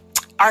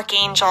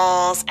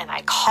archangels, and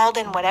I called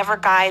in whatever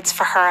guides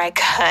for her I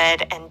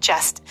could, and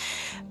just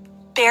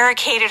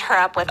barricaded her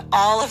up with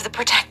all of the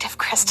protective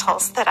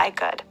crystals that I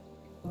could.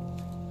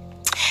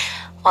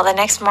 Well, the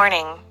next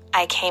morning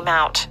I came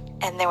out,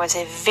 and there was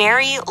a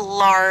very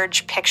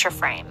large picture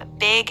frame, a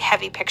big,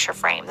 heavy picture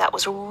frame that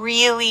was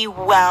really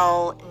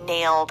well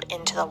nailed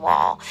into the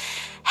wall,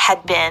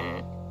 had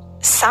been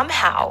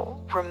somehow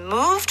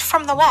removed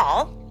from the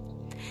wall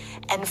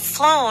and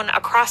flown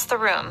across the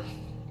room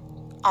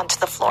onto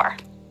the floor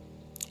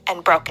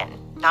and broken,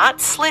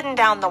 not slidden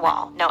down the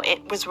wall. No,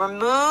 it was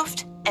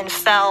removed and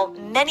fell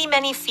many,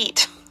 many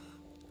feet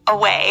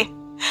away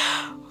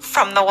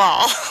from the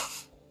wall.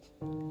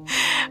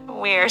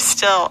 We're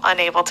still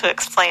unable to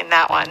explain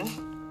that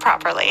one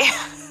properly.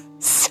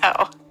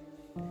 So,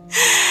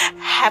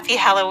 happy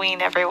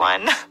Halloween,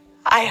 everyone.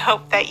 I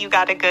hope that you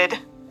got a good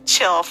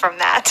chill from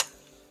that.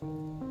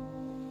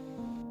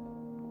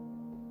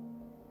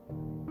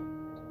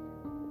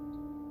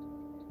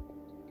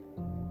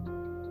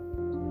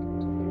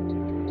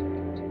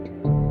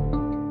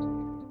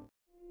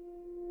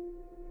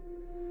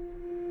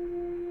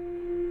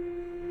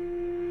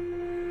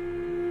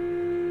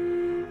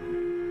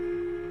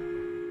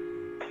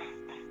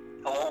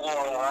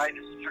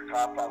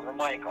 Father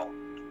Michael.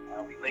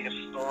 I'll relay a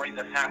story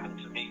that happened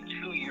to me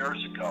 2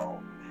 years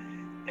ago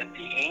at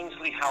the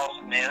Ainsley House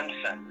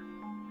Mansion,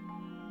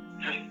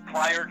 just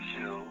prior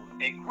to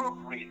a group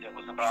read that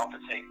was about to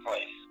take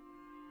place.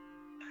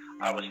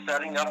 I was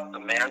setting up the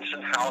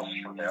mansion house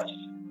for this.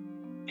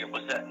 It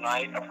was at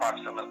night,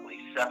 approximately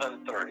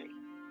 7:30.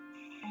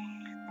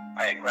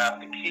 I had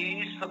grabbed the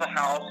keys to the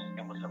house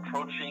and was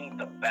approaching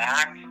the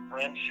back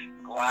French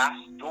glass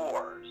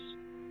doors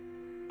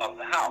of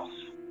the house.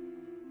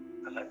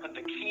 As I put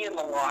the key in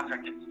the lock, I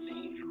could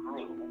see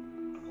through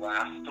the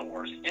glass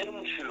doors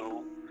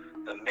into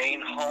the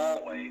main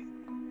hallway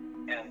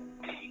and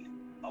the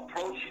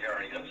approach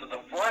area to the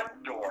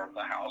front door of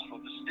the house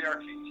where the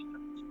staircase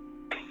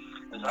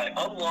is. As I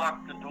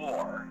unlocked the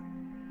door,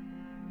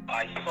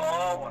 I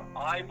saw what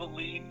I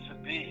believe to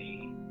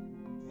be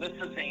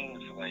Mrs.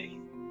 Ainsley,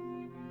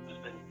 who's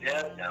been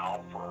dead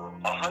now for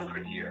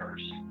 100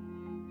 years.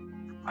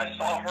 I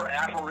saw her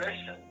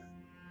apparition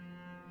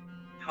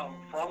come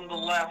from the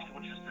left,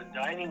 which is the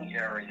dining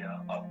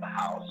area of the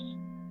house,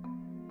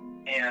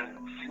 and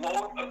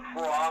float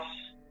across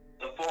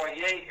the foyer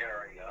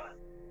area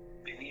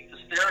beneath the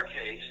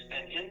staircase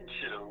and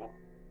into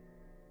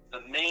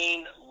the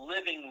main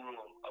living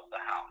room of the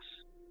house.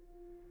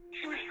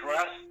 She was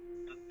dressed,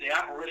 the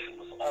apparition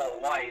was all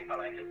white, but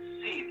I could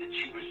see that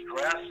she was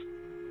dressed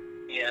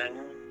in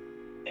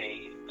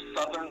a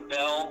Southern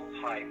Belle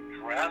type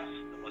dress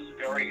that was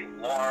very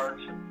large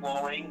and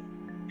flowing,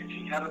 and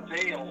she had a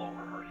veil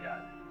over her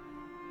head.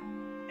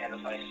 And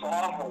as I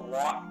saw her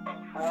walk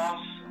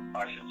across,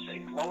 I should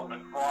say float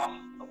across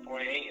the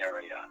foyer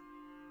area,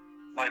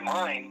 my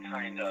mind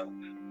kind of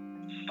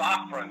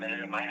stopped for a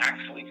minute. Am I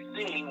actually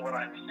seeing what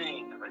I'm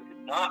seeing? Because I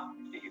did not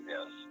see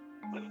this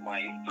with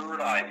my third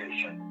eye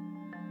vision.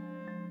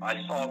 I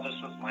saw this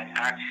with my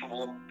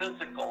actual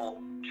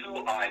physical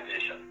two-eye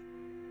vision,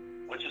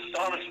 which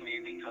astonished me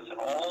because in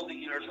all the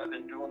years I've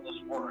been doing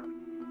this work,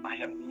 I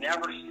have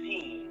never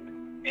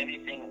seen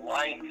anything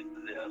like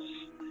this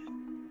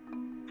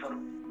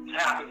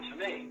happen to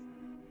me.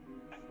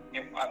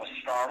 I was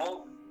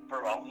startled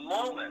for a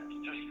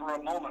moment, just for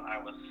a moment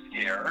I was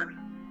scared,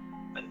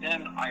 but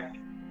then I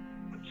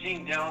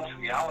came down to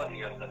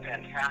reality of the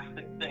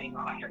fantastic thing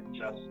I had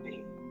just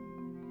seen.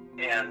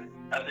 And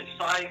as a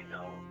side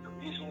note, the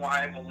reason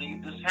why I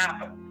believe this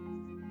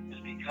happened is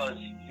because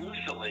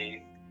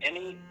usually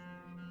any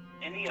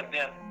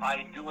event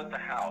I do at the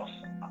house,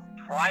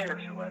 prior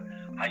to it,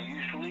 I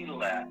usually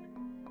let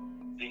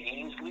the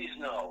Ainsleys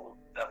know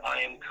that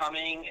I am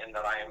coming and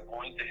that I am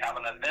going to have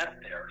an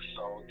event there,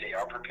 so they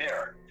are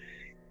prepared.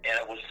 And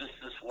it was just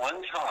this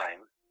one time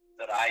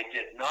that I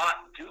did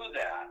not do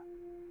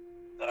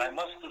that I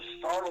must have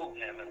startled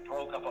them and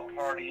broke up a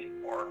party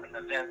or an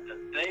event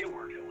that they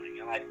were doing,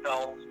 and I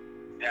felt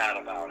bad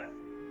about it.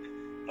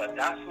 But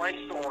that's my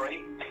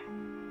story.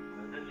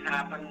 This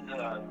happened,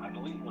 I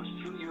believe it was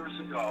 2 years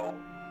ago,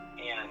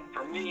 and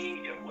for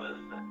me, it was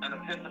an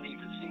epiphany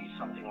to see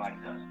something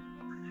like this.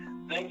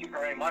 Thank you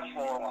very much,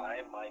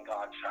 Lorelai, my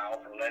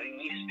godchild, for letting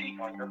me speak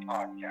on your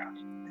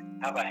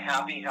podcast. Have a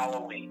happy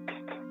Halloween.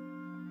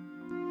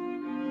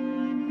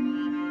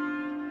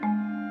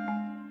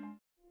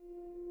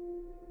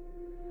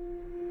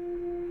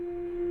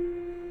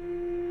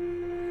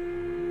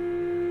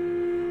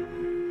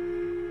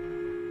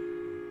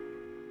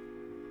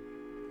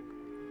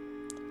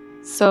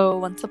 So,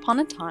 once upon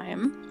a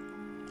time,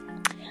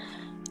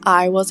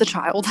 I was a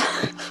child.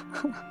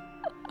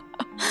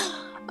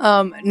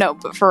 No,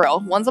 but for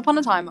real, once upon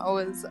a time, I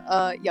was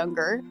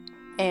younger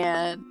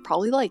and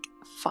probably like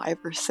 5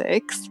 or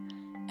 6.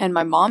 And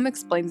my mom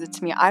explains it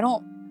to me. I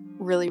don't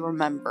really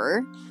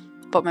remember,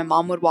 but my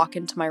mom would walk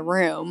into my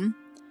room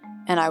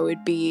and I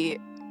would be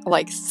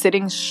like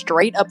sitting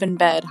straight up in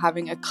bed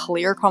having a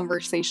clear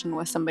conversation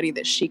with somebody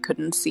that she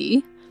couldn't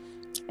see.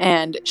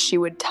 And she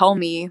would tell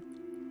me,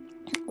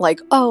 like,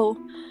 oh,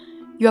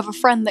 you have a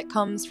friend that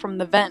comes from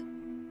the vent.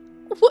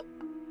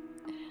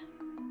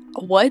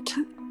 What?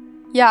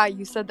 Yeah,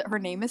 you said that her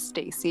name is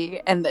Stacy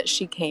and that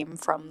she came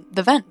from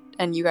the vent,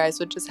 and you guys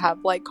would just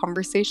have like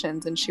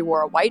conversations, and she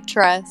wore a white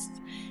dress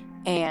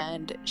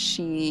and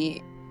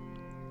she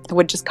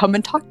would just come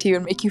and talk to you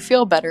and make you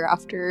feel better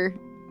after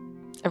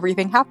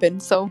everything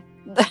happened. So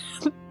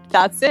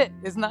that's it.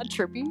 Isn't that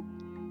trippy?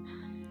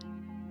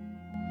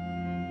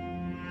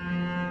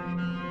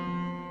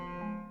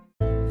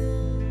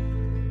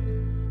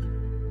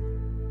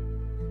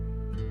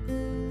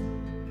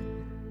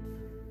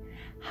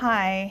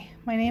 Hi,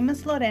 my name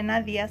is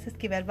Lorena Diaz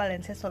Esquivel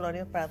Valencia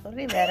Solorio Prado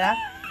Rivera,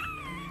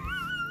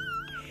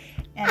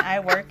 and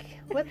I work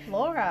with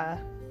Laura.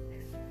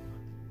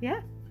 Yeah,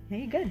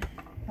 hey, good.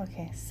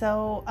 Okay,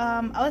 so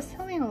I was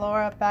telling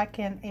Laura back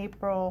in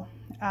April,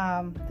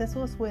 this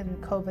was when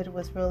COVID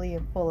was really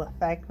in full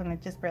effect, when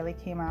it just barely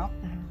came out.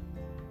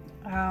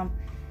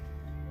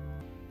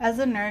 As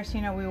a nurse,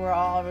 you know, we were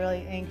all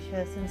really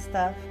anxious and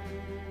stuff.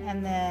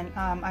 And then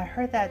I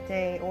heard that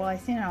day, well, I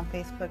seen it on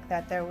Facebook,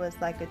 that there was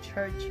like a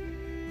church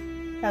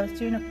that was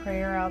doing a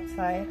prayer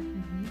outside.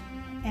 Mm-hmm.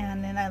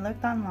 And then I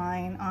looked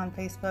online on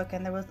Facebook,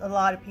 and there was a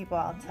lot of people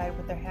outside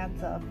with their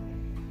hands up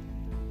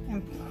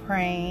and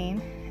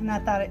praying. And I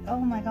thought, oh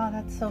my God,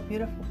 that's so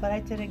beautiful. But I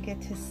didn't get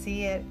to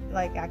see it,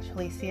 like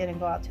actually see it and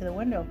go out to the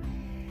window,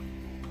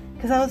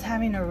 because I was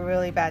having a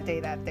really bad day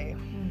that day.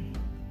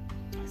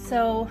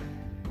 So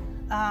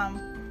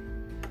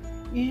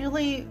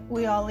usually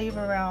we all leave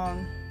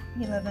around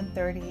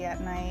 11:30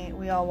 at night.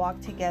 We all walk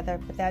together,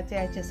 but that day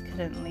I just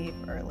couldn't leave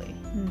early.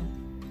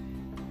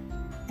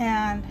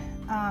 And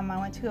I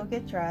went to go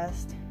get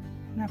dressed,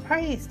 and I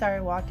probably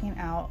started walking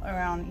out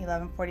around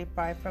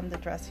 11:45 from the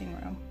dressing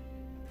room.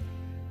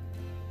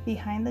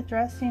 Behind the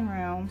dressing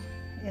room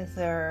is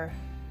their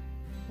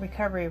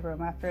recovery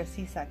room after a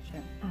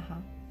C-section.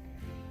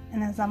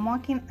 And as I'm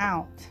walking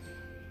out,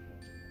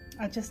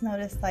 I just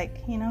noticed, like,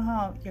 you know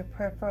how your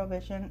peripheral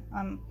vision,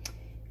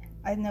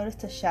 I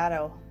noticed a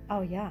shadow.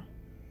 Oh, yeah.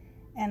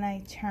 And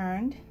I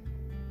turned,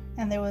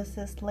 and there was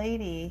this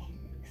lady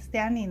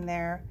standing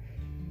there,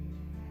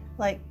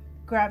 like,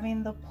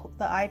 grabbing the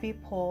ivy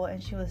pole,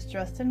 and she was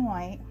dressed in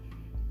white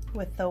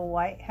with a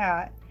white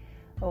hat,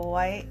 a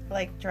white,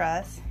 like,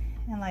 dress,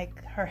 and,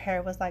 like, her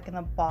hair was, like, in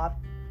a bob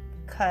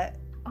cut.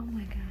 Oh,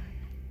 my God.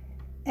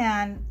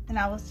 And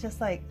I was just,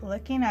 like,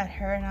 looking at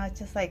her, and I was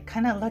just, like,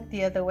 kind of looked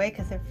the other way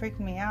because it freaked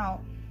me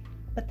out.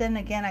 But then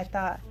again, I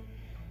thought,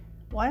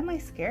 why am I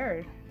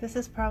scared? This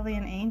is probably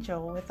an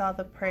angel with all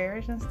the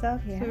prayers and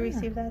stuff we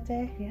received that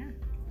day. Yeah.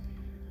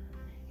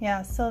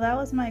 Yeah, so that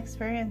was my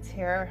experience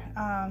here.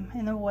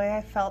 In a way,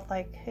 I felt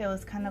like it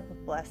was kind of a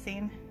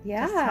blessing.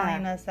 Yeah. Just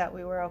telling us that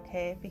we were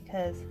okay,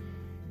 because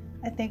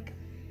I think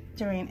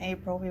during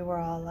April we were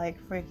all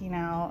like freaking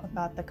out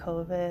about the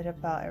COVID,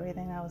 about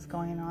everything that was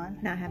going on.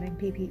 Not having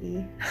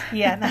PPE.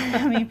 Yeah, not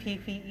having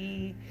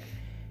PPE.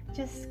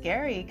 Just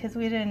scary because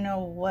we didn't know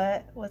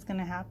what was going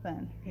to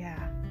happen. Yeah.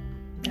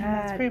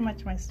 That's pretty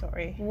much my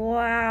story.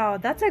 Wow,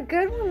 that's a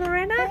good one,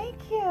 Lorena.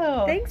 Thank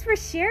you. Thanks for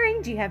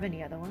sharing. Do you have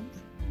any other ones?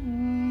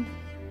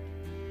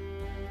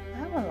 I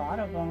have a lot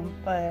of them,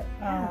 but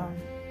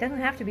doesn't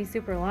have to be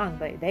super long,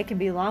 but they can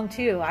be long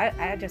too.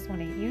 I just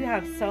want to. You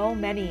have so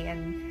many,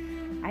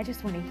 and I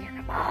just want to hear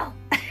them all.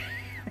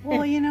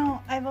 Well, you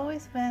know, I've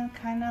always been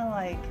kind of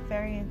like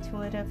very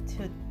intuitive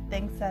to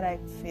things that I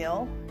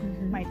feel,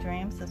 my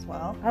dreams as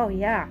well. Oh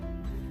yeah.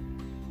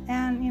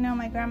 And you know,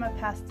 my grandma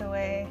passed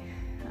away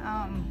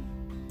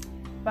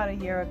about a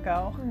year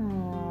ago.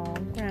 Oh,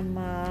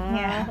 Grandma.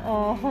 Yeah.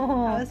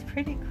 Oh. I was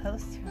pretty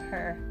close to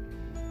her.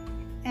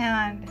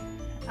 And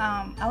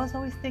I was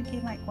always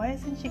thinking, like, why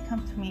doesn't she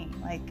come to me?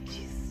 Like,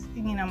 she's,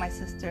 you know, my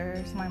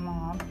sisters, my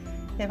mom,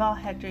 they've all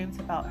had dreams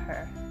about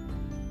her.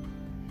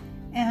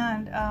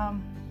 And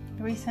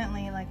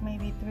recently, like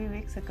maybe 3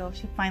 weeks ago,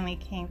 she finally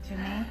came to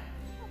me.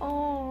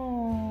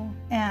 Oh.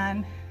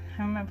 And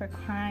I remember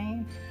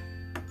crying.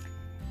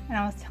 And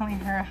I was telling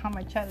her how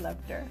much I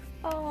loved her.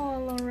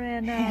 Oh,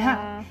 Lorena.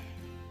 Yeah.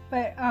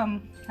 But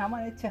I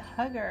wanted to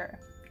hug her,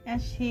 and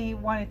she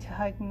wanted to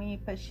hug me,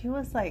 but she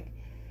was like,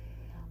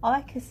 all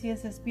I could see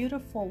is this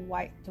beautiful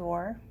white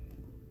door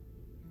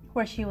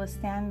where she was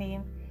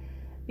standing.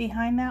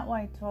 Behind that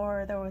white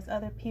door, there was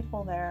other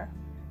people there.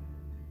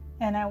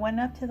 And I went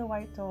up to the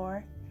white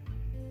door,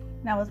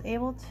 and I was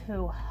able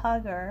to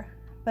hug her,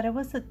 but it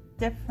was a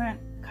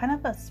different, kind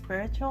of a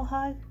spiritual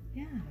hug.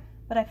 Yeah.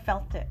 But I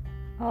felt it.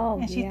 Oh,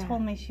 and she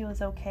told me she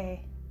was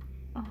okay.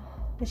 Oh.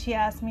 But she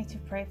asked me to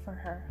pray for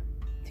her,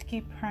 to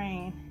keep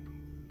praying.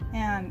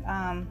 And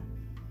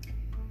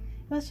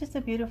it was just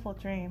a beautiful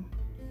dream.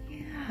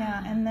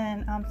 Yeah. And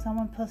then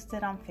someone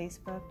posted on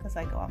Facebook, because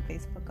I go on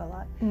Facebook a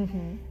lot,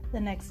 the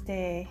next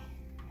day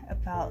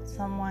about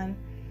someone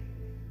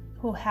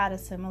who had a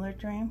similar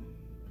dream.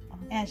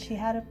 And she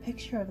had a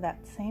picture of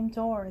that same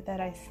door that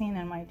I seen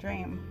in my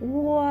dream.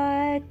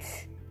 What?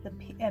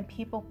 And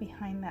people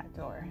behind that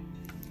door.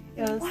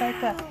 It was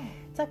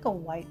like a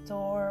white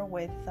door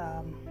with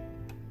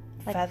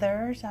like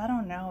feathers. I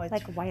don't know. It's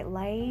like white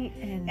light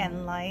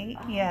and light.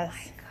 Oh, yes.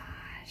 My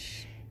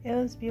gosh. It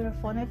was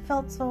beautiful, and it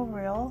felt so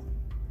real,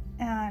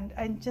 and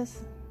it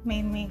just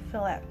made me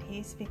feel at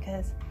peace,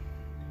 because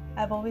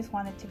I've always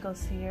wanted to go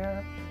see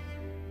her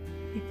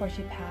before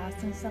she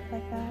passed and stuff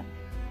like that.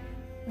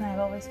 And I've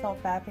always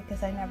felt bad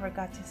because I never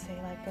got to say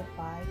like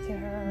goodbye to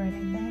her or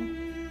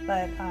anything.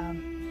 But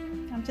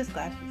I'm just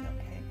glad she's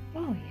okay.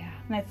 Oh yeah.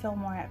 And I feel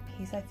more at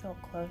peace. I feel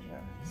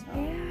closure. So.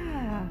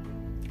 Yeah.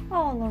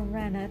 Oh,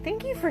 Lorena,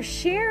 thank you for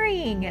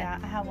sharing. Yeah,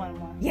 I have one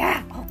more.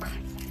 Yeah. Oh God.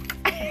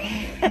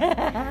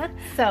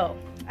 So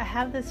I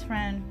have this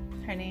friend.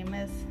 Her name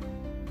is,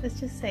 let's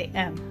just say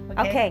M.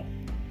 Okay.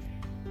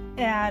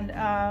 And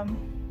I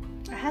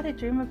had a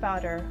dream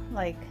about her.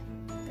 Like,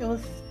 it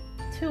was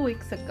 2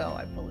 weeks ago,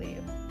 I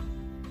believe.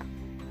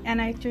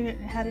 And I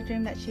had a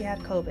dream that she had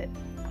COVID.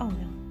 Oh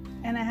no.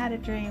 And I had a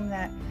dream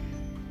that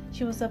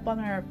she was up on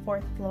her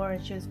 4th floor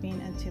and she was being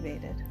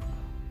intubated.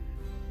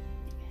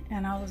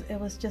 And it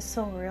was just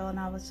so real. And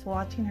I was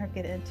watching her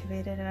get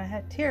intubated, and I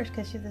had tears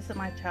because this is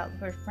my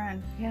childhood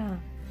friend. Yeah.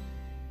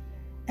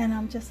 And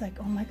I'm just like,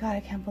 oh my God,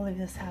 I can't believe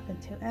this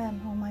happened to M.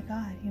 Oh my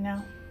God, you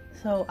know?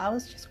 So I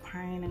was just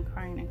crying and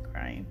crying and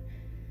crying.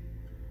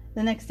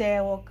 The next day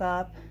I woke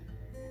up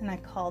and I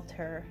called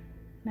her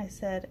and I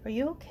said, are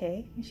you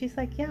okay? And she's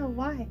like, yeah,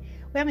 why?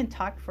 We haven't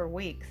talked for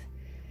weeks.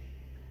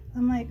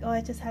 I'm like, oh,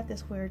 I just had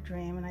this weird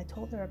dream, and I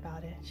told her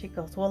about it. She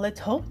goes, well, let's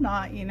hope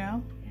not, you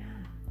know? Yeah.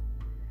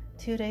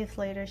 2 days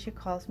later, she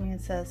calls me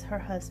and says her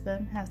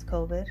husband has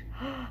COVID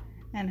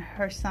and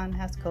her son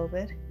has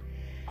COVID.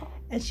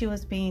 And she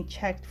was being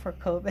checked for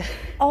COVID.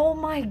 Oh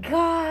my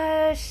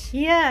gosh.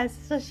 Yes.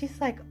 So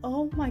she's like,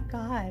 oh my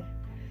God.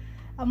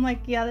 I'm like,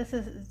 yeah,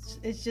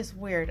 it's just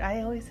weird.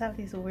 I always have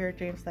these weird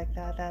dreams like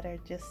that are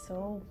just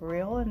so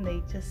real, and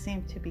they just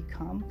seem to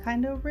become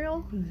kind of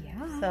real.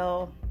 Yeah.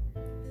 So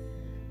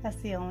that's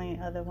the only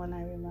other one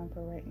I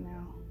remember right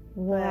now.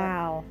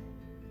 Wow.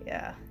 But,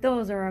 Yeah.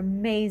 Those are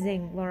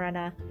amazing,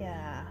 Lorena.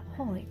 Yeah.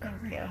 Holy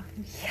crap. Thank you.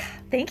 Yeah.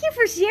 Thank you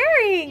for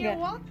sharing. You're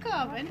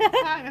welcome.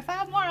 Anytime. If I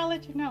have more, I'll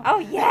let you know. Oh,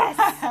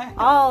 yes.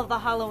 All the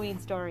Halloween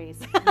stories.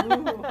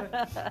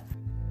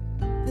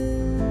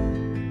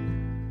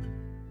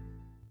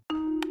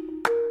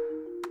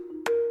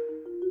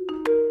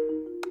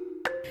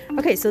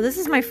 Okay, so this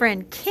is my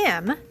friend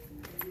Kim,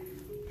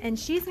 and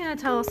she's going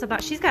to tell us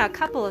about, she's got a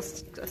couple of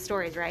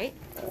stories, right?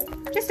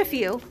 Just a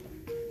few.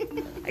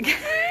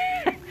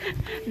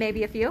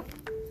 Maybe a few.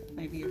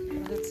 Maybe,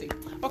 let's see.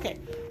 Okay,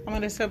 I'm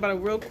going to say about a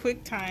real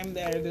quick time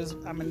that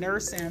I'm a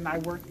nurse and I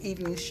work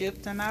evening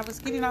shift, and I was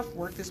getting off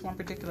work this one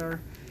particular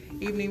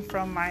evening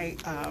from my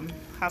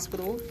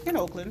hospital in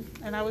Oakland,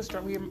 and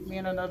me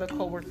and another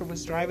coworker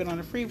was driving on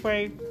the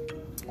freeway,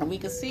 and we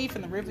could see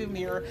from the rearview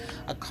mirror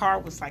a car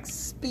was like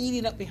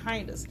speeding up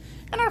behind us,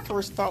 and our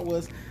first thought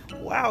was,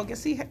 wow,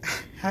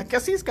 I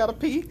guess he's got to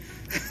pee.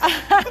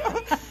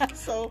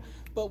 So,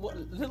 but what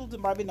little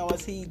did Bobby know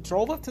is he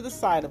drove up to the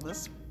side of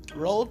us,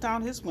 rolled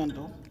down his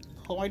window,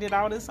 pointed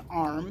out his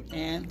arm,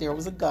 and there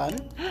was a gun,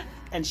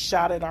 and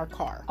shot at our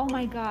car. Oh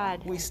my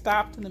God. We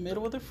stopped in the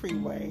middle of the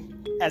freeway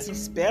as he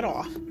sped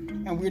off,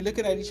 and we were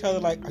looking at each other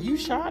like, are you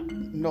shot?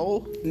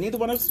 No, neither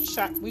one of us was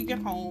shot. We get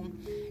home,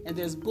 and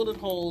there's bullet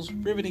holes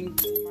riveting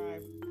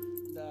through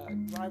the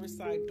driver's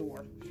side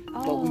door,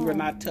 but we were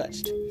not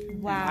touched.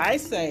 Wow. And I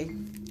say,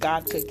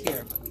 God took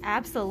care of it.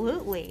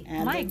 Absolutely.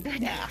 And my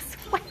goodness.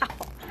 Wow.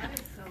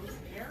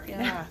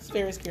 Yeah, it's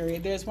very scary.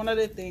 There's one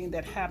other thing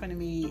that happened to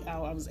me. I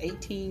was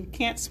 18,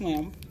 can't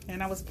swim,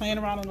 and I was playing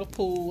around in the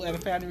pool at a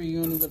family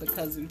reunion with a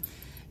cousin.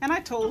 And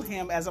I told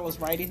him as I was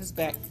riding his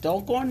back,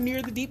 don't go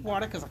near the deep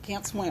water because I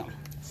can't swim.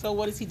 So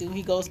what does he do?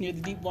 He goes near the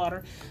deep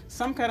water.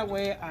 Some kind of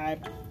way I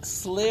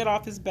slid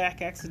off his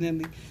back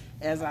accidentally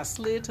as I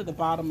slid to the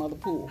bottom of the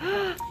pool.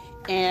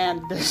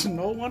 And there's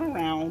no one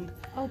around.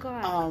 Oh,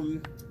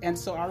 God. And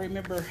so I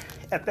remember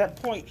at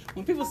that point,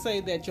 when people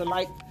say that your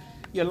life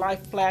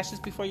flashes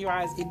before your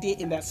eyes, it did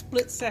in that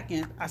split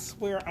second. I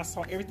swear I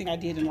saw everything I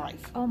did in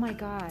life. Oh my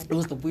God. It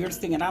was the weirdest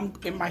thing, and I'm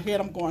in my head,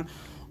 I'm going,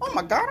 oh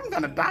my God, I'm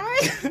gonna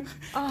die.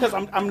 Because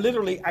I'm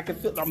literally, I can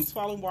feel, I'm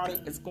swallowing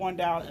water, it's going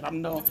down, and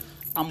I'm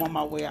on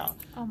my way out.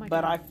 Oh my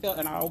but God. I felt,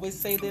 and I always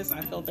say this,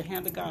 I felt the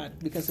hand of God,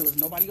 because there was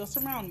nobody else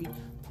around me,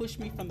 pushed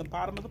me from the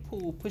bottom of the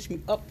pool, pushed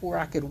me up where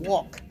I could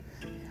walk,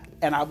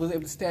 and I was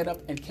able to stand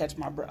up and catch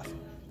my breath. Wow.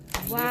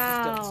 This is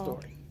that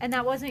story. And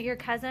that wasn't your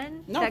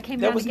cousin? No, that came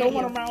there down was to no get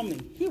one you? around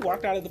me. He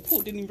walked out of the pool,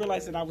 didn't even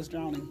realize that I was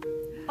drowning.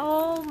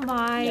 Oh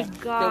my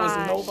God. There was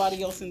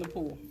nobody else in the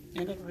pool.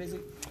 Ain't that crazy?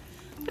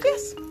 But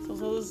yes, so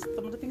those are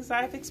some of the things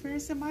I've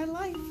experienced in my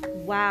life.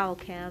 Wow,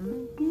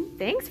 Kim.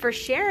 Thanks for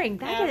sharing.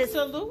 That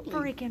Absolutely. is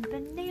freaking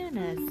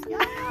bananas.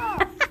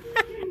 Yeah.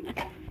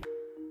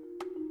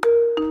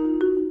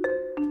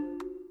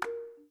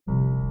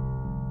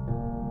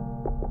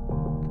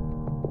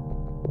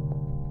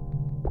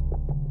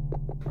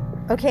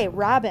 Okay,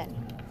 Robin.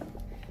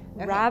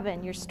 Okay.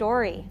 Robin, your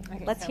story.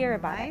 Okay, Let's so hear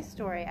about my it.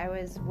 story. I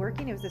was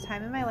working, it was a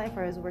time in my life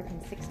where I was working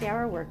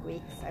 60-hour work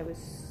weeks. I was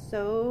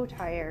so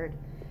tired,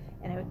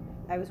 and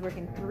I was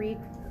working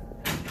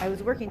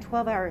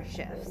 12-hour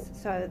shifts.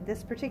 So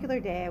this particular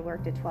day I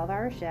worked a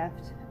 12-hour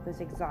shift, was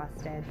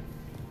exhausted.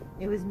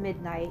 It was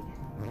midnight,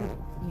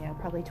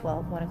 probably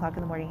 1 o'clock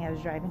in the morning. I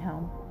was driving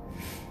home.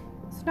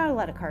 There's not a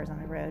lot of cars on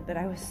the road, but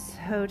I was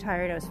so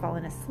tired. I was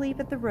falling asleep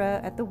at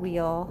the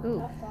wheel.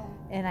 Ooh.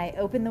 And I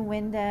opened the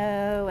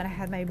window, and I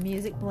had my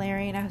music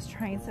blaring. I was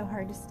trying so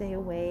hard to stay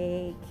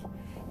awake.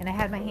 And I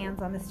had my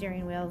hands on the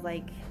steering wheel,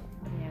 like,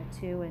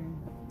 2 and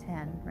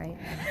 10, right?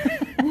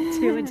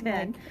 2 and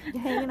 10. Like,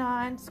 hanging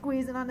on,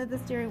 squeezing onto the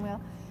steering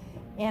wheel.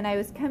 And I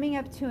was coming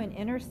up to an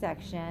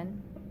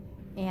intersection,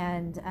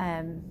 and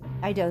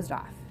I dozed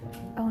off.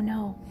 Oh,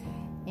 no.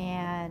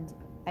 And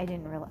I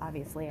didn't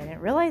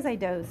realize I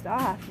dozed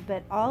off,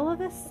 but all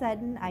of a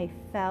sudden I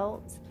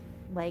felt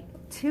like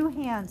 2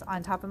 hands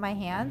on top of my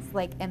hands,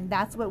 and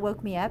that's what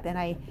woke me up. And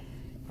I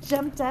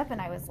jumped up,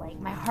 and I was like,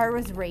 my heart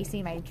was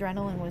racing, my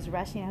adrenaline was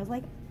rushing. I was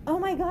like, oh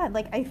my God,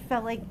 I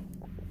felt like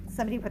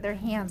somebody put their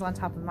hands on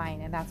top of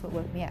mine, and that's what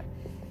woke me up.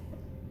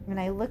 And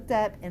I looked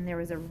up, and there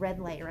was a red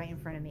light right in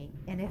front of me.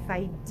 And if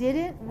I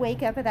didn't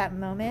wake up at that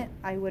moment,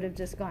 I would have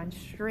just gone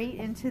straight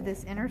into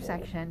this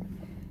intersection.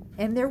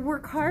 And there were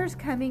cars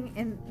coming,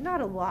 and not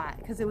a lot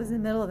because it was in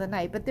the middle of the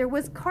night, but there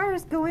was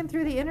cars going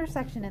through the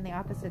intersection in the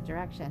opposite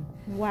direction.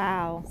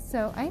 Wow.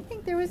 So I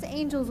think there was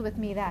angels with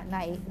me that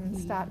night and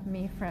stopped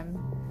me from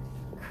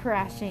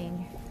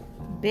crashing.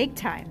 Big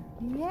time.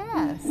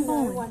 Yes.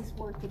 I once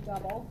worked a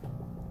double.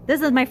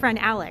 This is my friend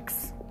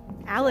Alex.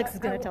 Alex is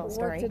going to tell a Worked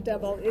story. a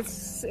double.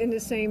 It's in the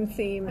same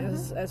theme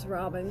as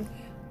Robin.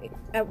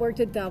 I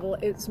worked a double.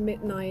 It's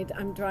midnight.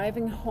 I'm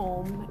driving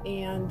home,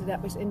 and that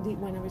was indeed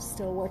when I was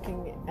still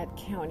working at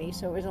county,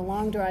 so it was a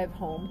long drive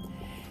home.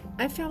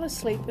 I fell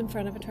asleep in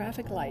front of a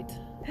traffic light.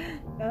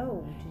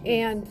 Oh.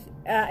 And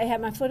I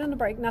had my foot on the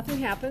brake. Nothing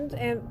happened.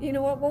 And you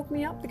know what woke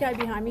me up? The guy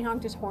behind me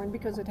honked his horn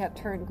because it had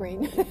turned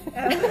green. There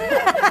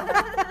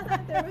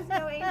was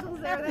no angels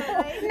there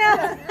that night.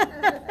 No.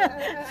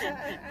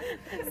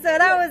 So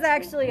that was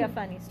actually a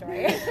funny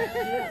story.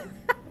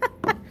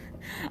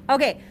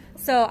 Okay,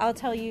 so I'll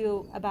tell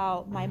you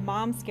about my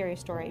mom's scary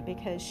story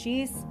because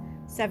she's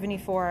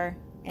 74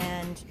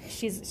 and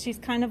she's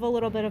kind of a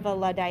little bit of a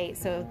Luddite,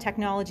 so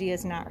technology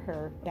is not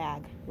her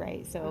bag,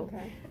 right? So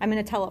I'm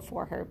going to tell it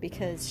for her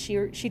because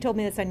she told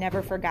me this, I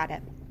never forgot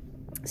it.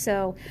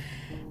 So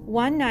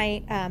one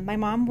night, my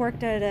mom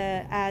worked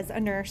as a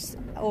nurse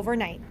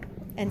overnight,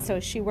 and so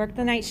she worked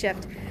the night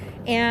shift,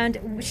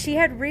 and she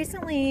had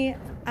recently,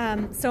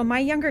 so my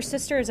younger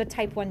sister is a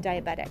type 1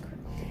 diabetic,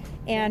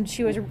 and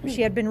she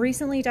had been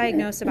recently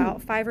diagnosed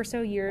about 5 or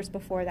so years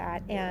before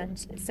that, and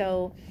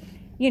so,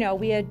 you know,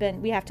 we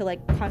have to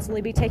like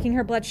constantly be taking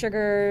her blood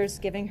sugars,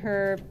 giving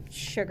her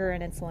sugar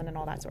and insulin and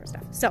all that sort of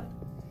stuff. So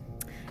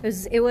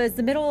it was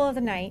the middle of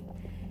the night,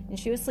 and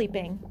she was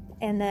sleeping,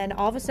 and then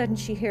all of a sudden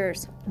she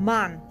hears,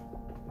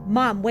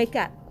 Mom, wake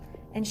up.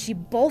 And she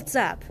bolts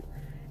up,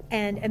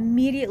 and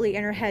immediately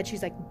in her head,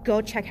 she's like,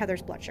 go check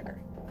Heather's blood sugar.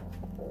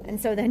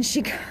 And so then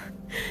she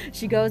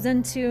goes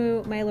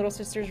into my little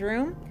sister's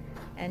room,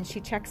 and she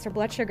checks her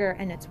blood sugar,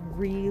 and it's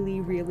really,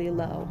 really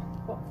low.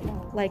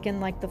 Like in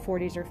like the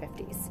 40s or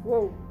 50s.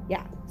 Whoa.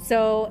 Yeah.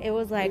 So it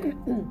was like,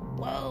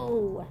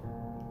 whoa,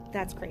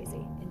 that's crazy.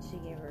 And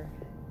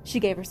she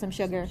gave her some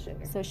sugar.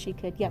 So she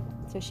could,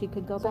 so she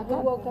could go back Who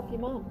up. woke up your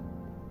mom?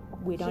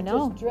 We don't She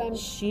know.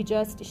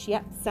 just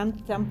dreamt-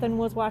 Something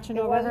was watching It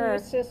over wasn't her. your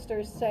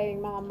sister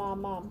saying, Mom,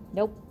 Mom, Mom.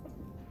 Nope.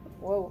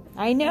 Whoa.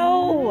 I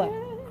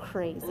know.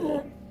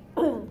 Crazy.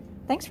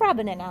 Thanks,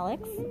 Robin and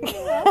Alex.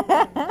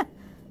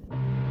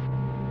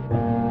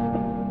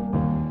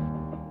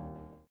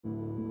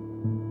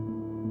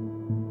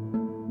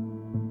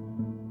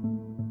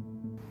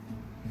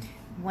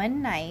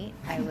 One night,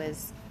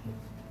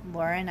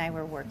 Laura and I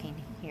were working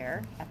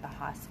here at the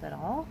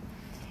hospital,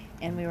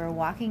 and we were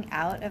walking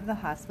out of the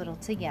hospital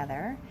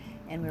together,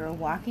 and we were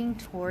walking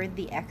toward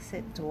the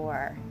exit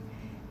door.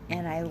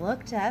 And I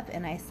looked up,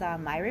 and I saw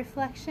my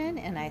reflection,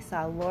 and I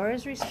saw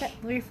Laura's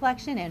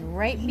reflection, and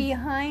right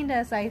behind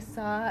us, I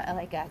saw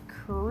like a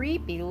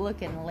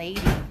creepy-looking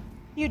lady.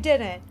 You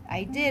didn't.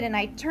 I did, and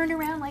I turned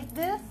around like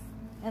this,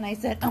 and I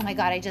said, oh my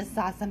God, I just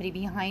saw somebody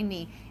behind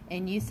me.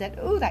 And you said,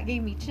 oh, that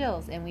gave me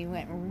chills. And we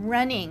went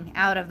running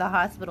out of the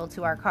hospital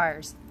to our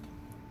cars.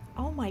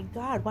 Oh my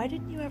God, why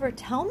didn't you ever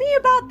tell me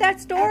about that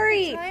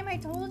story? At the time I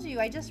told you,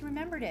 I just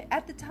remembered it.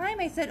 At the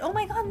time I said, oh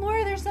my God,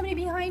 Laura, there's somebody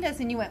behind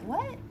us. And you went,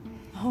 what?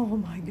 Oh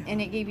my God.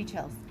 And it gave you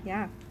chills.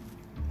 Yeah.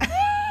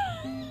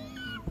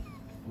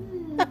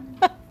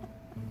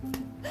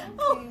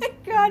 Oh my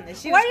God.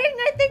 Why didn't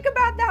I think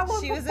about that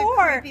one She before?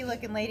 was a creepy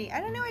looking lady. I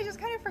don't know, I just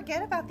kind of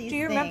forget about these Do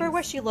you things. remember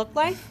what she looked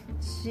like?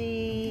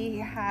 She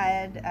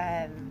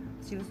had,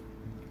 she was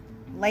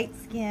light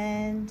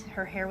skinned.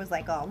 Her hair was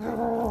like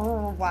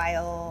all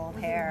wild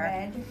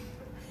hair. Red.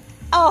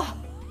 Oh.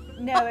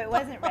 No, it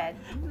wasn't red.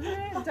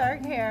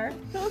 Dark hair.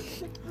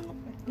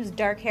 It was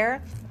dark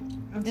hair?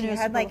 And she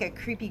had like a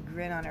creepy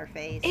grin on her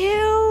face. Ew. She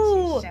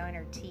was showing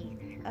her teeth.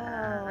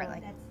 Oh.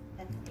 Like,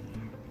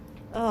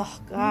 Oh,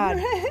 God.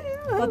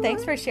 Well,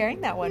 thanks for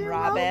sharing that one, You're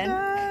Robin.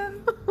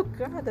 welcome. Oh,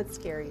 God, that's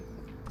scary.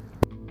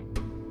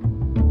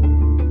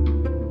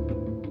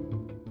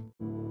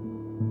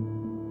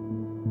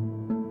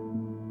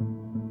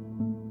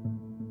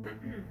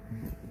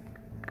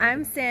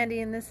 I'm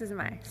Sandy, and this is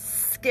my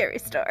scary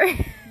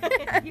story.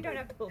 You don't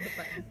have to hold the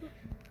button.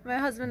 My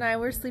husband and I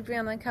were sleeping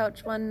on the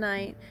couch one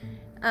night,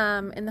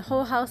 and the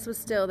whole house was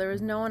still. There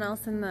was no one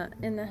else in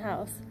the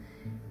house.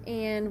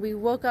 And we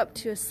woke up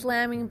to a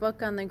slamming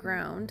book on the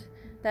ground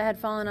that had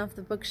fallen off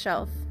the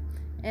bookshelf.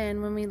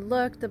 And when we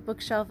looked, the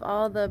bookshelf,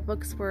 all the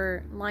books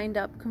were lined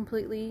up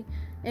completely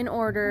in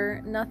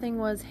order. Nothing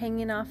was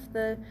hanging off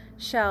the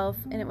shelf,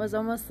 and it was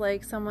almost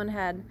like someone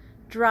had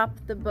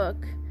dropped the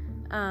book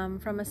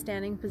from a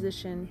standing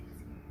position.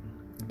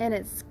 And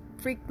it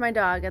freaked my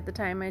dog at the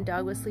time. My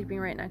dog was sleeping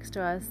right next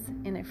to us,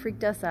 and it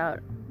freaked us out.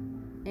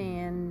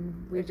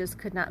 And we just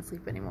could not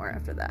sleep anymore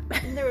after that.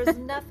 And there was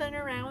nothing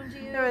around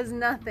you? There was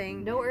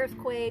nothing. No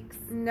earthquakes?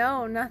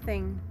 No,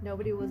 nothing.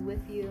 Nobody was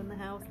with you in the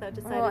house that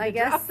decided Well, I to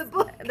guess drop the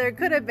book? there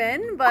could have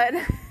been, but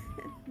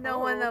no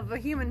one of a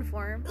human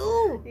form.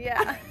 Ooh!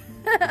 Yeah.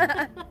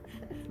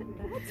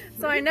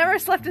 So I never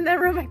slept in that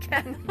room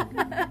again.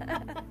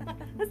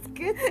 That's a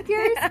good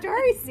scary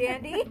story,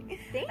 Sandy.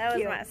 Thank That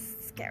was you. my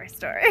scary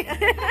story.